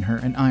between her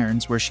and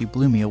Irons where she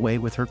blew me away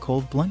with her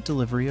cold, blunt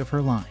delivery of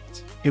her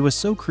lines. It was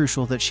so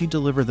crucial that she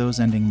deliver those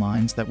ending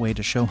lines that way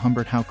to show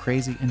Humbert how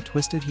crazy and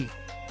twisted he is.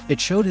 It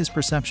showed his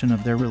perception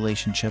of their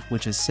relationship,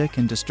 which is sick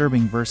and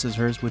disturbing, versus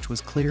hers, which was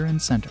clear and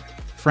centered.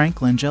 Frank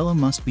Langella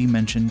must be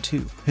mentioned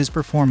too. His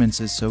performance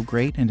is so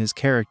great, and his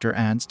character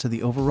adds to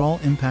the overall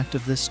impact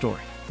of this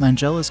story.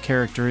 Langella's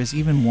character is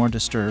even more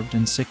disturbed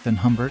and sick than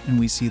Humbert, and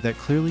we see that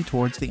clearly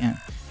towards the end.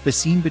 The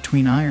scene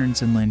between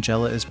Irons and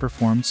Langella is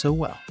performed so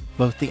well.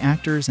 Both the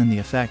actors and the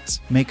effects,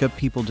 makeup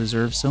people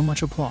deserve so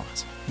much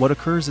applause. What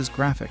occurs is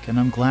graphic, and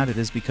I'm glad it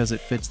is because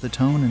it fits the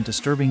tone and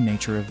disturbing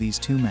nature of these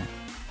two men.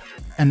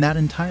 And that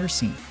entire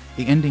scene,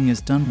 the ending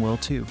is done well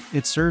too.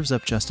 It serves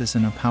up justice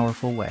in a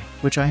powerful way,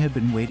 which I had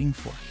been waiting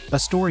for. A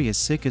story as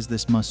sick as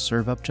this must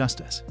serve up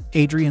justice.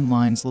 Adrian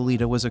Lyne's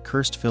Lolita was a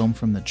cursed film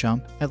from the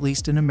jump, at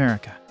least in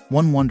America.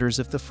 One wonders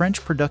if the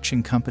French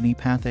production company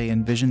Pathé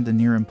envisioned the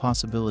near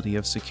impossibility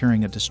of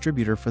securing a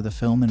distributor for the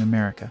film in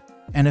America,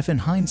 and if in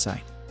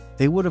hindsight,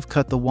 they would have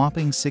cut the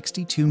whopping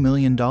 $62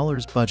 million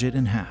budget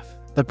in half.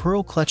 The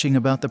pearl-clutching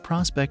about the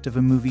prospect of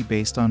a movie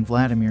based on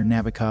Vladimir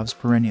Nabokov's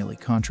perennially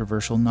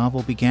controversial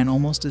novel began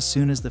almost as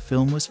soon as the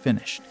film was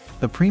finished.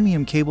 The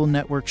premium cable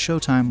network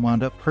Showtime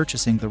wound up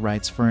purchasing the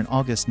rights for an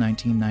August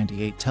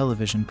 1998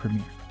 television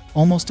premiere,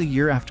 almost a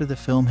year after the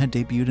film had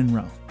debuted in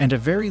Rome, and a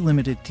very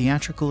limited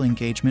theatrical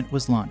engagement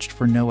was launched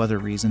for no other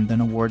reason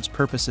than awards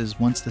purposes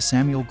once the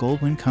Samuel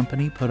Goldwyn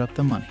Company put up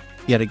the money.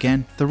 Yet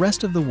again, the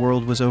rest of the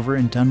world was over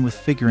and done with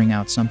figuring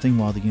out something,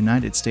 while the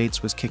United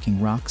States was kicking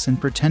rocks and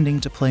pretending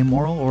to play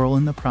moral oral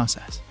in the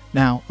process.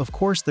 Now, of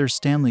course, there's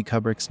Stanley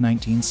Kubrick's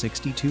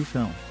 1962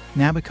 film.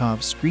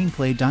 Nabokov's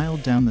screenplay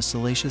dialed down the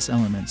salacious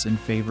elements in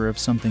favor of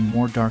something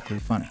more darkly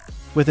funny,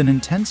 with an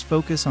intense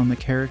focus on the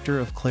character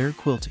of Claire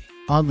Quilty.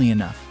 Oddly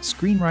enough,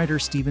 screenwriter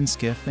Stephen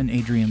Schiff and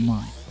Adrian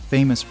Lyne,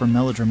 famous for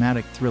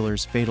melodramatic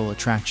thrillers Fatal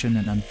Attraction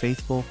and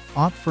Unfaithful,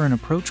 opt for an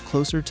approach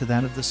closer to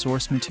that of the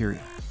source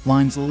material.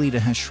 Lyne's Lolita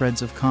has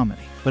shreds of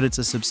comedy, but it's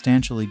a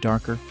substantially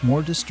darker,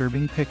 more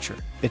disturbing picture.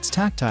 It's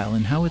tactile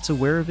in how it's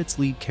aware of its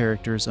lead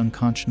character's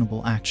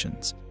unconscionable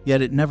actions,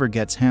 yet it never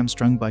gets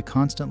hamstrung by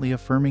constantly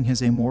affirming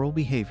his amoral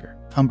behavior.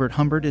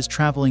 Humbert is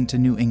traveling to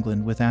New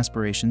England with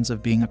aspirations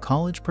of being a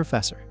college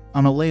professor.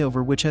 on a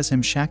layover which has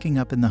him shacking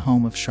up in the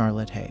home of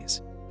Charlotte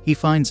Hayes. He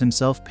finds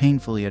himself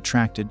painfully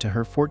attracted to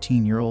her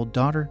 14-year-old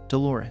daughter,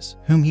 Dolores,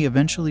 whom he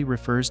eventually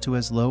refers to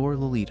as Lo or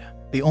Lolita.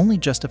 The only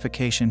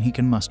justification he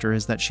can muster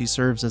is that she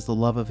serves as the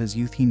love of his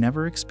youth he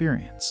never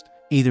experienced.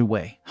 Either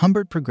way,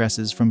 Humbert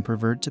progresses from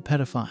pervert to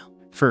pedophile.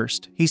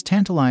 First, he's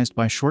tantalized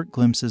by short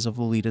glimpses of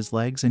Lolita's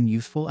legs and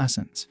youthful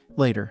essence.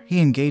 Later, he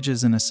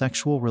engages in a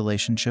sexual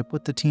relationship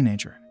with the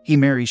teenager. He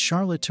marries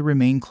Charlotte to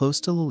remain close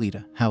to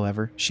Lolita.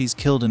 However, she's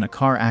killed in a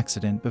car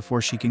accident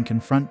before she can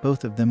confront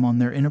both of them on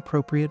their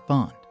inappropriate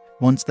bond.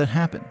 Once that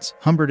happens,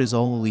 Humbert is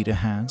all Lolita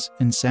has,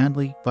 and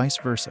sadly, vice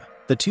versa.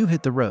 The two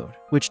hit the road,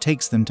 which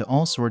takes them to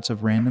all sorts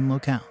of random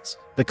locales.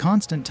 The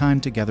constant time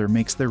together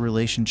makes their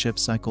relationship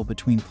cycle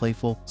between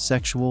playful,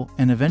 sexual,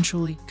 and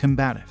eventually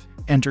combative.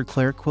 Enter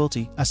Claire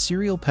Quilty, a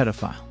serial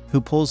pedophile,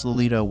 who pulls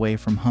Lolita away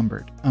from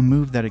Humbert, a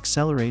move that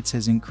accelerates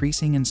his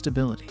increasing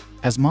instability.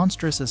 As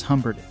monstrous as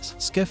Humbert is,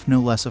 Schiff no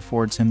less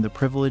affords him the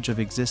privilege of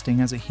existing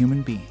as a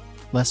human being.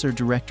 Lesser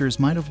directors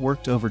might have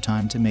worked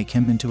overtime to make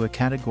him into a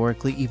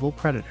categorically evil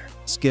predator.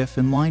 Schiff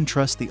and Lyne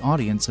trust the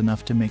audience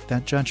enough to make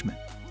that judgment.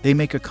 They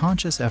make a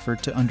conscious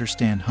effort to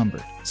understand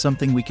Humbert,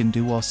 something we can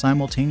do while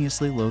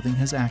simultaneously loathing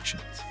his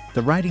actions.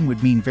 The writing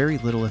would mean very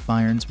little if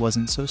Irons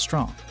wasn't so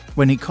strong.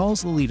 When he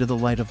calls Lolita the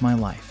light of my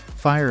life,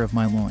 fire of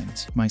my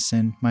loins, my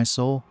sin, my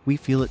soul, we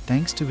feel it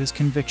thanks to his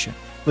conviction.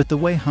 With the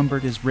way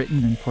Humbert is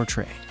written and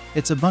portrayed,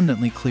 it's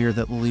abundantly clear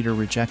that Lolita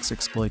rejects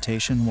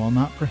exploitation while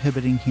not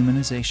prohibiting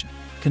humanization.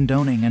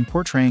 Condoning and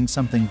portraying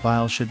something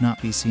vile should not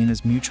be seen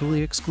as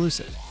mutually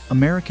exclusive.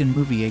 American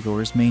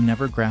moviegoers may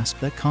never grasp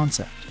that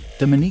concept.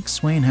 Dominique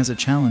Swain has a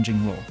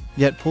challenging role,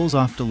 yet pulls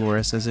off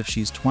Dolores as if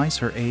she's twice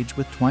her age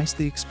with twice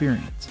the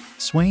experience.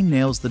 Swain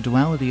nails the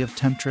duality of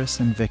temptress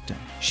and victim.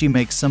 She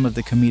makes some of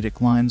the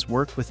comedic lines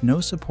work with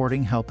no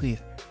supporting help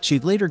either.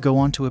 She'd later go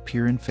on to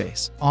appear in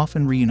Face,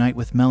 often reunite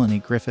with Melanie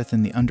Griffith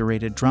in the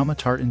underrated drama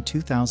Tart in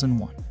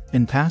 2001.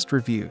 In past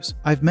reviews,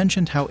 I've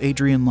mentioned how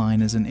Adrian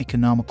Lyne is an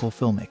economical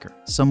filmmaker,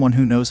 someone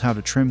who knows how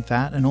to trim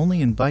fat and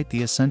only invite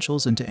the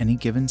essentials into any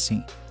given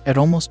scene. At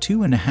almost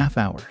 2.5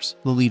 hours,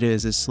 Lolita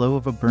is as slow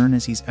of a burn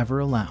as he's ever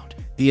allowed.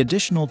 The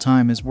additional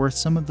time is worth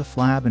some of the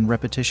flab and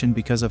repetition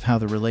because of how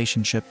the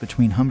relationship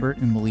between Humbert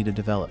and Lolita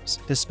develops,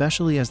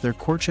 especially as their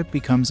courtship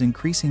becomes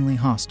increasingly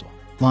hostile.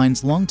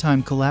 Lyne's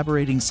longtime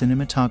collaborating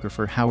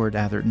cinematographer Howard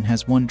Atherton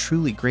has one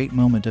truly great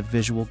moment of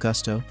visual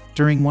gusto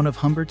during one of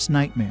Humbert's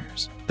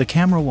nightmares. The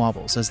camera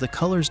wobbles as the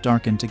colors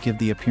darken to give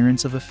the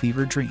appearance of a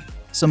fever dream.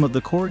 Some of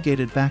the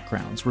corrugated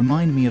backgrounds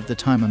remind me of the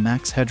time a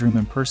Max Headroom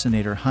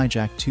impersonator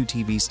hijacked 2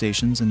 TV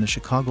stations in the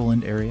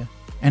Chicagoland area,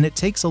 and it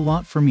takes a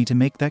lot for me to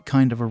make that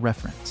kind of a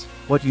reference.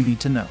 What you need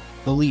to know.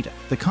 Lolita,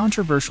 the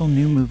controversial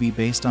new movie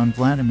based on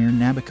Vladimir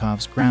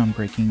Nabokov's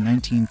groundbreaking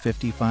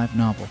 1955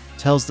 novel,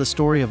 tells the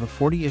story of a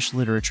 40-ish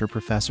literature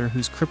professor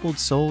whose crippled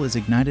soul is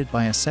ignited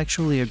by a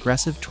sexually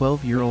aggressive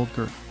 12-year-old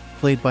girl.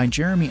 Played by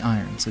Jeremy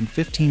Irons and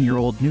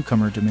 15-year-old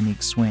newcomer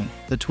Dominique Swain,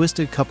 the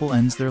twisted couple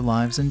ends their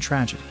lives in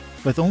tragedy.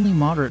 With only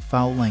moderate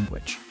foul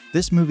language,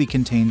 this movie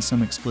contains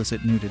some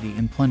explicit nudity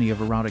and plenty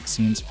of erotic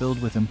scenes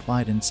filled with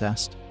implied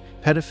incest,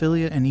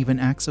 pedophilia, and even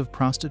acts of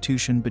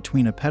prostitution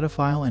between a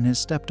pedophile and his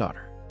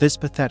stepdaughter. This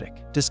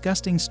pathetic,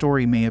 disgusting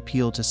story may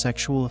appeal to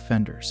sexual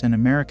offenders and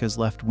America's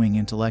left-wing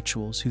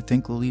intellectuals who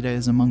think Lolita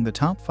is among the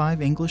top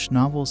 5 English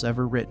novels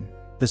ever written.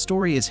 The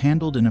story is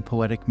handled in a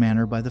poetic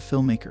manner by the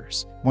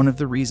filmmakers, one of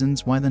the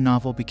reasons why the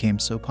novel became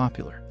so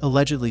popular.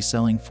 Allegedly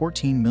selling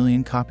 14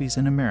 million copies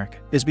in America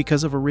is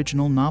because of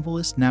original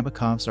novelist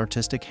Nabokov's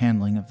artistic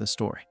handling of the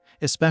story,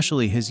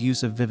 especially his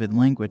use of vivid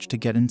language to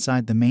get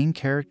inside the main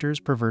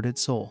character's perverted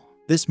soul.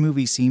 This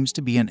movie seems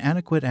to be an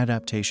adequate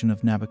adaptation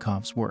of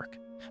Nabokov's work,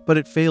 but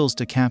it fails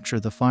to capture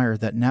the fire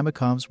that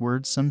Nabokov's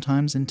words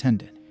sometimes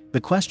intended. The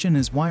question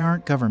is, why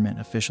aren't government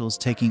officials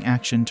taking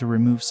action to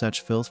remove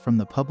such filth from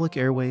the public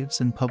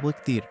airwaves and public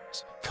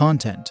theaters?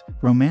 Content: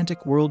 romantic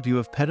worldview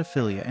of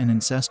pedophilia and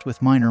incest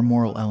with minor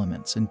moral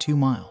elements and 2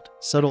 mild,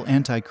 subtle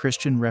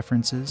anti-Christian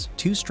references,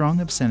 2 strong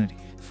obscenity,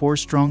 4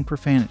 strong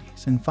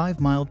profanities, and 5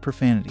 mild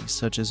profanities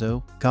such as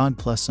 "oh, God"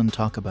 plus some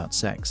talk about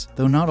sex.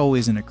 Though not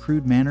always in a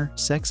crude manner,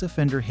 sex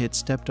offender hits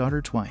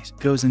stepdaughter twice,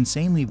 goes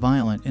insanely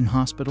violent in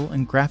hospital,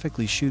 and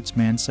graphically shoots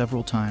man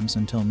several times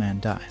until man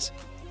dies.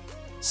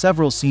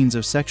 Several scenes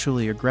of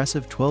sexually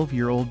aggressive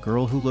 12-year-old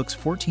girl who looks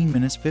 14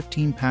 minutes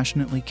 15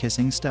 passionately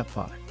kissing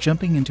stepfather,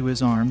 jumping into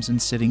his arms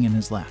and sitting in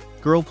his lap.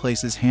 Girl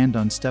places hand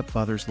on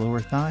stepfather's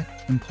lower thigh,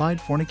 implied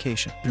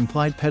fornication,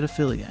 implied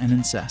pedophilia and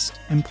incest,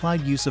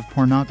 implied use of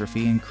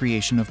pornography and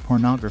creation of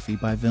pornography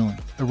by villain,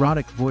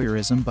 erotic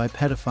voyeurism by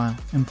pedophile,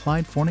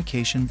 implied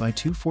fornication by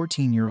 2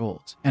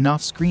 14-year-olds, and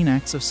off-screen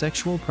acts of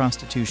sexual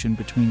prostitution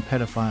between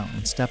pedophile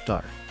and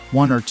stepdaughter.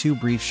 1 or 2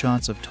 brief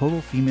shots of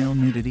total female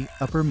nudity,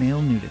 upper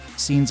male nudity,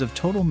 scenes of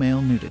total male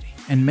nudity,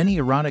 and many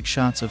erotic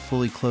shots of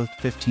fully clothed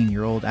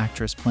 15-year-old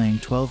actress playing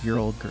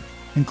 12-year-old girl,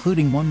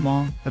 including one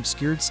long,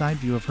 obscured side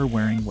view of her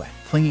wearing wet,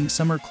 clinging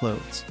summer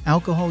clothes,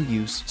 alcohol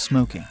use,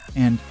 smoking,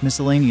 and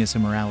miscellaneous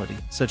immorality,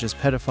 such as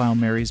pedophile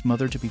marries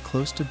mother to be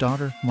close to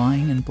daughter,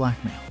 lying, and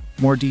blackmail.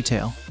 More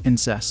detail: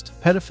 incest,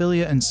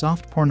 pedophilia, and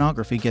soft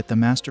pornography get the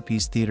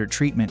masterpiece theater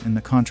treatment in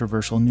the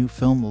controversial new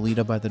film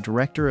Lolita by the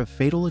director of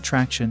Fatal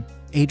Attraction,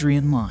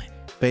 Adrian Lyne.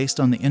 Based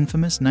on the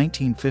infamous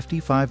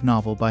 1955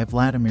 novel by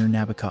Vladimir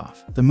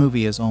Nabokov, the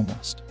movie is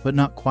almost, but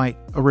not quite,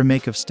 a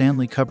remake of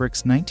Stanley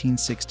Kubrick's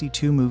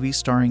 1962 movie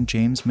starring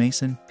James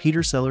Mason,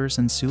 Peter Sellers,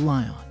 and Sue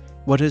Lyon.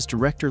 What has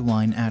director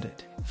Lyne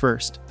added?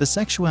 First, the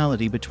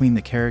sexuality between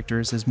the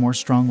characters is more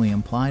strongly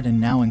implied and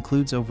now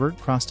includes overt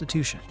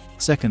prostitution.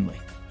 Secondly,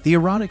 the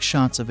erotic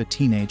shots of a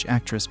teenage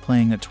actress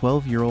playing a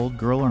 12-year-old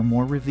girl are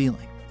more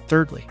revealing.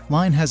 Thirdly,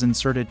 Lyne has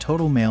inserted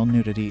total male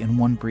nudity in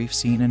one brief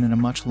scene and in a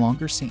much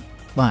longer scene.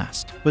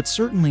 Last, but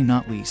certainly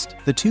not least,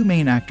 the two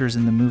main actors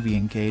in the movie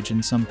engage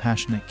in some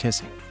passionate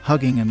kissing,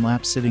 hugging, and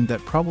lap-sitting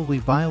that probably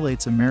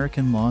violates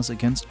American laws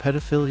against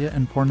pedophilia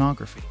and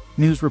pornography.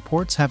 News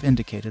reports have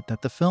indicated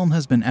that the film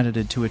has been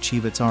edited to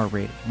achieve its R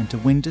rating and to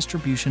win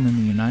distribution in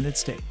the United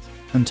States.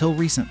 Until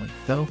recently,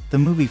 though, the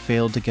movie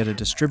failed to get a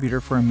distributor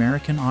for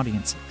American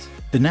audiences.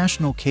 The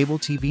national cable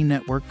TV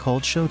network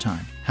called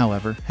Showtime,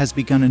 however, has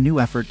begun a new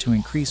effort to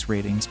increase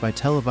ratings by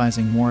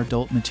televising more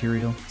adult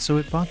material, so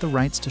it bought the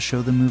rights to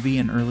show the movie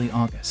in early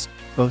August.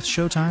 Both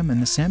Showtime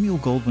and the Samuel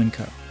Goldwyn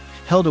Co.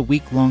 held a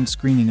week-long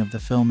screening of the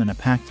film in a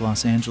packed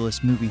Los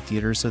Angeles movie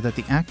theater so that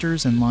the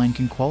actors and Lyne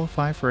can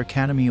qualify for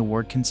Academy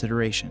Award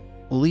consideration.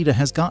 Lolita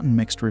has gotten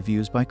mixed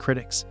reviews by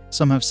critics.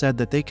 Some have said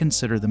that they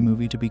consider the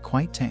movie to be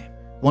quite tame.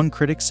 One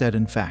critic said,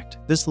 in fact,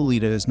 this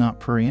Lolita is not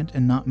prurient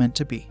and not meant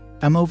to be.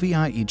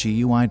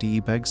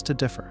 Movieguide begs to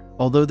differ.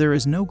 Although there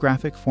is no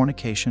graphic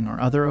fornication or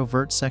other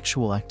overt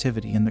sexual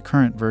activity in the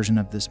current version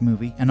of this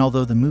movie, and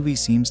although the movie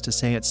seems to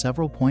say at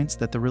several points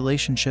that the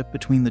relationship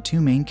between the two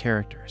main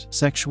characters,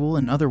 sexual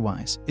and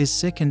otherwise, is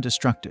sick and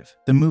destructive,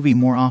 the movie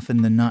more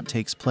often than not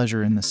takes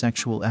pleasure in the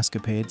sexual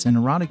escapades and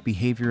erotic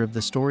behavior of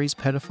the story's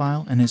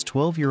pedophile and his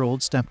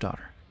 12-year-old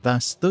stepdaughter.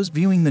 Thus, those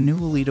viewing the new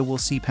Lolita will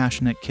see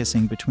passionate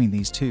kissing between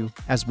these two,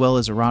 as well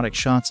as erotic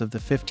shots of the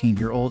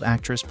 15-year-old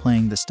actress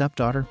playing the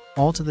stepdaughter,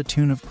 all to the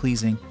tune of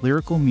pleasing,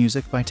 lyrical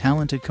music by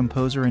talented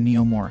composer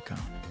Ennio Morricone.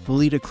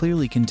 Lolita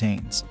clearly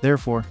contains,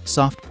 therefore,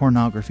 soft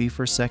pornography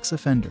for sex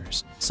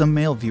offenders. Some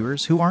male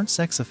viewers who aren't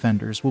sex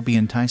offenders will be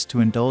enticed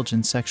to indulge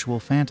in sexual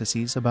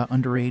fantasies about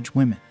underage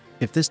women.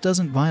 If this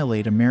doesn't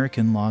violate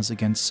American laws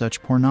against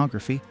such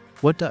pornography,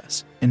 what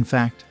does? In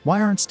fact,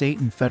 why aren't state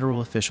and federal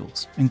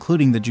officials,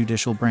 including the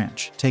judicial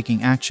branch,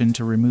 taking action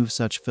to remove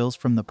such filth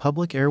from the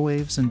public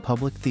airwaves and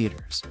public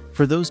theaters?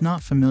 For those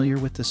not familiar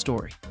with the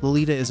story,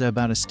 Lolita is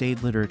about a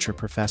state literature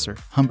professor,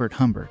 Humbert,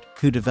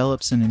 who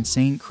develops an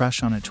insane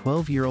crush on a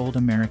 12-year-old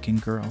American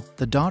girl,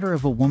 the daughter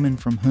of a woman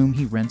from whom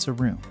he rents a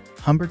room.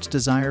 Humbert's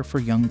desire for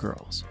young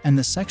girls and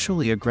the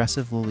sexually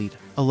aggressive Lolita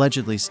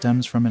allegedly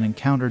stems from an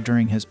encounter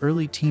during his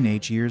early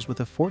teenage years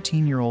with a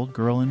 14-year-old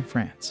girl in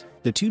France.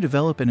 The two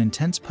develop an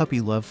intense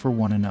puppy love for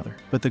one another,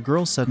 but the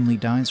girl suddenly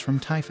dies from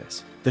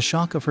typhus. The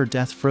shock of her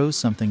death froze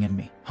something in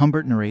me,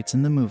 Humbert narrates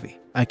in the movie.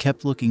 I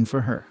kept looking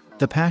for her.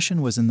 The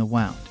passion was in the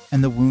wound,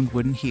 and the wound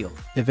wouldn't heal.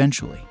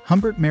 Eventually,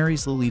 Humbert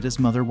marries Lolita's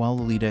mother while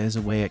Lolita is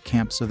away at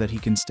camp so that he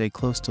can stay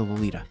close to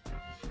Lolita,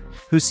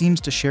 who seems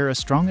to share a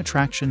strong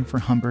attraction for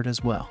Humbert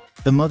as well.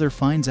 The mother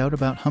finds out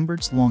about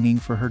Humbert's longing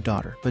for her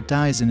daughter, but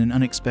dies in an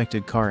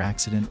unexpected car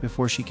accident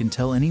before she can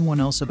tell anyone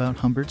else about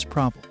Humbert's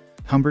problem.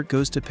 Humbert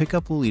goes to pick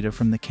up Lolita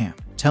from the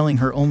camp, telling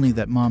her only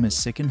that mom is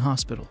sick in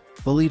hospital.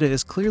 Lolita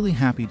is clearly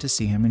happy to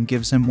see him and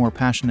gives him more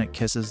passionate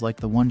kisses like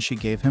the one she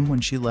gave him when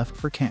she left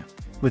for camp.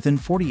 Within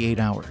 48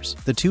 hours,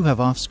 the two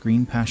have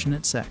off-screen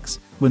passionate sex.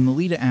 When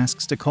Lolita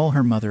asks to call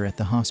her mother at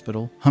the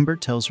hospital,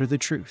 Humbert tells her the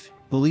truth.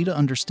 Lolita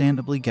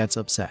understandably gets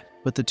upset,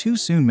 but the two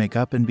soon make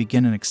up and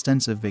begin an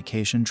extensive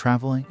vacation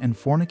traveling and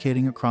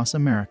fornicating across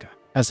America.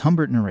 As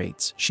Humbert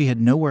narrates, she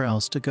had nowhere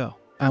else to go.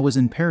 I was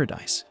in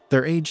paradise.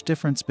 Their age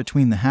difference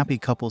between the happy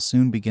couple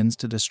soon begins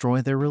to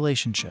destroy their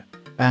relationship.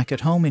 Back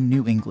at home in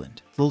New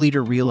England, Lolita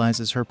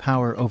realizes her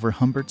power over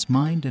Humbert's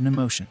mind and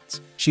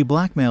emotions. She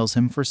blackmails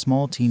him for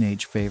small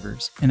teenage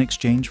favors in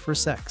exchange for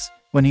sex.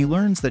 When he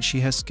learns that she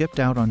has skipped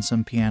out on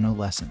some piano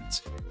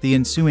lessons, the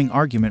ensuing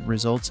argument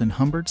results in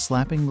Humbert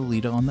slapping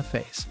Lolita on the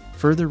face.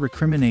 Further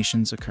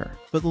recriminations occur,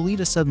 but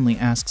Lolita suddenly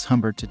asks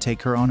Humbert to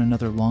take her on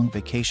another long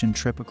vacation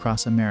trip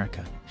across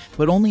America,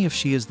 but only if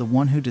she is the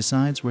one who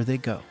decides where they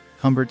go.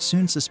 Humbert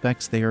soon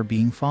suspects they are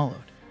being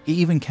followed. He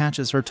even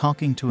catches her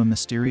talking to a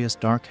mysterious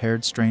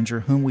dark-haired stranger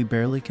whom we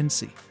barely can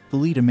see.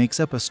 Lolita makes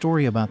up a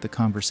story about the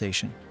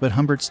conversation, but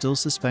Humbert still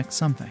suspects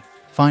something.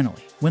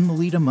 Finally, when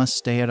Lolita must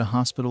stay at a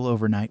hospital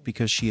overnight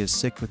because she is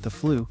sick with the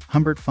flu,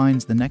 Humbert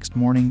finds the next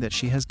morning that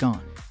she has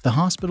gone. The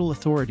hospital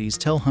authorities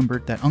tell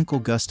Humbert that Uncle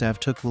Gustav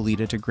took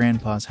Lolita to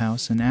Grandpa's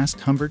house and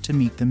asked Humbert to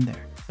meet them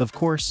there. Of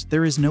course,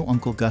 there is no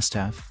Uncle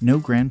Gustav, no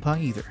Grandpa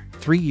either.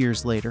 3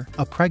 years later,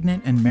 a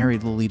pregnant and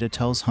married Lolita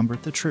tells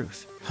Humbert the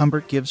truth.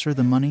 Humbert gives her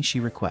the money she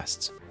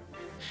requests.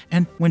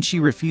 And when she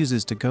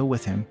refuses to go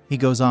with him, he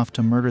goes off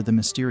to murder the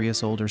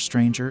mysterious older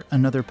stranger,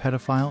 another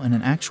pedophile and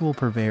an actual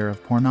purveyor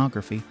of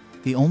pornography,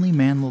 the only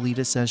man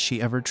Lolita says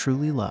she ever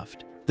truly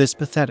loved. This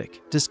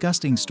pathetic,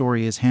 disgusting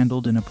story is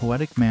handled in a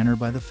poetic manner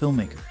by the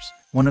filmmakers.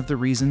 One of the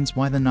reasons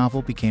why the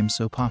novel became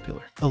so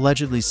popular,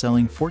 allegedly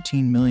selling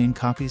 14 million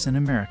copies in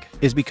America,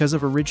 is because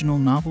of original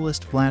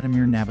novelist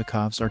Vladimir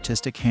Nabokov's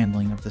artistic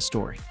handling of the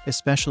story,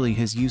 especially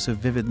his use of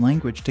vivid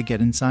language to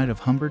get inside of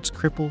Humbert's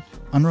crippled,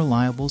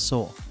 unreliable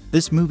soul.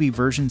 This movie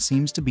version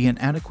seems to be an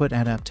adequate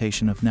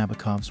adaptation of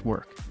Nabokov's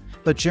work,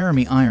 but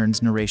Jeremy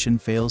Irons' narration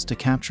fails to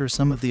capture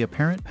some of the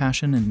apparent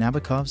passion in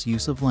Nabokov's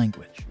use of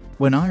language.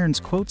 When Irons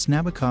quotes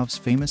Nabokov's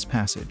famous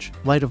passage,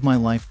 "Light of my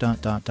life,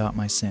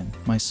 my sin,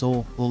 my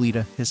soul,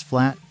 Lolita," his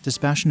flat,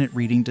 dispassionate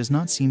reading does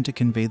not seem to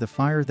convey the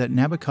fire that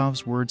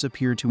Nabokov's words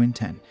appear to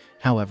intend.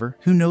 However,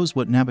 who knows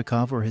what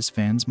Nabokov or his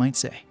fans might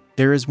say.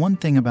 There is one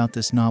thing about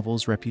this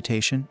novel's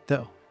reputation,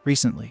 though.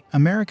 Recently,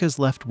 America's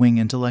left-wing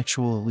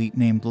intellectual elite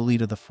named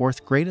Lolita the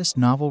fourth greatest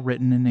novel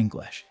written in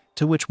English.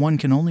 To which one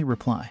can only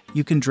reply,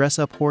 you can dress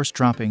up horse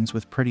droppings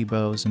with pretty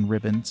bows and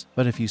ribbons,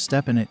 but if you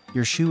step in it,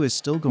 your shoe is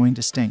still going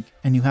to stink,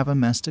 and you have a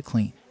mess to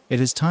clean. It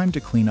is time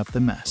to clean up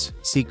the mess.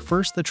 Seek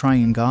first the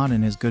triune God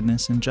in his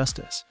goodness and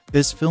justice.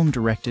 This film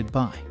directed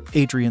by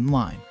Adrian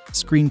Lyne.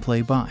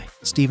 Screenplay by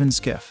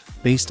Schiff.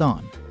 Based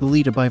on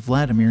Lolita by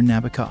Vladimir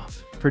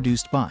Nabokov.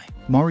 Produced by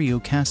Mario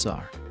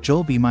Kassar.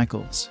 Joel B.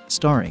 Michaels.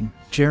 Starring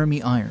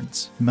Jeremy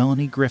Irons,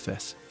 Melanie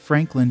Griffith,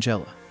 Frank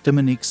Langella,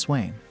 Dominique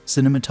Swain.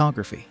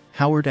 Cinematography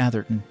Howard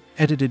Atherton.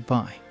 Edited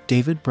by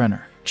David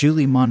Brenner.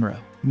 Julie Monroe.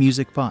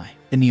 Music by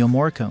Ennio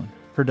Morricone.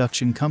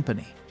 Production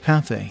company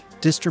Pathé.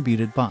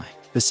 Distributed by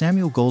the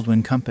Samuel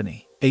Goldwyn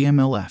Company.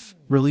 AMLF.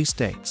 Release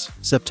dates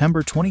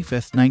September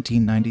 25,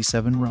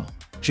 1997 Rome,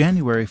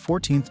 January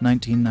 14,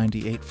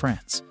 1998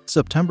 France,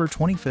 September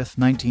 25,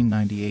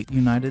 1998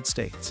 United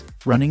States.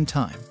 Running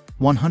time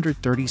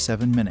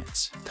 137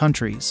 minutes.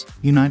 Countries: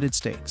 United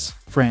States,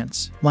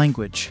 France.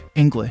 Language: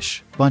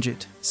 English.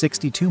 Budget: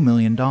 $62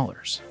 million.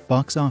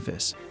 Box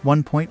office: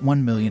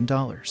 $1.1 million.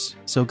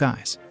 So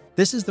guys,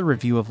 this is the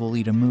review of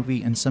Lolita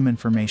movie and some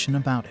information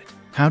about it.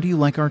 How do you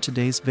like our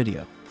today's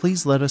video?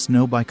 Please let us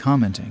know by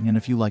commenting, and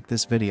if you like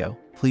this video,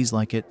 please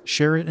like it,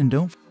 share it, and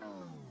don't